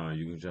jumping on.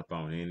 You can jump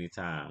on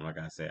anytime. Like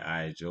I said,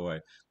 I enjoy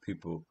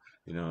people.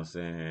 You know what I'm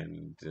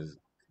saying?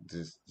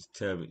 Just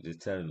tell me,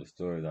 just telling the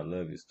stories. I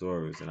love your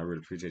stories, and I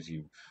really appreciate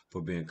you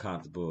for being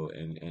comfortable Well,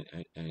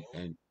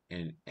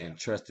 and yeah,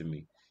 trusting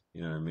me.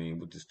 You know what I mean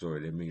with the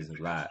story. That means it's a a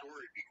good lot.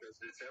 story because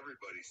it's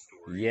everybody's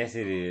story. Yes,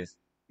 it is.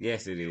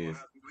 Yes, it is.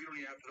 We don't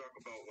even have to talk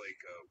about like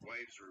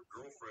wives or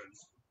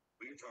girlfriends.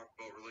 We can talk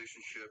about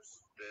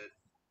relationships that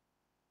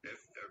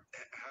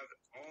have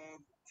all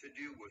to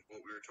do with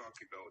what we were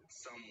talking about in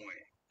some way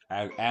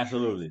about truth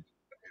Absolutely.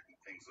 and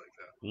things like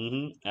that.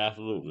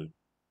 Absolutely.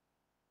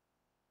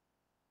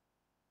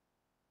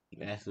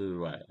 Absolutely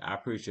right. I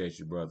appreciate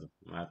you, brother.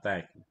 I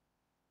thank you.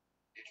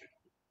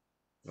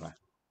 Right.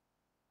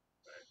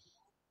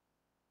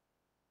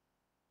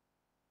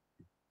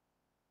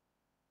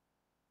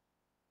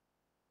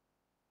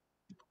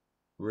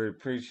 Really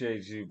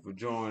appreciate you for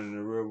joining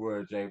the Real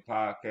World J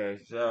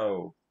podcast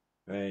show.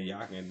 Man,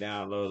 y'all can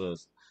download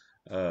us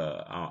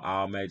on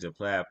all major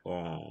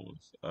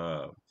platforms.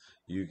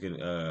 You can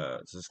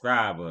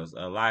subscribe us,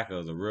 like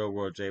us, the Real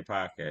World J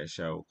podcast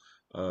show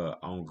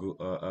on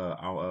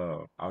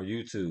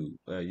YouTube.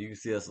 You can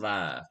see us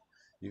live.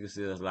 You can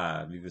see us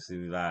live. You can see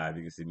me live.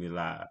 You can see me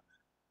live.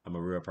 I'm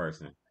a real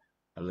person.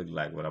 I look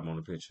like what I'm on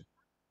the picture.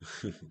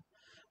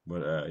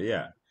 But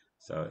yeah.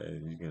 So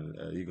you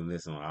can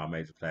listen on all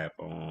major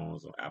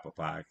platforms on Apple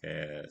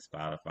Podcasts,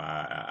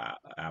 Spotify,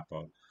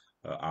 Apple,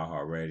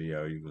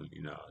 iHeartRadio. You can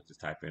just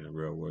type in the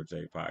Real World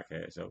J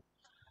podcast show,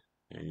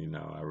 and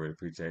I really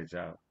appreciate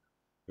y'all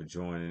for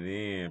joining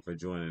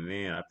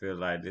in. I feel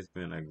like this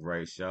been a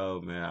great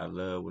show, man. I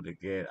love when the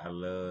get. I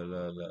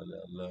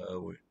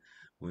love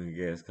when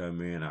guests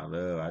come in.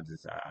 I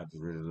just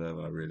really love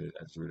it.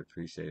 I just really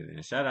appreciate it.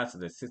 And shout out to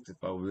the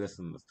 64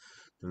 listeners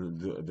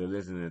the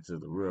listening to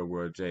the Real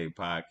World J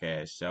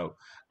podcast show.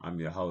 I'm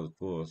your host,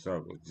 Full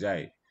Circle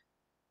J.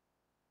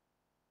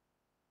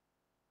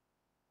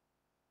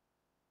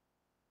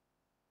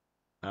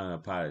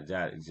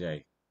 Unapologetic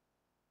Jay.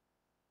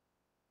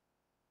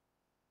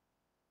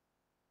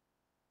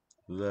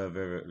 Love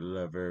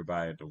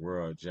everybody in the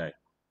world, Jay.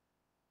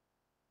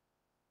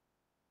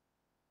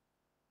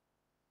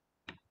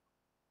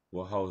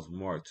 Will host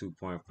Mark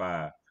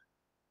 2.5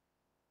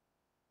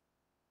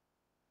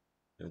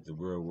 at the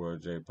Real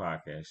World J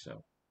podcast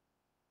show.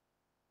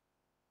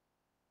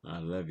 I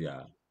love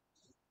y'all.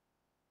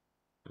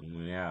 And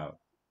we out.